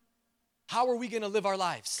 How are we going to live our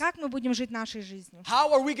lives? Как мы будем жить нашей жизнью?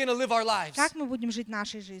 How are we going to live our lives? Как мы будем жить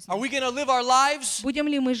нашей Are жизнью? we going to live our lives Будем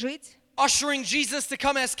ли мы жить, ushering Jesus to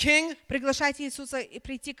come as King? приглашать Иисуса и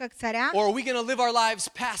прийти как царя, Or are we going to live our lives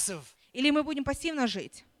passive? или мы будем пассивно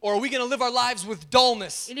жить, Or are we going to live our lives with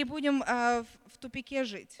dullness? или будем в тупике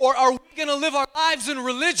жить, Or are we going to live our lives in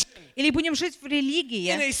religion, или будем жить в in религии,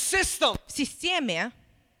 a system? в системе?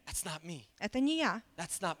 That's not me. Это не я,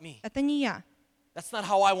 That's not me. это не я. That's not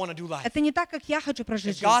how I want to do life. Это не так, как я хочу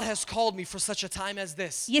прожить If God жизнь. has called me for such a time as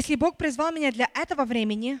this, Если Бог призвал меня для этого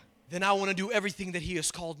времени, then I want to do everything that He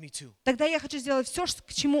has called me to. тогда я хочу сделать все,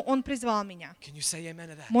 к чему Он призвал меня. Can you say amen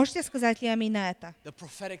to that? Можете сказать ли аминь на это? The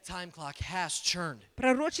prophetic time clock has churned.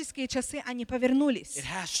 Пророческие часы, они повернулись. It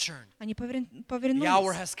has churned. Они The hour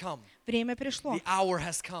повернулись. has come. Время пришло. The hour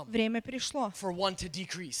has come Время пришло, for one to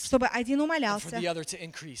decrease чтобы один and for умолялся, the other to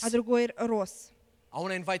increase. а другой рос. I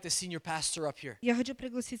want to invite the senior pastor up here. Я хочу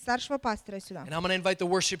пригласить старшего пастора сюда. And I'm going to invite the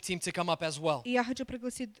worship team to come up as well. И я хочу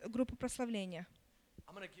пригласить группу прославления.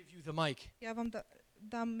 I'm going to give you the mic. Я вам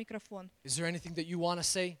дам микрофон. Is there anything that you want to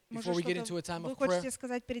say Может, before we get into что-то a time вы of prayer? хотите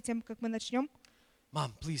сказать перед тем, как мы начнем?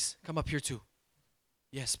 Mom, please come up here too.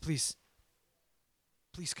 Yes, please.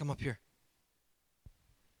 Please come up here.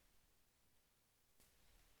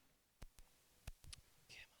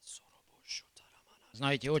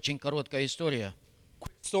 Знаете, очень короткая история.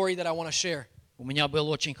 Story that I want to share. У меня был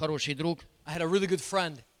очень хороший друг. I had a really good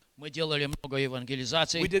friend. Мы делали много We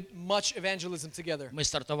евангелизаций. did much evangelism together. Мы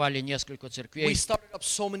стартовали несколько We церквей. started up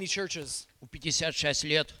so many churches. В 56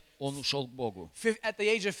 лет он ушел к Богу. At the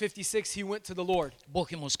age of 56, he went to the Lord.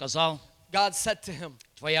 Бог ему сказал, God said to him,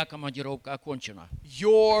 твоя командировка окончена.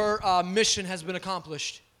 your mission has been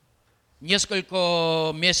accomplished.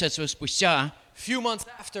 Несколько месяцев спустя Few months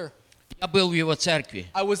after, я был в его церкви.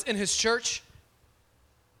 I was in his church,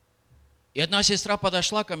 И одна сестра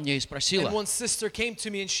подошла ко мне и and спросила, one sister came to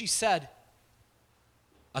me and she said,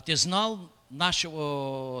 а ты знал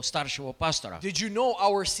нашего старшего пастора? did you know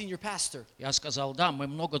our senior pastor? Я сказал, да, мы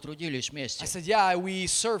много трудились I вместе. said, yeah, we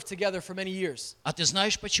served together for many years. А ты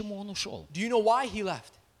знаешь, почему он ушел? Do you know why he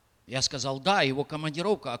left? Я сказал, да, его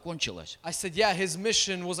командировка окончилась. I said, yeah, his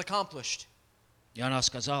mission was accomplished. И она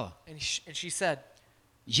сказала, And she said,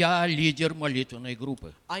 я лидер молитвенной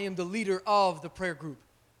группы. I am the leader of the prayer group.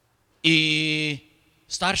 И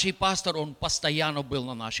старший пастор, он постоянно был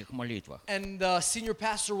на наших молитвах. And the senior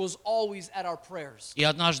pastor was always at our prayers. И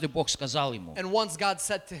однажды Бог сказал ему, And once God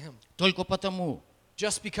said to him, только потому,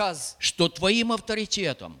 just because что твоим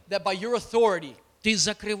авторитетом that by your authority, ты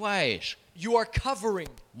закрываешь you are covering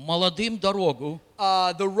молодым дорогу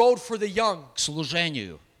the road for the young к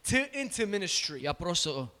служению, into ministry, я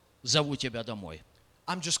просто зову тебя домой.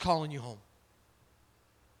 I'm just calling you home.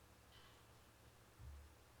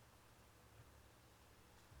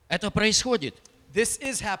 Это происходит, This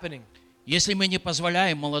is happening. если мы не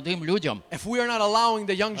позволяем молодым людям. If we are not allowing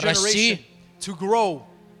the young Расти. generation to grow,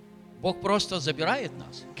 Бог просто забирает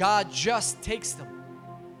нас. God just takes them.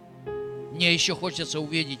 Мне еще хочется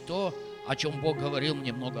увидеть то, о чем Бог говорил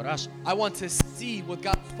мне много раз. I want to see what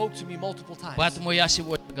God spoke to me multiple times. Поэтому я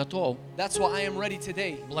сегодня готов That's why I am ready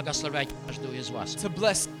today благословлять каждого из вас. to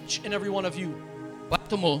bless each and every one of you.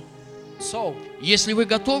 Поэтому, So, если вы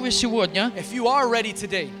готовы сегодня if you are ready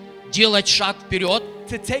today делать шаг вперед,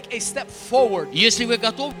 to take a step forward, если вы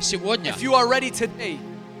готовы сегодня if you are ready today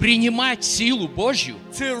принимать силу Божью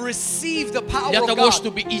to receive the power для of того, God,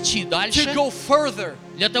 чтобы идти to дальше, go further,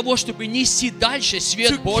 для того, чтобы нести дальше to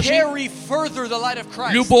свет Божий, carry further the light of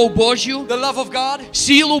Christ, любовь Божью, the love of God,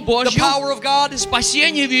 силу the Божью, power of God,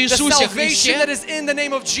 спасение в the Иисусе salvation that Христе. is in the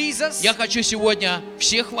name of Jesus. Я хочу сегодня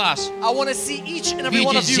всех вас I want to see each and every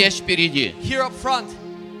one видеть of you здесь впереди. here up front,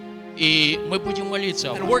 И мы будем молиться.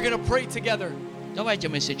 and we're going to pray together. Давайте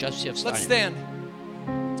мы сейчас все Let's встанем. stand.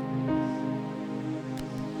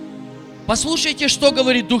 Послушайте, что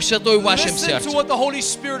говорит Дух Святой в вашем Listen to сердце. what the Holy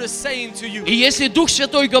Spirit is saying to you. И если Дух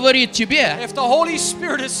Святой говорит тебе, If the Holy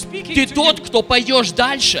Spirit is speaking ты to тот, you, кто пойдешь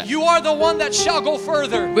дальше, you are the one that shall go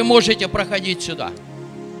further. вы можете проходить сюда.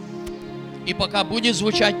 И пока будет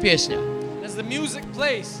звучать песня, As the music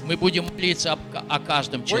plays, мы будем молиться о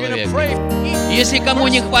каждом we're going to человеке. pray for each Если кому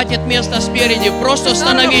не хватит места спереди, просто Not enough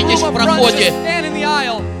становитесь room в up front, just проходе stand in the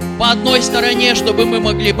aisle, по одной стороне, чтобы мы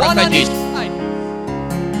могли one on each проходить. side.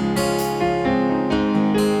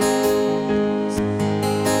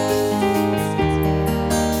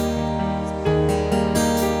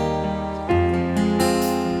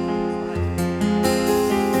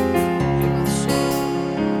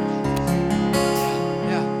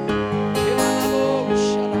 Yeah.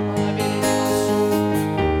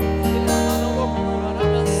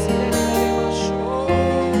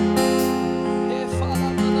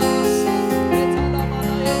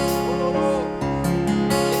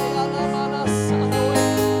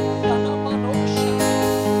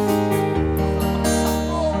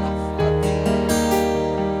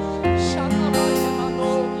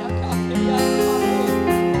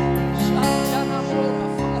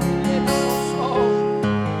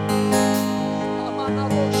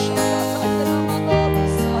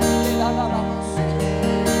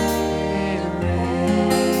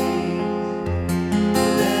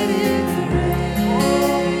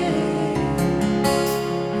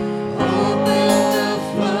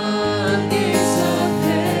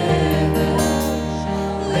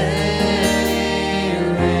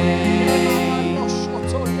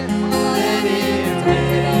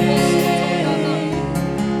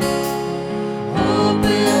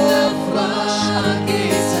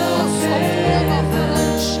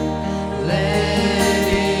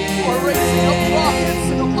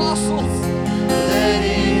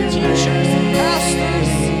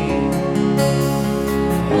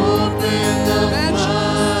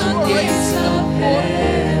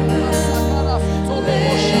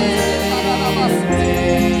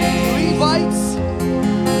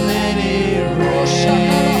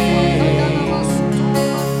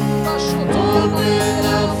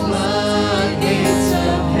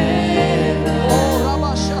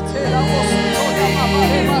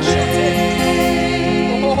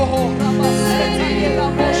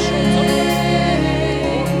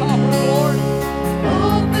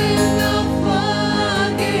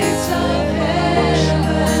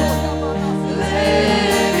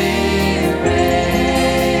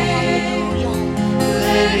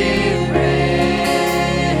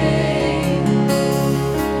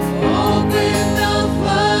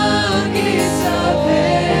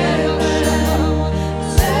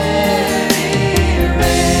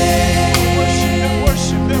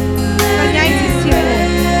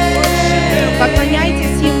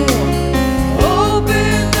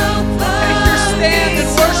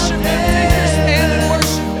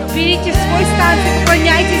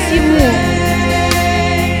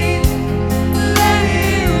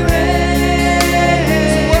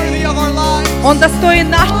 Он достоин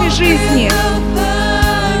нашей жизни.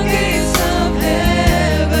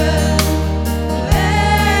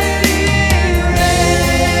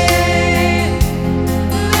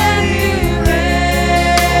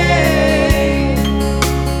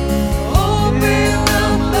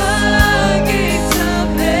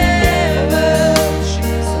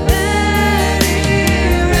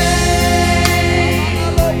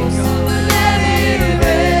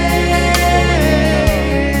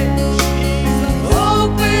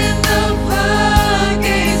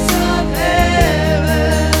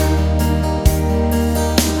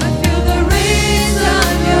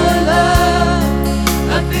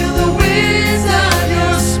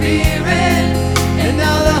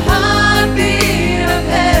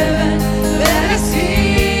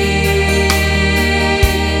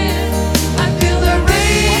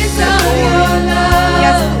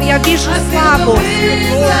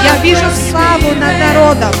 Я вижу славу над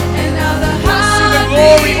народом.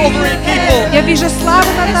 Я вижу славу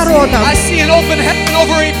над народом.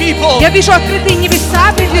 Я вижу открытые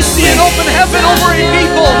небеса пред людьми.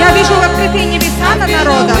 Я вижу открытые небеса над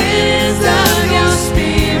народом.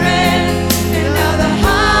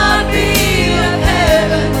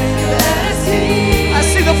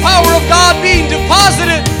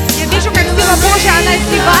 Я вижу, как сила Божья, она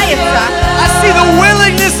изливается.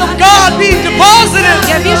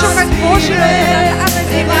 Я вижу, как Божья, она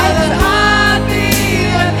изливается.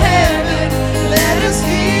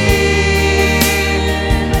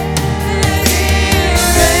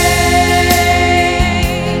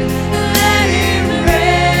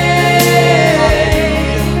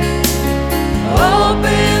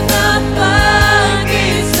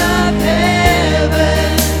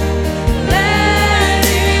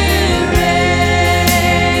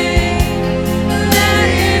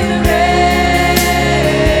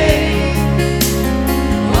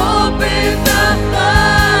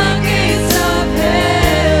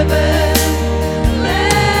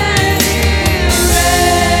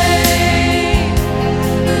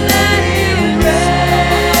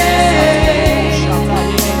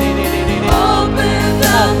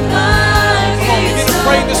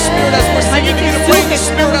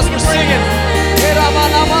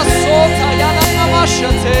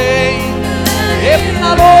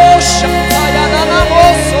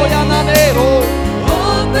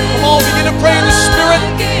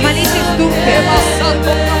 Молитесь в духе.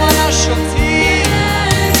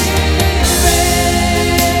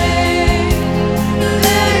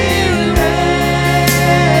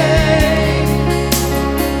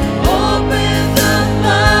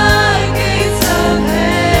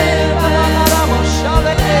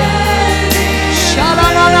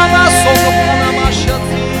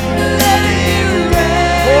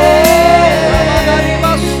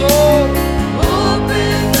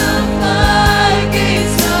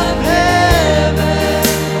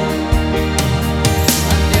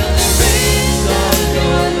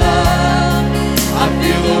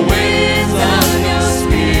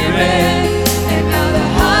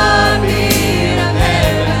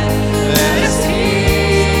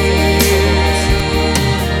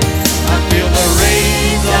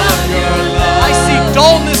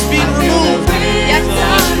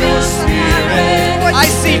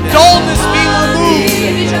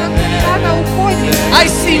 I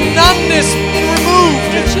see numbness being removed.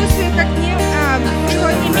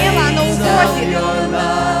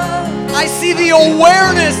 I see the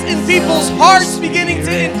awareness in people's hearts beginning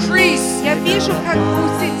to increase. Я вижу, как у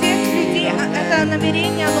сердец людей это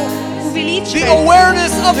намерение, оно The увеличивается.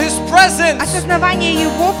 awareness of His presence. Осознавание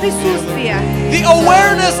Его присутствия. The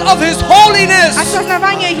awareness of His holiness.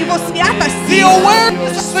 Осознавание Его святости. The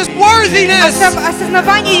awareness of His worthiness.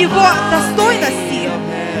 Осознавание Его достойности.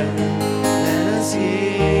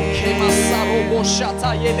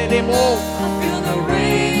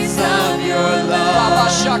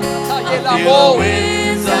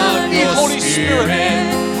 Breathe, Holy Spirit.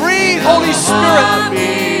 Breathe, Holy Spirit.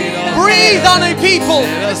 Breathe on a people.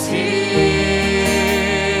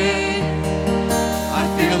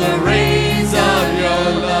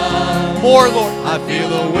 More, Lord. I feel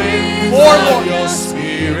the winds More, of Lord. your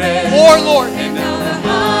spirit. More, Lord. And now the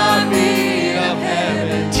heartbeat of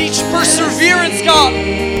heaven. Teach perseverance, God.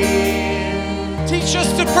 Teach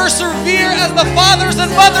us to persevere as the fathers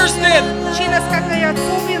and mothers did. Учи нас, как и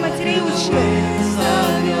отцов и матерей учил. Winds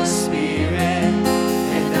of your spirit.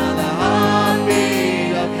 And now the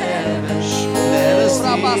heartbeat of heaven. Let us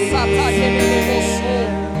hear.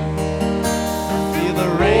 I feel the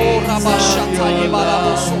rains of your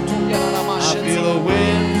love. I feel the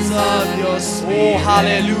winds of your spirit. Oh,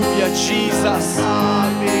 hallelujah, Jesus.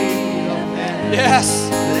 Heartbeat of heaven. Yes.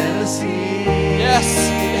 Let us hear. Yes,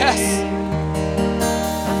 yes.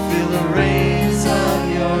 I feel the rains of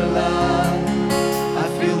your love. I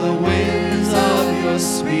feel the winds of your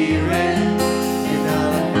spirit. And now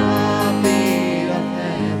the heartbeat of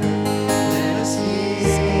heaven. Let us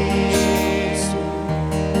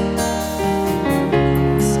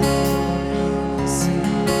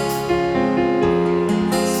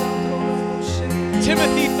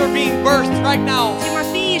Timothy, they're being birthed right now.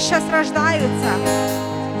 Тимофеи сейчас рождаются.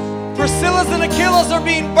 Priscilla's and Aquila's are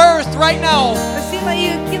being birthed right now. Присцилла и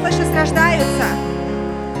Акила сейчас рождаются.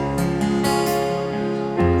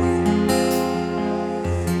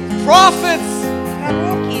 Prophets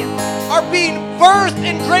Пророки are being birthed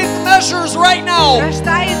in great measures right now.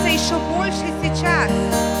 рождаются еще больше сейчас.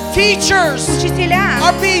 Teachers Учителя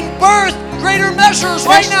are being birthed in greater measures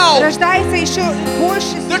right now. рождаются еще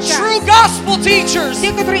больше The true сейчас. gospel teachers.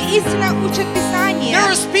 Те, которые истинно учат Писание.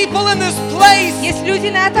 There is people in this place Есть люди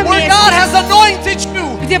на этом where God has месте, anointed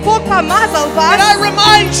you. где Бог помазал вас. And I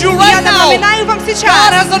remind you Я right now, напоминаю вам God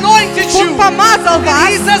сейчас. has anointed Бог you. помазал And вас.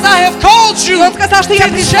 He says, I have called И you Он сказал, что я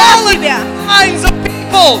to призвал challenge тебя, the minds of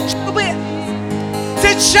people, чтобы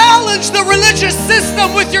challenge the religious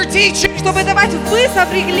system with your teaching. давать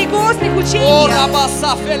вызов религиозных Oh, учениях.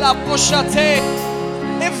 Rabasafela Poshate.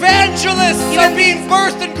 Evangelists are being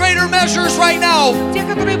birthed in greater measures right now. Те,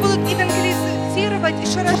 которые будут евангелизировать,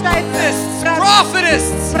 еще рождаются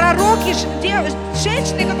Prophetists. пророки,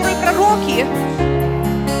 женщины, которые пророки.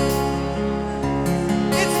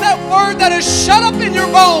 It's that word that is shut up in your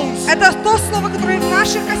bones. Это то слово, которое в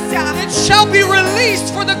наших костях. It shall be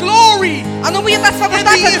released for the glory Оно будет and the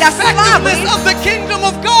освобождаться для славы effectiveness of the kingdom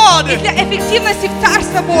of God. и для эффективности в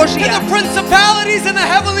Царство To Божье. the principalities in the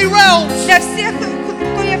heavenly realms. Для всех,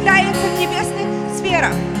 кто является в небесных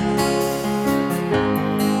сферах.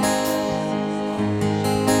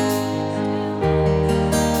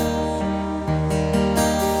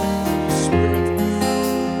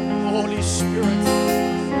 Holy Spirit,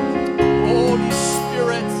 Holy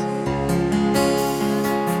Spirit,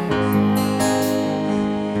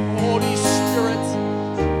 Holy Spirit,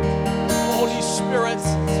 Holy Spirit,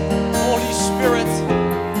 Holy Spirit.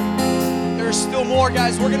 There's still more,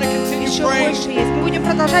 guys. We're going to continue Еще praying. больше есть. Мы будем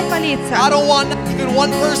продолжать молиться. I don't want even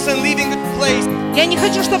one person leaving this place. Я не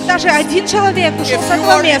хочу, чтобы даже один человек ушел If с you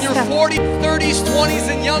этого are in your места. 40s, 30s, 20s,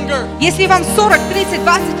 and younger, Если вам 40, 30,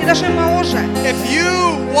 20 и даже моложе. if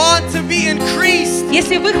you want to be increased,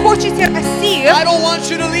 Если вы хотите расти, I don't want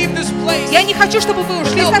you to leave this place. я не хочу, чтобы вы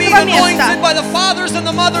ушли с Still being этого места. anointed by the fathers and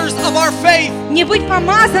the mothers of our faith. Не быть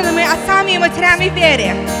помазанными отцами и матерями в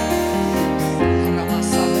вере.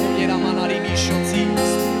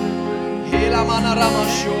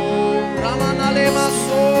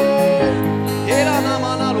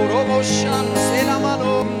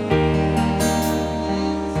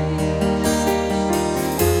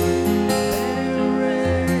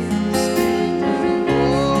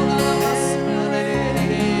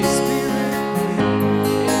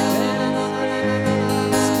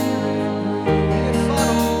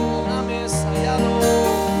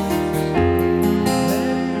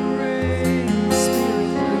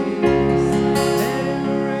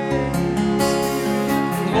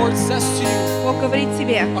 Lord says to you, Бог говорит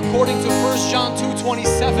тебе according to 1 John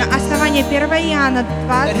 2:27, на основании 1 Иоанна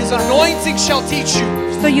that His 2, anointing shall teach you.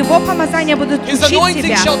 что Его помазание будет His учить anointing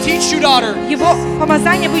тебя. shall teach you, daughter. Его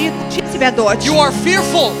помазание будет учить тебя, дочь. You are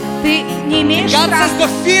fearful. Ты не имеешь God says страха. the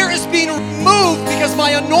fear is being removed because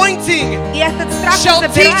my anointing. И этот страх shall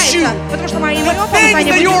teach you забирается, потому что мое the помазание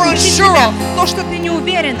things that you будет are учить unsure тебя of. то, что ты не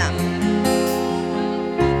уверена.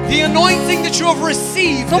 The anointing that you have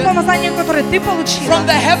received То помазание, которое ты получила from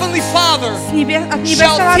the Heavenly Father от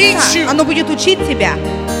Небесного teach Отца, you. оно будет учить тебя.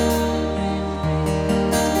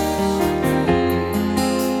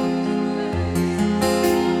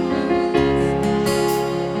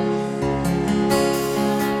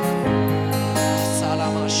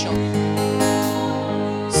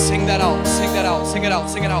 Sing that out, sing that out, sing it out,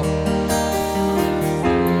 sing it out.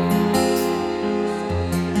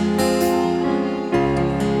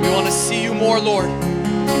 We want to see you more, Lord.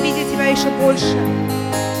 Хочу видеть тебя еще больше.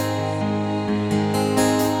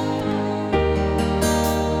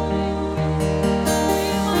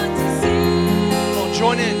 Come on,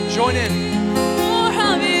 join in, join in.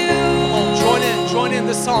 Come on, join in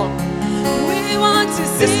this song.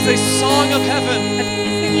 This is a song of heaven. Это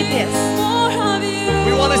песня небес.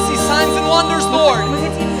 We want to see signs and wonders, Lord. Мы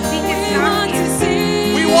хотим видеть знаки.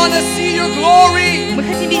 We want to see your glory. Мы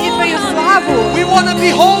хотим видеть твою славу. We want to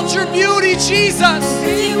behold your beauty, Jesus.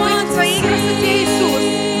 Хотим быть в твоей красоте, Иисус.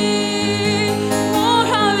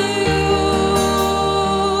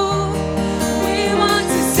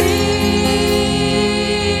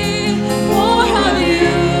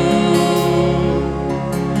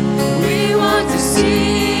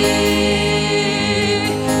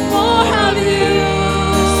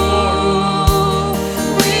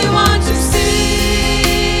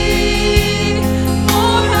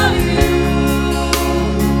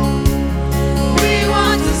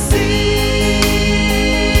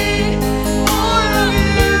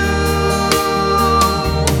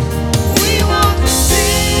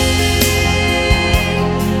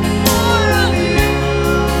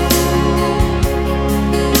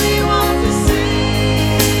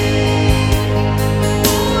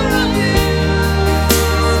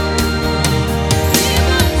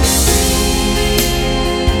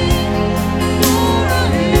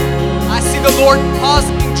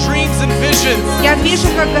 visions. Я вижу,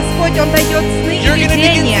 как Господь, Он дает сны и You're going to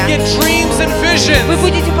begin видения. to get dreams and Вы visions.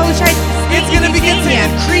 будете получать сны It's и going to begin to видения.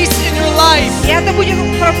 increase in your life. И это будет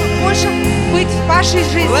больше быть в вашей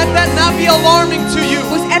жизни. Let that not be alarming to you.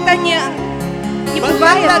 Пусть это не But let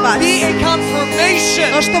пугает that вас, be a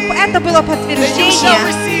confirmation но чтобы это было that you shall подтверждение,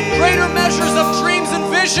 receive greater measures of dreams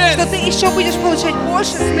and visions. что ты еще будешь получать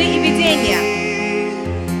больше сны и видения.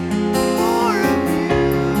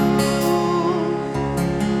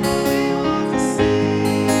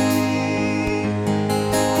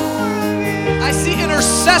 I see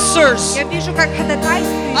intercessors. Я вижу, как I see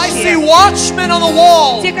ходатайствующие, watchmen on the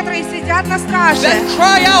wall те, которые сидят на страже, that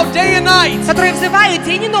cry out day and night, которые взывают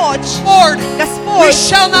день и ночь. Lord, we Господь,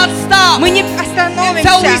 shall not stop мы не until we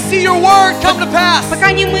остановимся, see your word come to pass. пока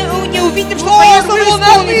мы не увидим, что Твое Lord, we Слово will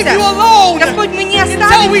not leave you исполнится. alone Господь, мы не until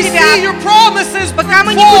оставим we see Тебя, your promises пока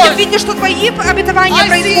мы bring не будем forth. видеть, что Твои обетования I see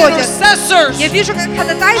происходят. intercessors. Я вижу, как I see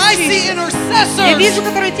ходатайствующие. Я intercessors. вижу,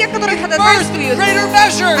 те, которые Birth ходатайствуют, greater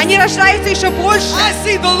measures. они рождаются еще больше. I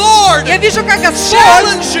see the Lord Я вижу, как Господь,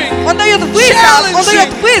 challenging, Он дает вызов, Он дает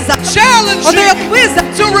вызов, Он дает challenging вызов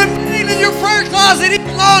to remain in your prayer closet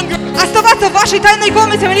even longer. оставаться в вашей тайной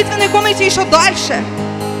комнате, молитвенной комнате еще дальше.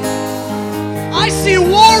 I see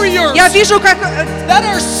warriors Я вижу, как that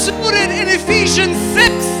are suited in Ephesians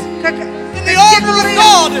 6 как in the те, armor of которые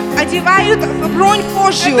God. одевают бронь And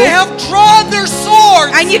Божью, they have drawn their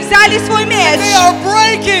swords. они взяли свой меч, They are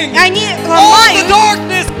breaking и они all the ломают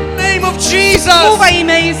darkness in the name of Jesus. во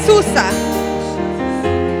имя Иисуса.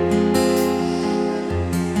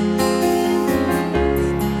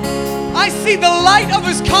 I see the light of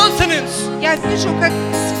his countenance, Я вижу, как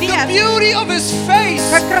the свет, beauty of his face,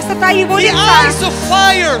 как красота Его the лица, eyes of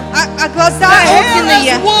fire, а the глаза hair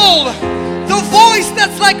огненные, as wool, the voice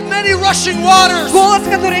that's like many rushing waters. голос,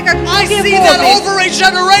 который как I многие see that воды. over a Я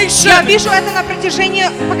generation. вижу это на протяжении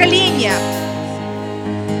поколения.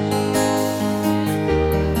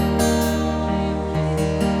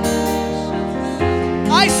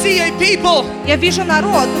 I see a people Я вижу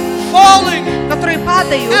народ, falling которые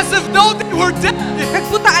падают, as if though they were dead как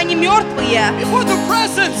будто они мертвые before the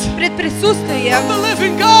presence пред присутствием of the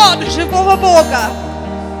living God. живого Бога.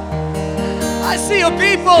 I see a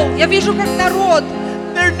people, Я вижу, как народ,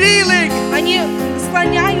 they're kneeling, они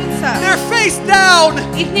склоняются, their face down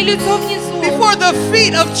их лицо внизу, before the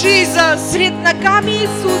feet of Jesus. пред ногами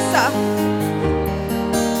Иисуса.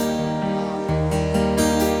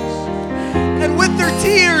 And with their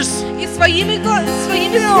tears, И своими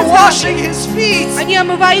they are washing слезами his feet. они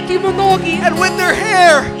омывают ему ноги, And with their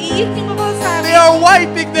hair, и их they волосами are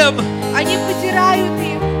wiping them. они потирают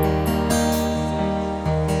их.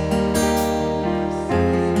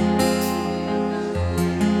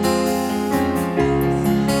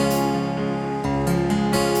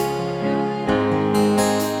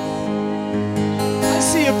 I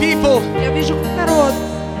see a people Я вижу, как народ,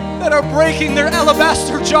 that are breaking their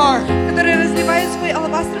alabaster jar который разливает свой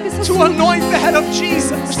алабастровый to сосуд, anoint the head of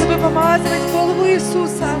Jesus. чтобы помазывать голову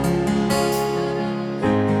Иисуса.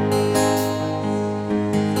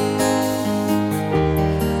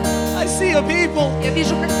 I see a people Я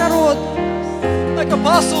вижу, как народ, like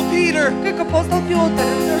Apostle Peter. как апостол Петр,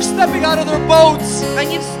 They're stepping out of their boats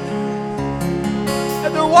они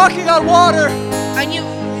and they're walking on water.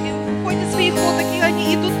 выходят из своих лодок, и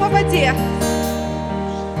они идут по воде.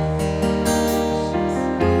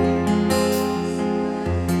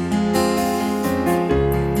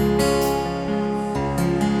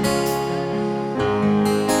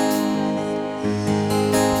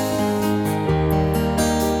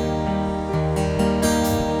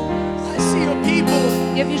 I see a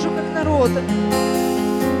people Я вижу, как народ,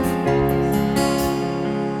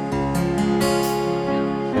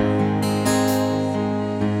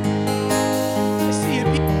 I see a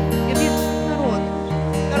people я вижу, как народ,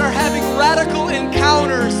 that are having radical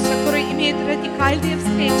encounters который имеет радикальные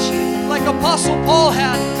встречи, like Apostle Paul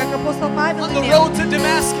had как апостол Павел on the имел road to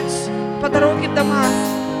Damascus. по дороге в Дамаск.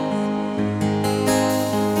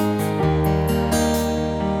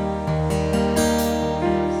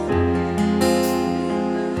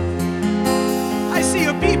 I see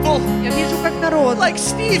a people Я вижу, как народ, like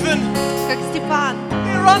Stephen. как Стефан,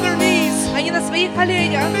 They're on their knees. они на своих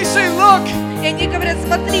коленях, They say, look, и они говорят: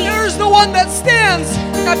 смотри, there is the one that stands.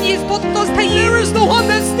 ко мне есть тот, кто There стоит, is the one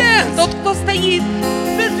that stands. тот, кто стоит.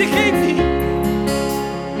 Vindicate me.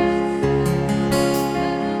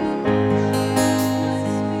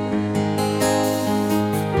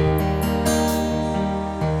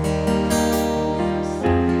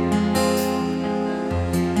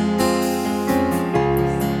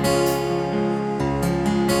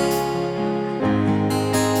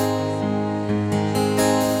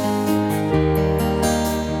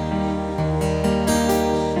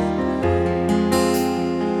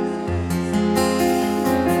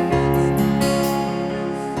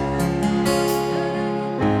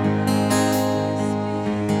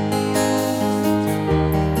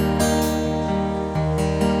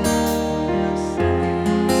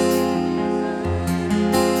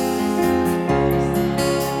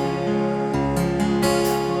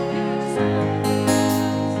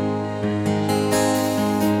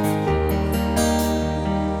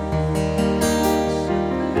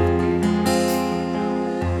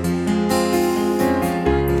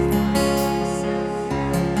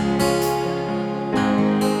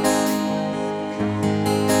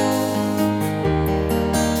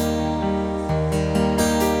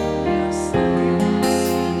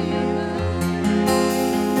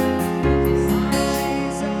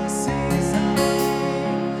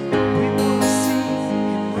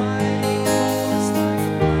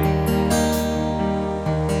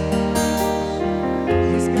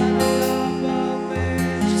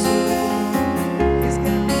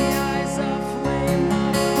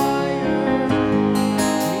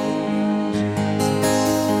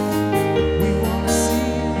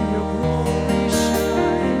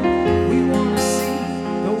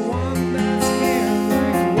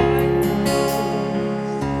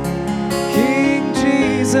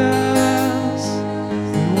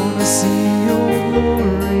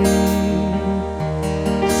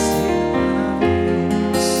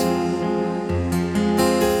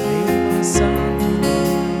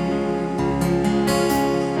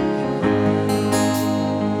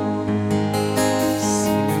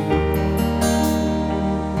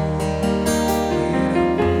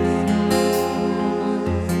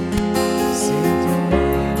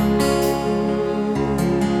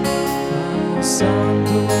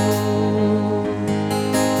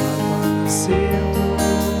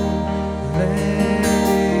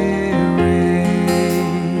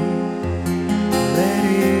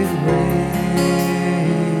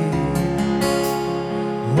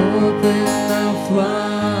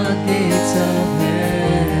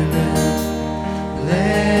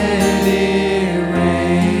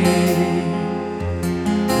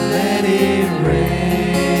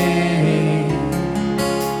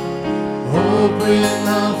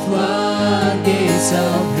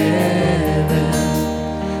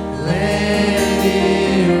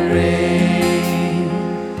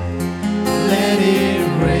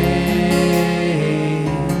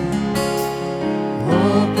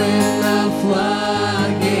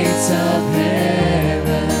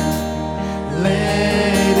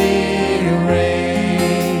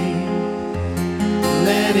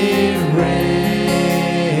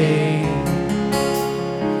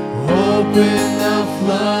 Open the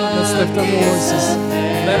floodgates. Let's lift our voices.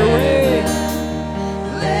 Let it rain.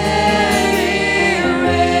 Let it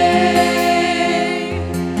rain.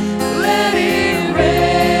 Let it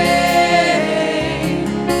rain.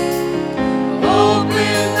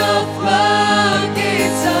 Open the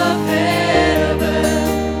floodgates of heaven.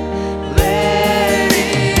 Let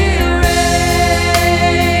it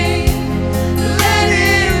rain. Let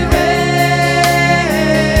it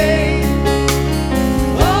rain.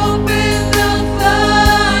 Open the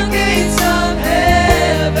floodgates of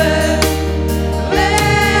heaven.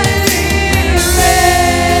 Let it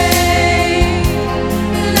rain.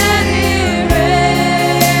 Let it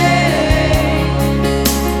rain.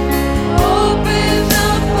 Open the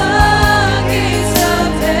floodgates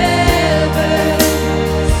of heaven.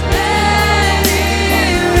 Let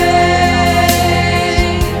it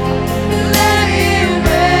rain. Let it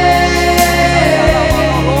rain.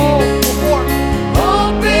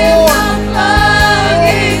 Open the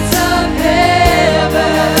floodgates of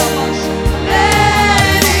heaven.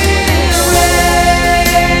 Let it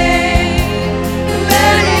rain.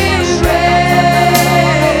 Let it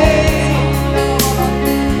rain.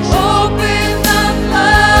 Open the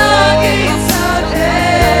floodgates of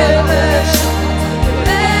heaven.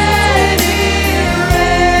 Let it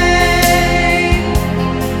rain.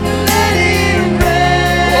 Let it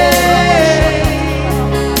rain.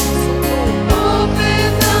 Open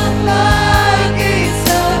the floodgates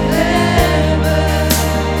of heaven.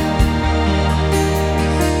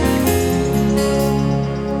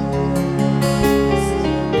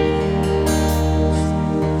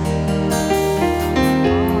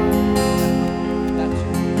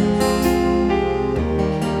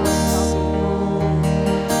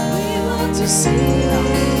 We want to see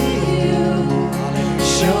you.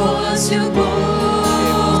 Show us your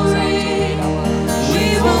glory. We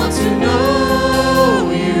want to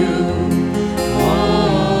know you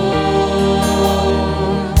more.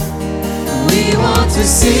 We want to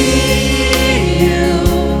see you.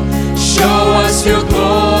 Show us your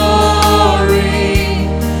glory.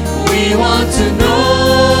 We want to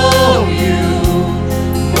know you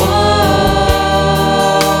more.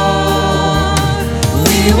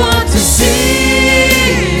 We want to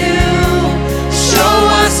see you. Show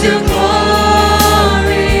us your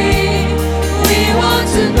glory. We want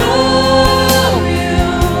to know you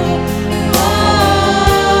more.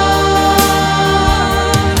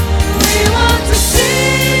 We want to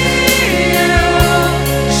see you.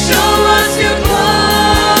 Show us your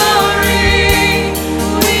glory.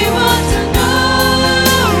 We want to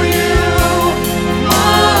know you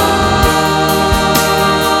more.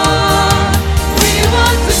 We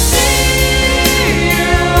want to see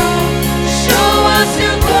you. Show us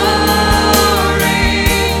your glory.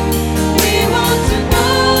 We want to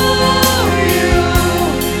know you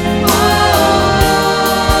more.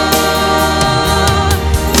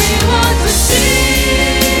 We want to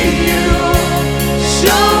see you.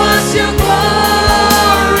 Show us your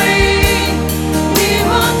glory. We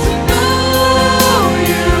want to know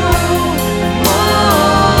you more.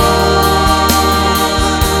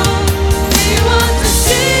 We want to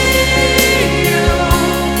see you.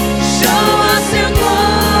 Show us your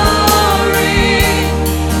glory.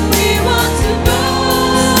 We want to know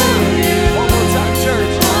you. One more time,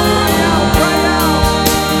 church. Cry out, cry out.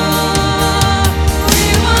 We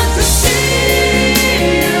want to see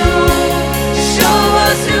you. Show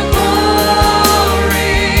us your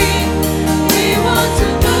glory. We want to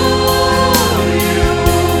know you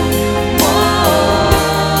more.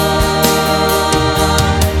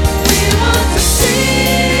 We want to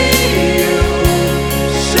see you.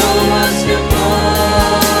 Show us your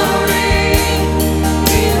glory.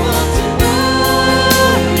 We want to know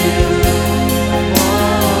you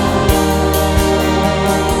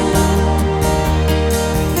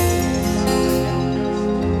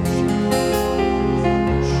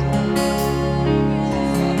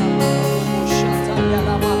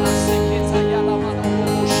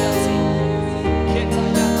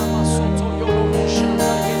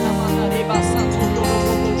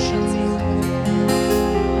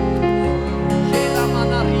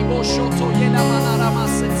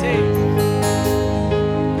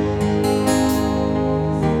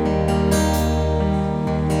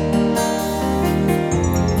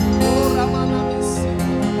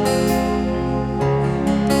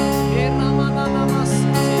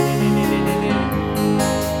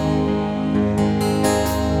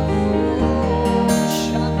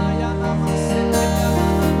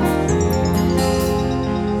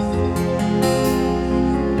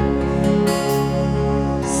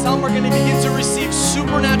Some are going to begin to receive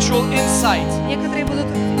supernatural insight. Некоторые будут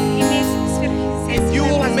иметь if you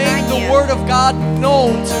will make the Word of God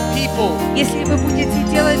known to people, если вы будете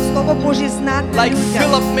делать Слово Божье знатным like людям,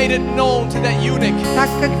 Philip made it known to that eunuch, так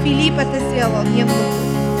как Филипп это сделал евнуху.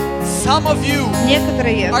 some of you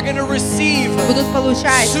Некоторые are going to receive будут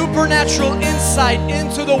получать supernatural insight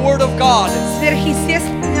into the Word of God.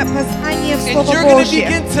 сверхъестественное познание в And Слово you're going to Божье.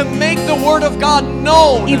 begin to make the Word of God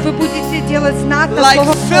known, И вы будете делать знатно like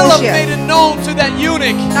Слово Philip made Божье, it known to that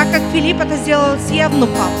eunuch. так как Филипп это сделал с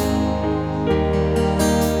евнухом.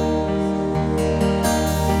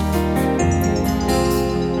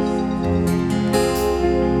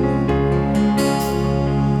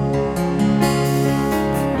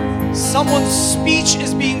 Someone's speech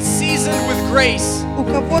is being seasoned with grace. У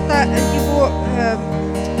кого-то его,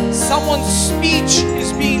 Someone's speech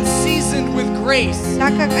is being seasoned with grace.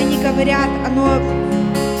 так как они говорят, оно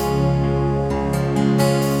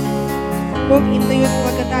Бог им дает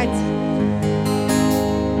благодать.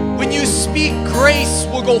 When you speak, grace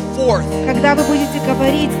will go forth. Когда вы будете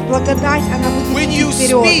говорить, благодать, она будет When идти you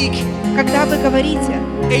вперед. speak, Когда вы говорите,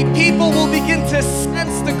 a people will begin to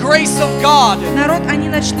sense the grace of God. народ, они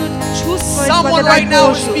начнут чувствовать Someone right благодать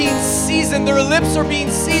now is Божью. being seasoned, their lips are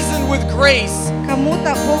being seasoned with grace.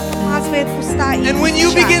 Кому-то Бог помазывает уста им And when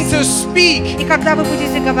you begin сейчас. to speak, И когда вы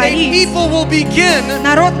будете a говорить, people will begin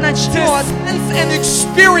народ to начнет sense and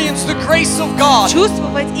experience the grace of God.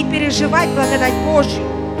 чувствовать и переживать благодать Божью.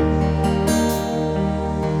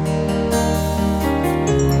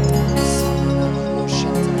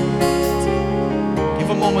 Give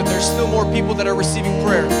a moment, there's still more people that are receiving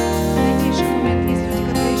prayer. Дальнейший момент есть люди,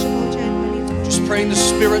 которые еще получают молитву. Just pray in the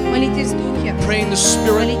Spirit, Молитесь в Духе. pray in the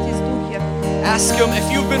Spirit. Молитесь в Духе. Ask Him, if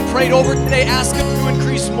you've been prayed over today, ask Him to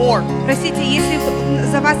increase more. Просите, если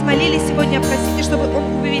за вас молились сегодня, просите, чтобы Он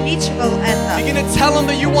увеличивал это. Begin to tell Him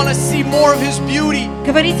that you want to see more of His beauty.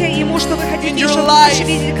 Говорите Ему, что вы In хотите your еще life. больше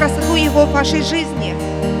видеть красоту Его в вашей жизни.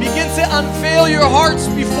 Begin to unveil your hearts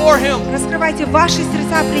before Him. Раскрывайте ваши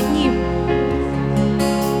сердца пред Ним.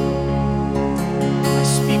 I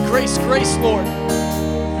speak grace, grace, Lord.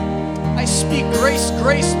 I speak grace,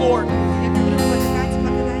 grace, Lord. Я говорю благодать,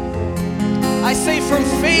 благодать. I say from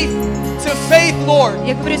faith to faith, Lord.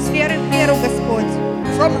 Я говорю с веры в веру, Господь.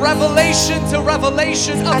 From revelation to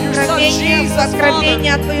revelation of your Son Откровение в Jesus, Father.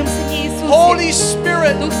 откровение о Твоем Сыне Иисусе. Holy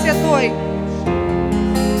Spirit, Дух Святой,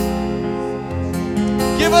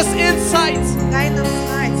 give us insight, дай нам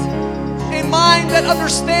знать. a mind that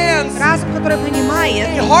understands, Разум, который понимает,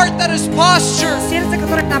 a heart that is postured. сердце,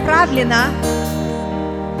 которое направлено,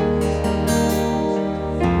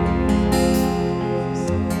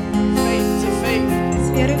 Faith to faith. с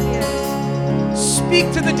веры в веру.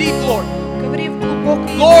 Speak to the deep, Lord. Говори в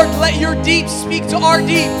глубокое. Lord, let your deep speak to our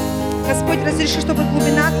deep. Господь, разреши, чтобы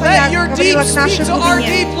глубина Твоя Let your говорила deep к нашей speak to our глубине.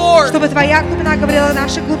 deep, Lord. Чтобы Твоя глубина говорила к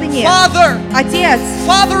нашей глубине. Father, Отец,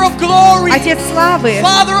 Father of glory, Отец славы,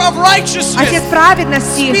 Father of righteousness, Отец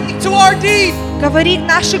праведности, speak to our deep. говори к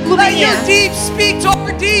нашей Let глубине. your deep speak to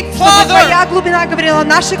our deep, Чтобы Твоя Father, глубина говорила к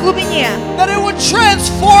нашей глубине. that it would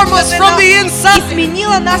transform us Чтобы from the она inside,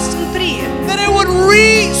 изменила нас внутри. that it would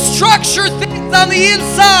restructure things on the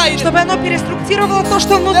inside, Чтобы оно переструктировало то,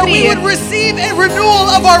 что that we внутри. would receive a renewal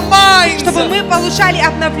of our minds. Чтобы мы получали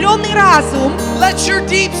обновленный разум. Let your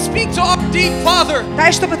deep speak to our deep, Father,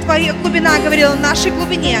 Дай, чтобы Твоя глубина говорила в нашей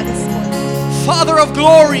глубине, Господь. Father of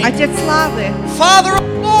glory, Отец славы, Father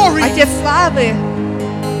of glory. Отец славы.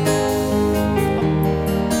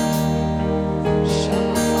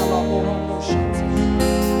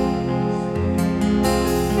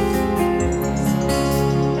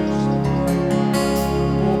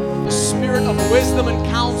 The spirit of wisdom and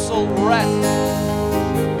counsel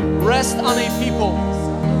rest on a people.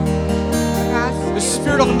 The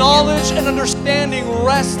spirit of knowledge and understanding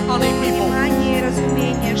rest on a people. Понимание и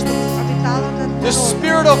разумение, чтобы обитало над The народом.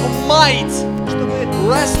 spirit of might Чтобы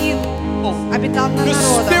rest. обитал над The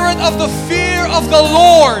народом. spirit of the fear of the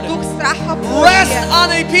Lord Дух страха rest Божия, on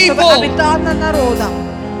a чтобы people. обитал над народом.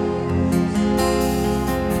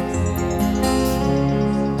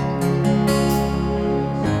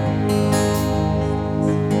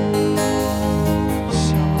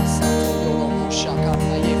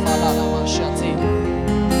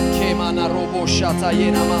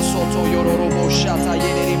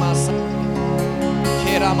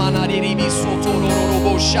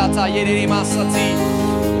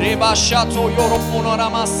 Reba shato yoro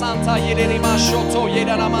monorama santa yere ma shoto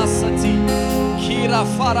yere ramasati kira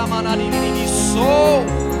fara manari ni so.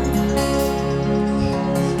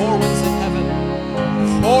 Four winds of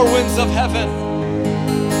heaven, four winds of heaven.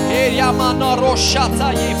 Eya manaro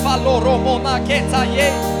shata ye faloro mona keta ye.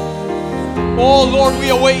 Oh Lord, we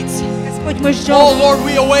await. Господь, мы Oh ждем. Lord,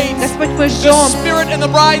 we await. Господь, мы The ждем. Spirit and the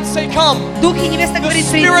bride say, come. Дух и невеста The говорит,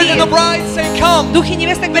 Spirit and the приди. bride say, come. Дух и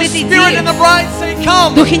невеста The говорит, Spirit and иди. the bride say,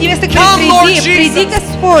 come. Дух и невеста Come, Lord говорит, приди. Приди, Jesus.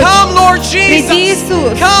 Господь. Come, Lord Приди, Jesus.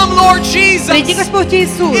 Иисус. Come, Lord Jesus. Приди, Господь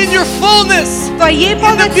Иисус. In your fullness, В Твоей in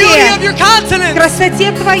the beauty полноте, of your в countenance.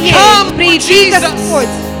 красоте Твоей. Come, Lord Приди, Jesus. Господь.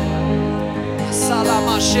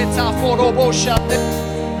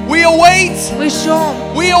 We await. Мы ждем.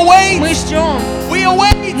 We await. Мы ждем. We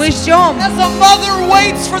await. Мы ждем. As a mother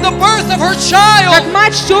waits for the birth of her child. Как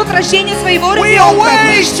мать ждет рождения своего We ребенка. Мы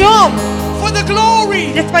await. ждем For the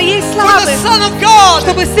glory. для Твоей For славы. the Son of God.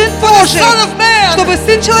 Чтобы Сын For the Божий, Son of Man. чтобы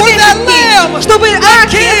Сын that Человеческий, Lamb, чтобы King,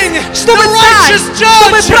 Агнец, чтобы the Царь, righteous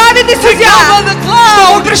Judge, чтобы праведный to Судья, come on the cloud.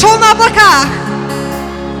 чтобы Он пришел на облаках.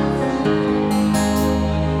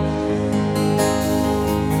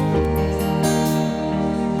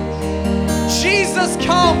 Jesus,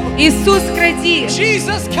 come. Иисус, гради.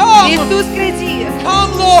 Jesus, come. Иисус, гради.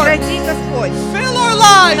 Come, Lord. Гради, Господь. Fill our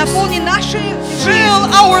lives. Наполни наши Fill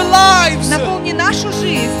жизнь. our lives. Наполни нашу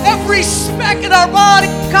жизнь. Every speck in our body.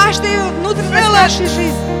 Каждую внутренность Fill it. нашей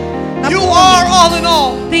жизни. You Наполни. are all in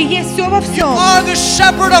all. Ты есть все во You всем. are the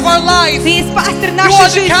shepherd of our life. Ты есть пастырь You are нашей the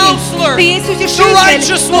жизни. counselor, Ты есть the утешитель,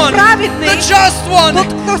 righteous тот one, праведный, the just one, тот,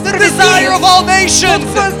 кто the справедлив, desire of all тот, nations.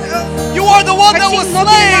 кто You are the one that хотим was многими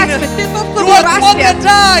slain. нациями. Ты тот, кто You был are the one распят. that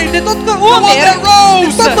died. Ты тот, кто one умер. that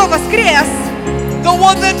rose. Ты тот, кто воскрес. The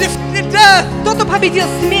one that defeated death. Тот, кто победил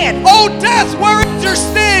смерть. Oh, death, where is your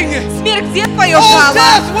sting? Смерть, где твое Oh, жало?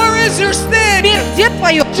 death, where is your sting? Смерть, где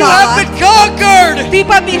твое You have жало? been conquered. Ты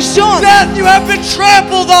побежден. Death, you have been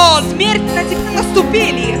trampled on. Смерть на тебя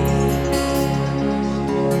наступили.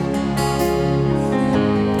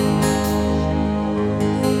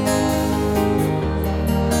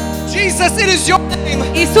 Jesus, it is your name.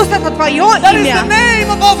 Иисус, это твое That is the имя, name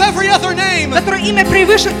above every other name. которое имя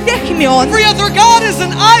превыше всех имен. Every other God is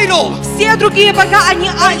an idol. Все другие бога, они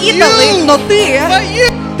идолы, you- но ты, But you,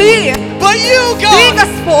 ты, God,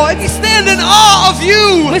 Господь, we stand in awe of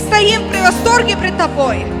you. мы стоим при восторге пред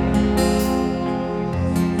Тобой.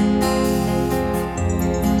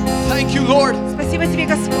 Thank you, Lord. Спасибо Тебе,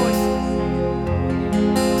 Господь.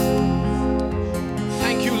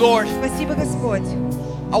 Thank you, Lord. Спасибо, Господь.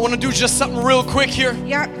 I want to do just something real quick here.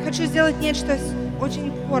 Я хочу сделать нечто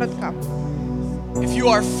очень коротко. If you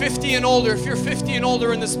are 50 and older, if you're 50 and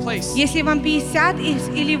older in this place, Если вам 50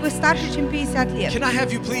 или вы старше, чем 50 лет, can I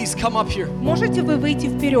have you please come up here? можете вы выйти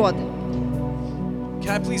вперед?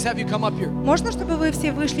 Can I please have you come up here? Можно, чтобы вы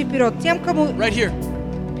все вышли вперед? Тем, кому Right here.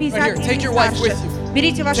 50 Right here. или Take your wife старше, with you.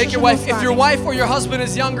 берите вашу Take your жену wife. с If your вами. wife or your husband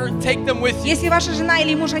is younger, take them with you. Если ваша жена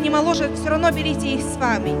или муж, они моложе, все равно берите их с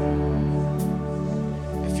вами.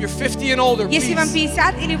 If you're 50 and older, Если вам please.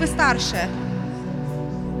 50 или вы старше,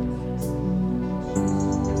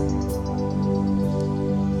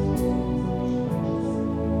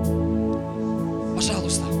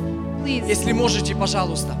 Пожалуйста. please, Если можете,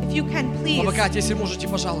 пожалуйста. if you can, please. Баба Катя, если можете,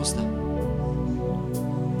 пожалуйста.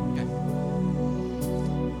 Okay.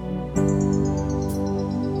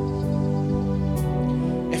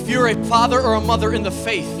 If you're a father or a mother in the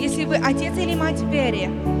faith, Если вы отец или мать в вере,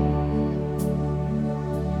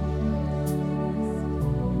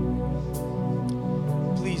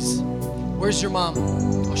 please. Where's your mom?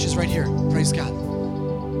 Oh, she's right here. Praise God.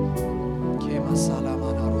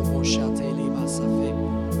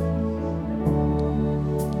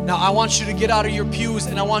 Now I want you to get out of your pews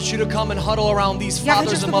and I want you to come and huddle around these я хочу,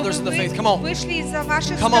 fathers and чтобы mothers in the вы faith. Come on. вышли из-за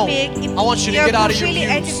ваших Come on. скамеек и I want you to get out of your окружили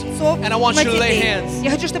pews. этих отцов And I want you to lay матерей. hands.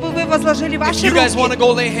 Я хочу, чтобы вы возложили If ваши you guys want to руки.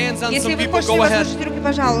 go lay hands on Если some вы people, хотите go ahead. возложить руки, Are you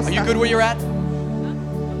пожалуйста. good where you're at?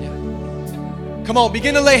 Come on,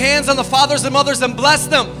 begin to lay hands on the fathers and mothers and bless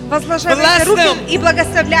them. Возложите Bless руки them. и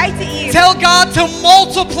благословляйте их. Tell God to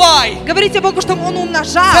multiply. Говорите Богу, чтобы Он Tell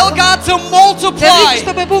умножал. God to Говорите, multiply.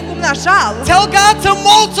 чтобы Бог умножал. Tell God to Чтобы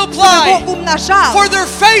multiply Бог умножал. for their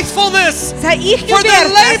faithfulness, За их for their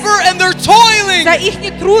верность, labor and their toiling, за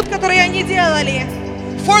их труд, который они делали,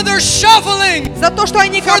 for their shoveling, за то, что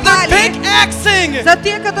они for their копали, pickaxing, за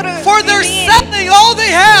те, которые for their имели, selling all they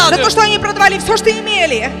за то, had. что они продавали все, что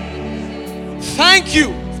имели. Thank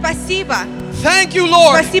you. Спасибо. Thank you,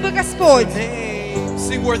 Lord. Спасибо, Господь.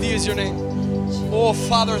 Sing worthy is your name. Oh,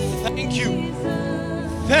 Father, thank you.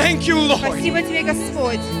 Thank you, Lord. Спасибо Тебе,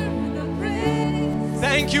 Господь.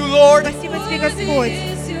 Thank you, Lord. Спасибо Тебе, Господь.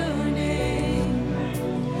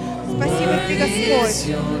 Спасибо Тебе,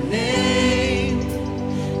 Господь.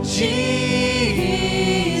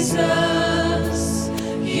 Jesus,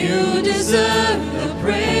 you deserve the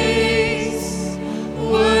praise.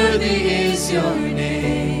 Worthy is your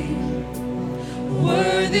name.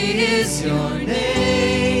 Worthy is your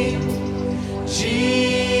name.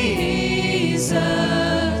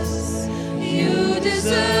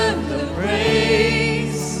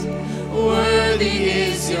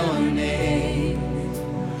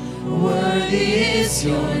 is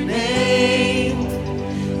your name,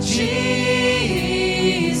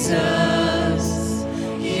 Jesus.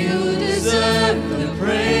 You deserve the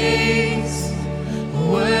praise.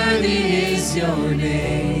 Worthy is your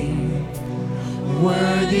name.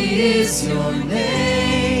 Worthy is your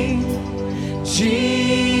name,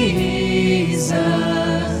 Jesus.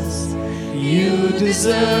 You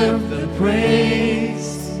deserve the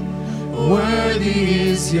praise. Worthy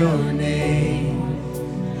is your name.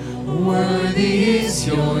 Worthy is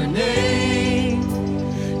your name,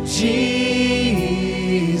 Jesus.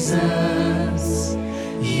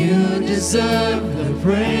 You deserve the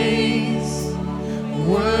praise.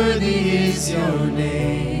 Worthy is your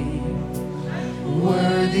name.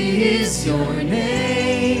 Worthy is your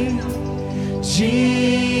name,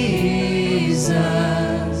 Jesus.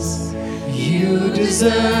 You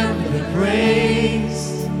deserve the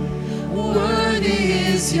praise. Worthy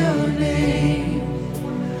is your name.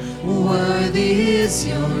 Worthy is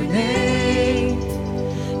your name,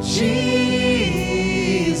 Jesus.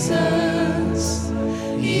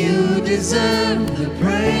 You deserve the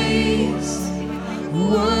praise.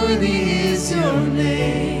 Worthy is your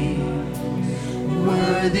name.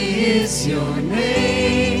 Worthy is your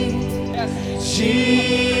name,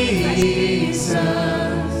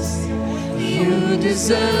 Jesus. You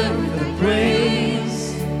deserve the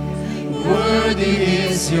praise. Worthy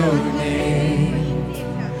is your name.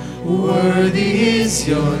 Worthy is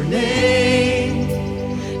your name,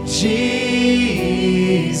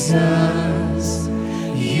 Jesus.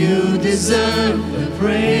 You deserve the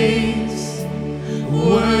praise.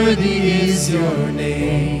 Worthy is your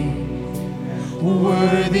name.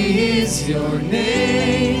 Worthy is your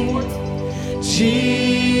name, Jesus.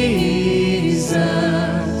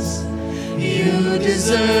 You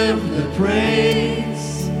deserve the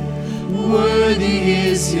praise. Worthy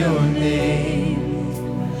is your name.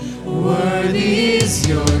 Worthy is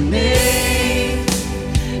your name,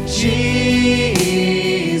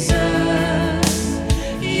 Jesus.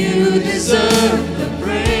 You deserve the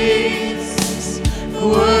praise.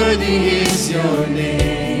 Worthy is your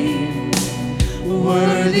name.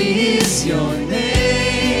 Worthy is your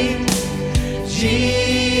name,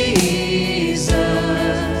 Jesus.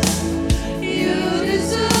 You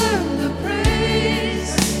deserve the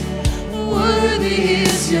praise. Worthy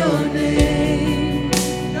is your name.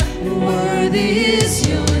 Worthy is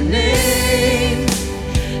your name,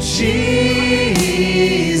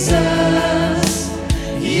 Jesus.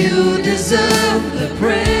 You deserve the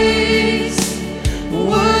praise.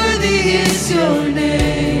 Worthy is your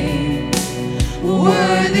name.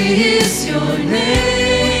 Worthy is your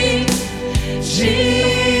name, Jesus.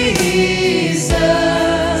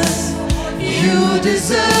 You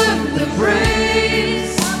deserve the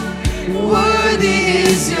praise. Worthy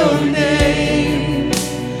is your name.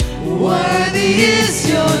 Worthy is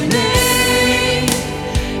your name,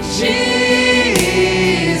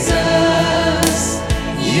 Jesus.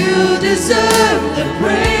 You deserve the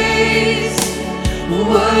praise.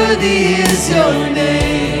 Worthy is your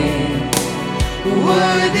name.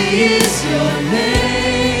 Worthy is your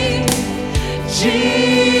name,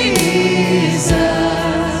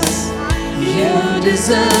 Jesus. You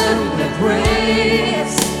deserve the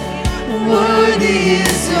praise. Worthy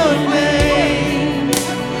is your name.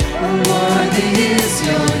 Worthy is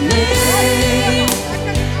your name,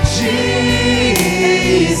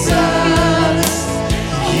 Jesus.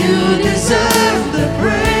 You deserve the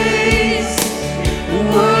praise.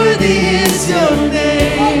 Worthy is your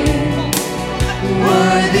name.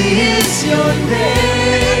 Worthy is your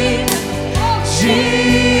name,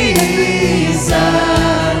 Jesus.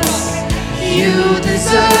 You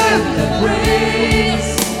deserve the praise.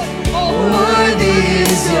 Worthy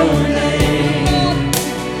is your name.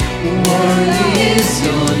 Worthy is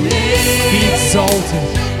your name. Be exalted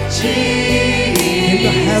in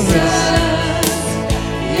the heavens.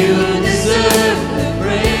 You deserve the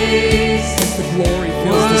praise. As the glory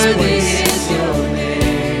fills this Worthy place. is your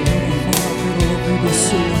name.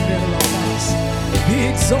 Be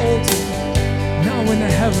exalted now in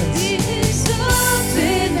the heavens. Be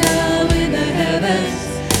exalted now in the heavens,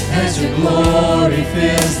 as your glory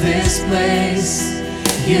fills this place.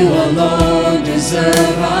 You alone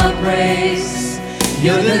deserve our praise.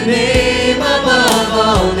 You're the name above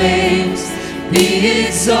all names. Be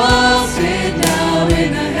exalted now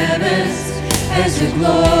in the heavens, as your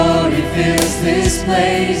glory fills this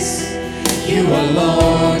place. You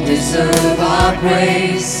alone deserve our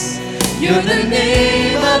praise. You're the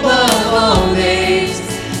name above all names.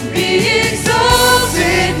 Be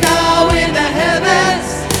exalted now in the heavens,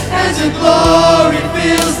 as your glory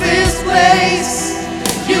fills this place.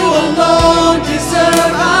 You alone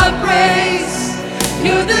deserve our praise.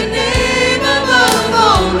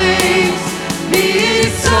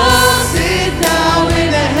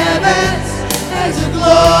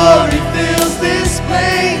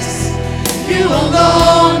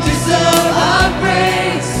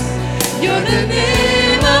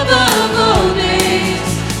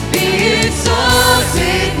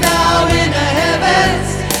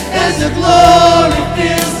 glory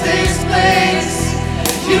fills this place.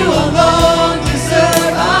 You alone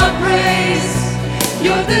deserve our praise.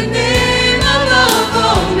 You're the name above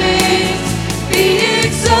all names. Be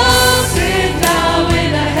exalted now in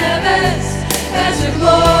the heavens as your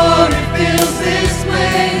glory fills this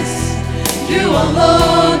place. You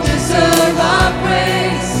alone deserve our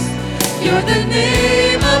praise. You're the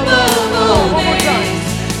name above all names.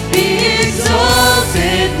 Be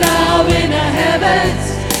exalted now in the heavens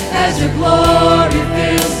as your glory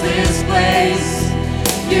fills this place.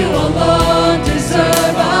 You alone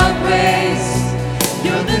deserve our praise.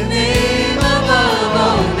 You're the name above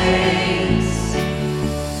all names.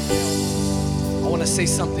 I want to say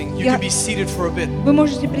something. You Yeah. can be seated for a bit. Вы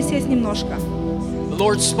можете присесть немножко. The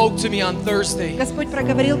Lord spoke to me on Thursday. Господь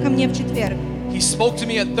проговорил ко мне в четверг. He spoke to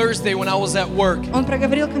me at Thursday when I was at work Он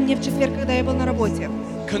проговорил ко мне в четверг, когда я был на работе.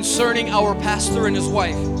 concerning our pastor and his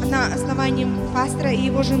wife. На основании пастора и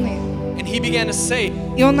его жены. And he began to say,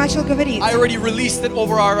 И он начал говорить. I already released it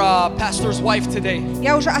over our pastor's wife today,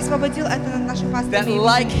 Я уже освободил это на нашу пастору. that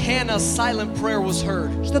like Hannah's silent prayer was heard,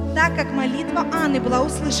 Что так как молитва Анны была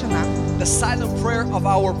услышана, the silent prayer of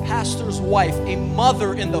our pastor's wife, a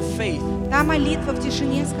mother in the faith, та молитва в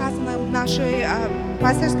тишине сказана нашей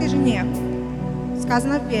пасторской жене,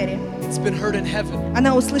 сказана в вере. it's been heard in heaven.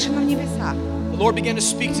 Она услышана в небесах. The Lord began to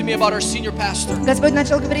speak to me about our senior pastor Господь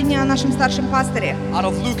начал говорить мне о нашем старшем пасторе. out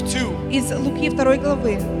of Luke 2. Из Луки 2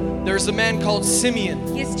 главы. There's a man called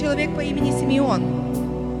Simeon, Есть человек по имени Симеон.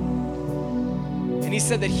 and he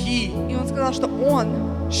said that he И он сказал, что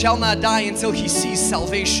он shall not die until he sees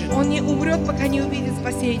salvation. не умрет, пока не увидит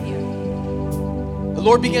спасение. The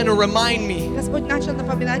Lord began to remind me, Господь начал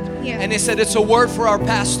напоминать мне. and he said it's a word for our И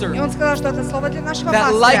pastor, он сказал, что это слово для нашего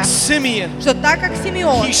that like пастора. Simeon, Что так как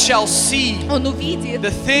Симеон, he shall see он увидит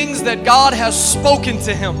the things that God has spoken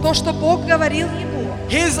to him. то, что Бог говорил ему.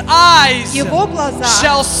 His eyes Его глаза,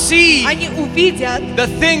 shall see они увидят the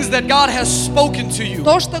things that God has spoken to you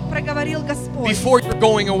то, что проговорил Господь before you're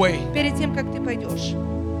going away, перед тем, как ты пойдешь.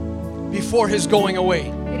 before his going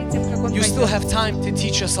away. Перед тем, как он You still пойдет. have time to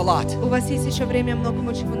teach us a lot. У вас есть еще время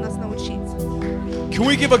многому чему нас научить. Can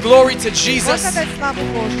we give a glory to Можно Jesus? дать славу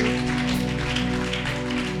Божию.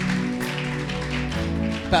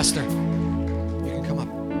 Pastor, you can come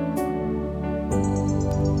up.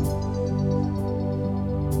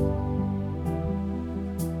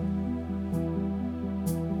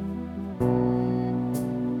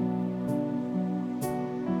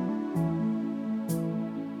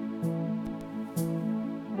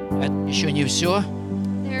 Это еще не все.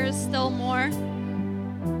 There is still more.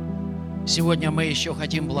 Сегодня мы еще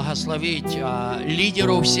хотим благословить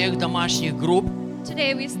лидеров всех домашних групп.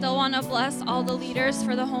 Today we still want to bless all the leaders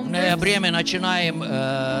for the home В groups. ноябре мы начинаем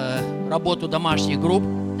работу домашних групп.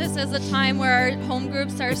 This is a time where our home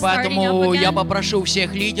groups are И starting up поэтому я again. попрошу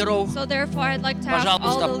всех лидеров, So therefore I'd like to ask all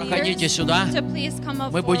пожалуйста, the проходите leaders сюда. to please come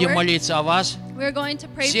up Мы будем forward. молиться о вас. We're going to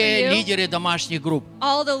pray for Все you. лидеры домашних групп.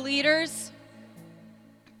 All the leaders.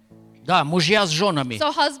 Да, мужья с женами.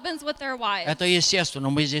 So husbands with their wives. Это естественно.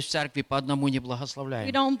 Мы здесь в церкви по одному не We благословляем.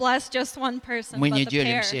 don't bless just one person, Мы but не the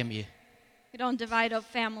делим pair. семьи. We don't divide up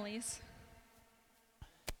families.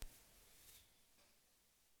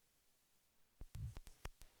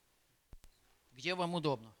 Где вам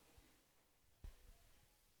удобно?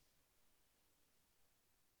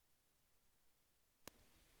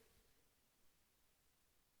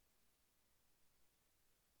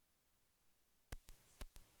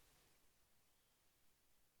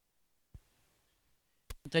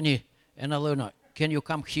 Anthony and Aluna, can you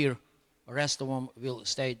come here? The rest of them will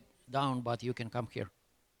stay down, but you can come here.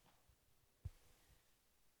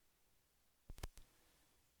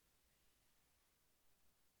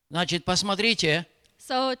 Значит, посмотрите,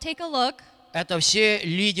 So take a look. это все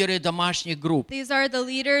лидеры домашних групп. These are the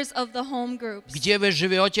leaders of the home groups. Где вы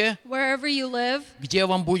живете, Wherever you live, где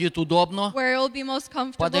вам будет удобно, where it will be most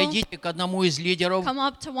comfortable, подойдите к одному из лидеров come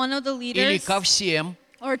up to one of the или leaders ко всем,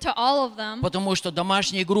 or to all of them, потому что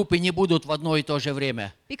домашние группы не будут в одно и то же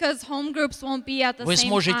время. because home groups won't be at the Вы same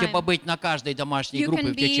сможете time. побыть на каждой домашней You группе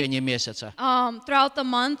can в be течение месяца. Throughout the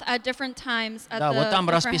month at different times at Да, the вот там different home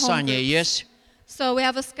расписание groups. есть. So we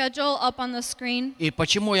have a schedule up on the screen. И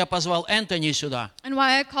почему я позвал Энтони сюда? And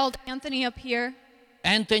why I called Anthony up here.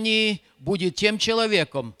 Энтони будет тем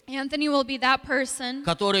человеком, Anthony will be that person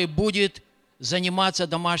который будет заниматься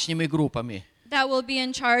домашними группами. that will be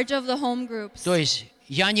in charge of the home groups. То есть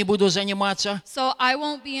я не буду заниматься, So I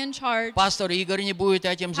won't be in charge. пастор Игорь не будет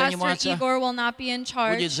этим Pastor заниматься, Igor will not be in будет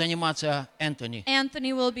charge. заниматься Энтони.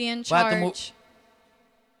 Anthony will be in Поэтому charge.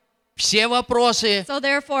 все вопросы So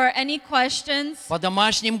therefore, any questions по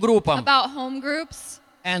домашним группам about home groups,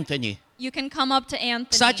 Энтони. you can come up to Anthony.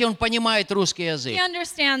 Кстати, он понимает русский He язык.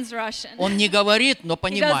 understands Russian. Он не говорит, но He doesn't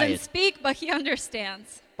понимает. speak, but he understands.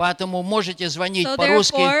 Поэтому можете звонить So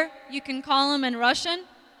по-русски. therefore, you can call him in Russian.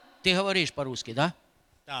 Ты говоришь по-русски, да?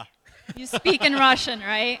 You speak in Russian,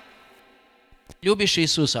 right? Любишь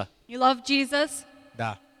Иисуса? You love Jesus?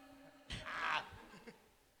 Да.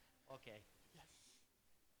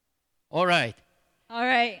 All right. All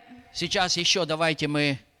right. Сейчас еще давайте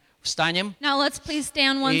мы встанем Now let's please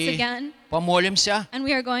stand once и again. помолимся And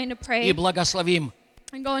we are going to и pray благословим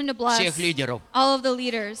and going to bless всех лидеров. all of the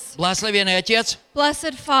leaders. Благословенный Отец,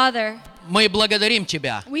 Blessed Father, мы благодарим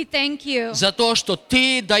Тебя we thank you за то, что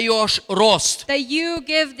Ты даешь рост. that you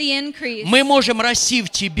give the increase. Мы можем расти в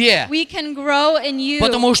Тебе, We can grow in you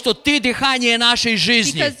потому что Ты дыхание нашей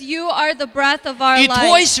жизни. because you are the breath of our И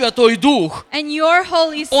Твой life. Святой Дух, And your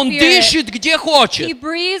Holy Он Spirit, дышит где He хочет.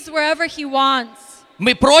 breathes wherever He wants.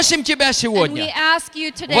 Мы просим Тебя And we сегодня ask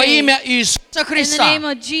you во today, имя Иисуса in the Христа, name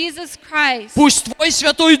of Jesus Christ, пусть Твой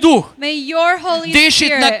Святой Дух may your Holy дышит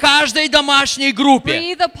на Spirit каждой домашней группе,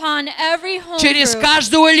 breathe upon every home через group,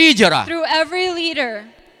 каждого лидера, through every leader,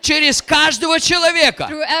 через каждого человека,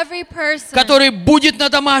 through every person который будет на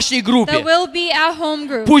домашней that группе. will be at home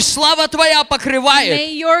group. Пусть слава Твоя покрывает,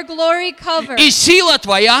 May your glory cover и сила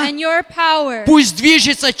Твоя and your power пусть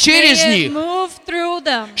движется через may it них, move through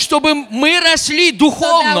them чтобы мы росли so that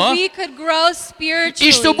духовно, we could grow и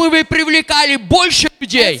spiritually чтобы мы привлекали больше and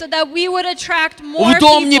людей so that we would attract more в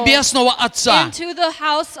Дом people Небесного Отца into the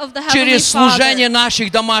house of the Heavenly через служение Father наших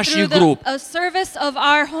through домашних the групп. service of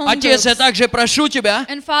our home Отец, я groups. также прошу Тебя,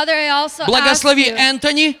 And Father, I also ask благослови you,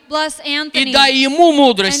 Энтони bless и Anthony дай ему and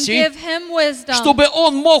мудрости, give him wisdom чтобы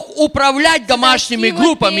он мог управлять so that домашними he would be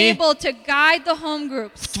группами able to guide the home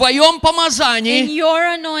groups в Твоем in помазании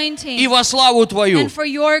your и anointing во славу Твою. and for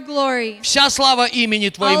your glory. Вся слава имени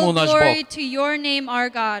Твоему, All наш glory Бог. to your name, our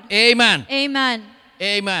God. Amen. Amen.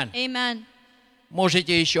 Amen. Amen.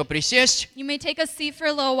 Можете еще присесть. You may take a seat for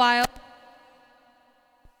a little while.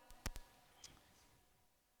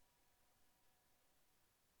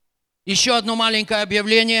 Еще одно маленькое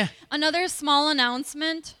объявление. Another small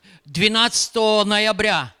announcement 12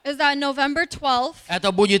 ноября, is that November 12th,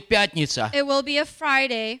 это будет пятница, it will be a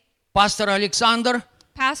Friday. пастор Александр,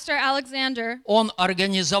 Pastor Alexander, он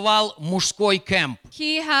организовал мужской кемп.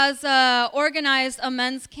 he has organized a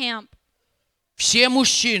men's camp. Все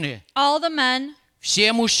мужчины, All the men,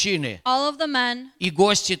 все мужчины all of the men, и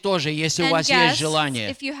гости тоже, если у and вас есть guests, желание.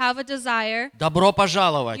 if you have a desire, Добро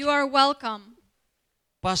пожаловать. you are welcome.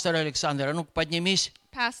 Пастор Александр, а ну-ка поднимись,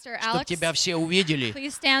 Pastor чтобы Alex, тебя все увидели.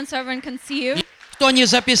 please stand so everyone can see you. Кто не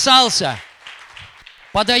записался,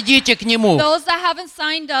 подойдите к нему. Those that haven't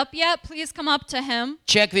signed up yet, please come up to him.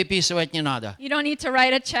 Чек выписывать не надо. You don't need to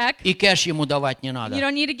write a check. И кэш ему давать не надо. You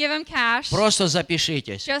don't need to give him cash. Просто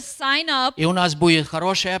запишитесь. Just sign up, И у нас будет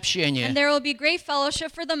хорошее and общение. there will be great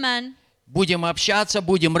fellowship for the men. Будем общаться,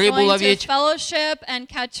 будем рыбу Going to ловить. fellowship and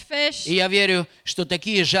catch fish. И я верю, что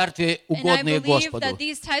такие жертвы And I угодные believe Господу. that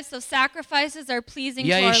these types of sacrifices are pleasing to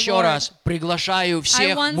Я our еще Lord. раз приглашаю I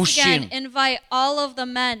всех once again мужчин. invite all of the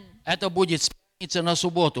men. Это будет с пятницы на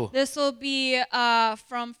субботу. This will be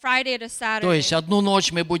from Friday to Saturday. То есть одну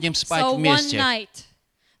ночь мы будем спать So one вместе. night,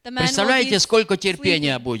 the men will be Представляете, сколько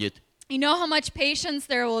терпения sleeping. будет? You know how much patience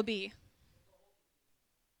there will be.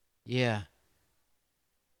 Yeah.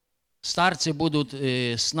 Старцы будут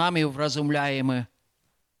с нами вразумляемы.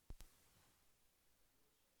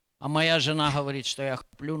 А моя жена говорит, что я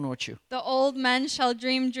храплю ночью. The old men shall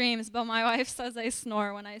dream dreams, but my wife says I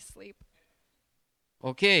snore when I sleep.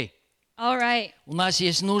 Окей. All right. У нас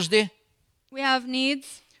есть нужды. We have needs.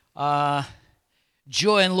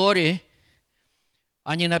 Джо и Лори,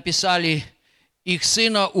 они написали, их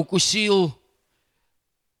сына укусил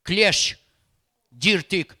клещ,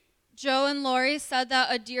 диртик. Joe and Lori said that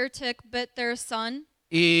a deer tick bit their son.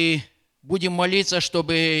 И будем молиться,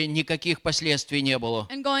 чтобы никаких последствий не было.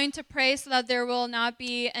 And going to pray so that there will not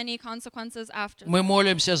be any consequences after. Мы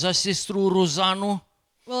молимся за сестру Рузану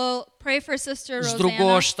We'll pray for Sister с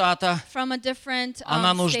другого Rosanna штата. from a different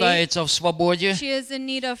Она state. нуждается в свободе. She is in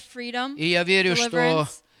need of freedom, И я верю, что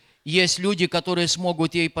deliverance. есть люди, которые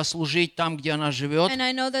смогут ей послужить там, где она живет. And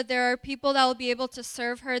I know that there are people that will be able to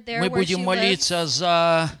serve her there Мы where she будем lives. молиться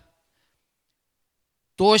за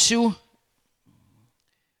Тосю.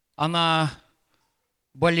 Она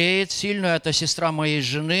болеет сильно, это сестра моей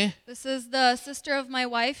жены. This is the sister of my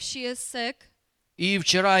wife. She is sick. И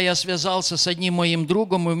вчера я связался с одним моим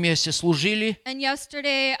другом, мы вместе служили. And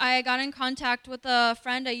yesterday I got in contact with a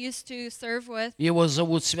friend I used to serve with. Его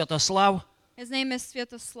зовут Святослав. His name is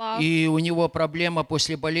Sviatoslav. И у него проблема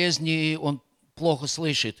после болезни, он плохо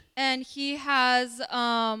слышит. And he has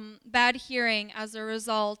bad hearing as a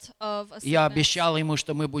result of a Я sickness. обещал ему,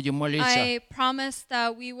 что мы будем молиться, I promised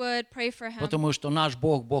that we would pray for him потому что наш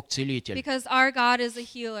Бог, Бог-целитель. because our God is a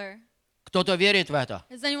healer. Кто-то верит в это?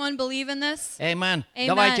 Does anyone believe in this? Amen. Amen.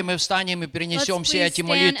 Давайте мы встанем и Let's перенесем все please эти stand and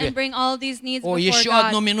молитвы. bring all of these needs О, before еще God.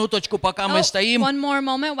 одну минуточку, пока мы Oh, стоим. one more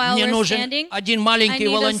moment while Мне we're нужен standing. один I маленький need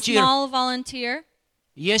a волонтер. small volunteer.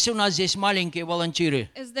 Есть у нас здесь маленькие волонтеры,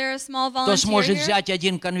 Is there a small кто volunteer сможет here взять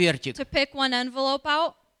один конвертик? to pick one envelope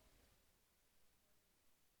out?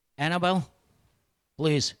 Annabelle,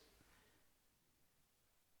 please.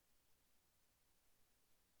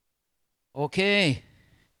 Окей.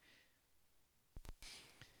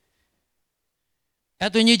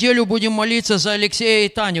 Эту неделю будем молиться за Алексея и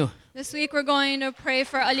Таню. This week we're going to pray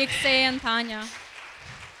for Alexei and Tanya.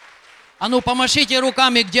 А ну, помашите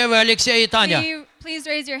руками, где вы, Алексей и Таня. Please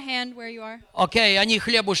raise your hand where you are. Окей, они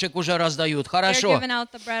хлебушек уже раздают. They're Хорошо. giving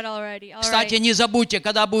out the bread already. All Кстати, right. не забудьте,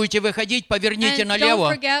 когда будете выходить, поверните And don't налево.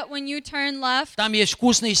 forget when you turn left, Там есть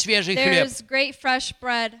вкусный свежий хлеб. there's great fresh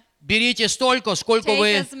bread Берите столько, сколько Take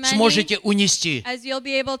вы as many сможете унести. as you'll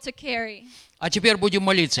be able to carry. А теперь будем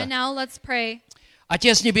молиться. And now let's pray.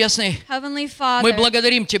 Отец Небесный, Heavenly мы Father,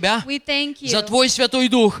 благодарим Тебя we thank you за Твой Святой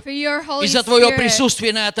Дух for your Holy и за Твое Spirit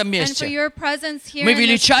присутствие на этом and for месте. your presence here Мы in this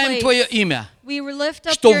величаем place. Твое имя, We lift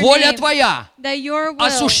up что your воля name, Твоя that your will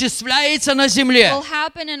осуществляется на земле, will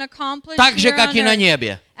happen and accomplish так же, here как on и на earth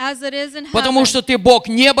небе. as it is in Потому heaven. что Ты Бог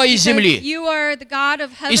неба и Because земли. you are the God of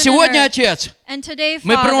heaven И сегодня, and earth. Отец, And today,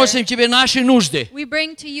 мы Father, приносим Тебе наши нужды. we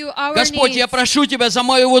bring to you our Господь, я needs. прошу Тебя за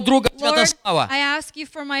моего друга Lord, Святослава. I ask you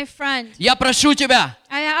for my friend. Я прошу Тебя,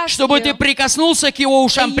 I ask чтобы you Ты прикоснулся к его that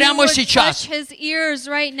ушам you прямо would сейчас, touch his ears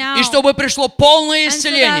right now, и чтобы пришло полное and so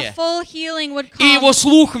исцеление, that full healing would и come, его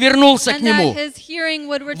слух вернулся к and нему. that his hearing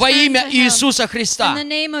would Во return имя to him. Иисуса In Христа. the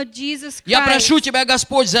name of Jesus Я Christ. прошу Тебя,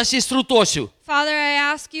 Господь, за сестру Тосю. Father, I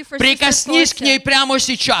ask you for Прикоснись Sister к ней Tosia. прямо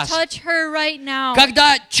сейчас. Touch her right now.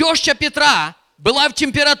 Когда теща Петра была в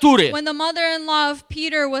температуре, When the mother-in-law of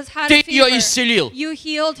Peter had Ты a ее fever, исцелил. you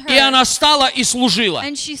healed her. И она стала и служила.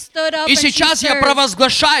 And she stood up И and she сейчас я served.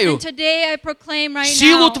 провозглашаю And today I proclaim right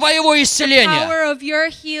силу now Твоего the исцеления, power of your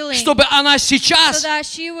healing, чтобы она so сейчас that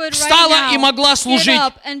she would right встала и now могла get служить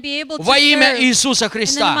up and be able to во имя serve Иисуса in the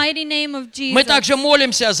Христа. mighty name of Jesus. Мы также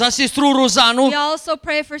молимся за сестру Рузану, We also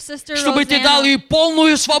pray for Sister чтобы Ты Rosanna, дал ей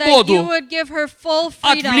полную that you свободу would give her full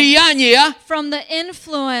от freedom влияния from the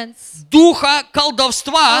influence духа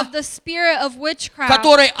колдовства, of the spirit of witchcraft,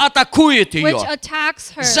 который атакует which ее.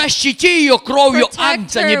 attacks her. Защити ее кровью Protect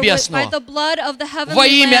Агнца her by Небесного the blood of the во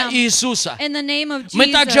heavenly имя Lamb. Иисуса. In the name of Мы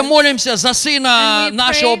Jesus. также молимся за сына And we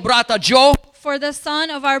нашего pray брата Джо, for the son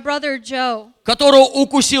of our brother Joe, которого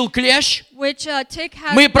укусил клещ. which tick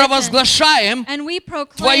has Мы bitten. провозглашаем And we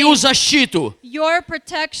Твою proclaim защиту, your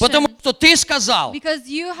protection, потому что Ты сказал, because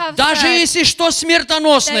you have даже said если что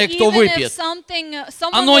смертоносное, that кто even if выпьет, someone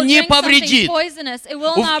оно will не drink something повредит poisonous, it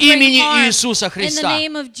will в not bring имени harm Иисуса in the Христа.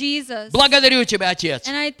 name of Jesus. Благодарю Тебя, Отец.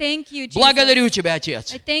 And I thank you, Jesus. Благодарю Тебя,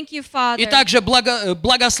 Отец. I thank you, Father. И также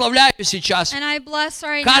благословляю сейчас And I bless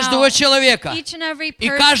right каждого now человека each and every и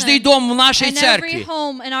person каждый дом в нашей and every церкви.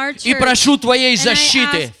 home in our И church. прошу Твоей And I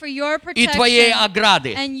защиты ask for your и protection Твоей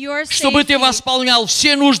ограды, and your чтобы Ты safety, восполнял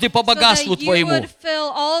все нужды по so that богатству you Твоему. would fill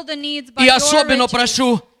all the needs by И your особенно riches.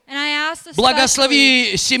 прошу, And I ask especially,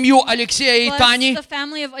 благослови семью Алексея и bless Тани. the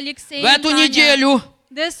family of Alexei В and эту Tanya. неделю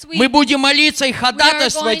This week, мы будем молиться и we are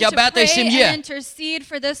ходатайствовать going об to этой pray and семье, intercede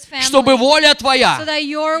for this family, чтобы воля so Твоя, that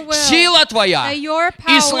your will, сила Твоя that your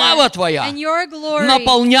и power слава Твоя and your glory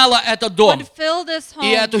наполняла этот дом would fill this home и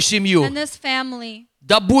эту семью. and this family.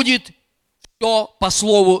 Да будет все по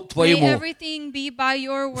слову May Твоему everything be by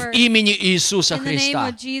your в word. имени Иисуса In the name Христа.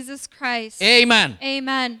 of Jesus Christ. Amen.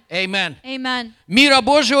 Amen. Amen. Amen. Мира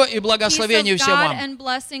Божьего и Peace благословения of всем God вам. and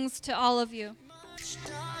blessings to all of you.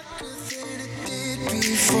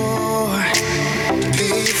 Before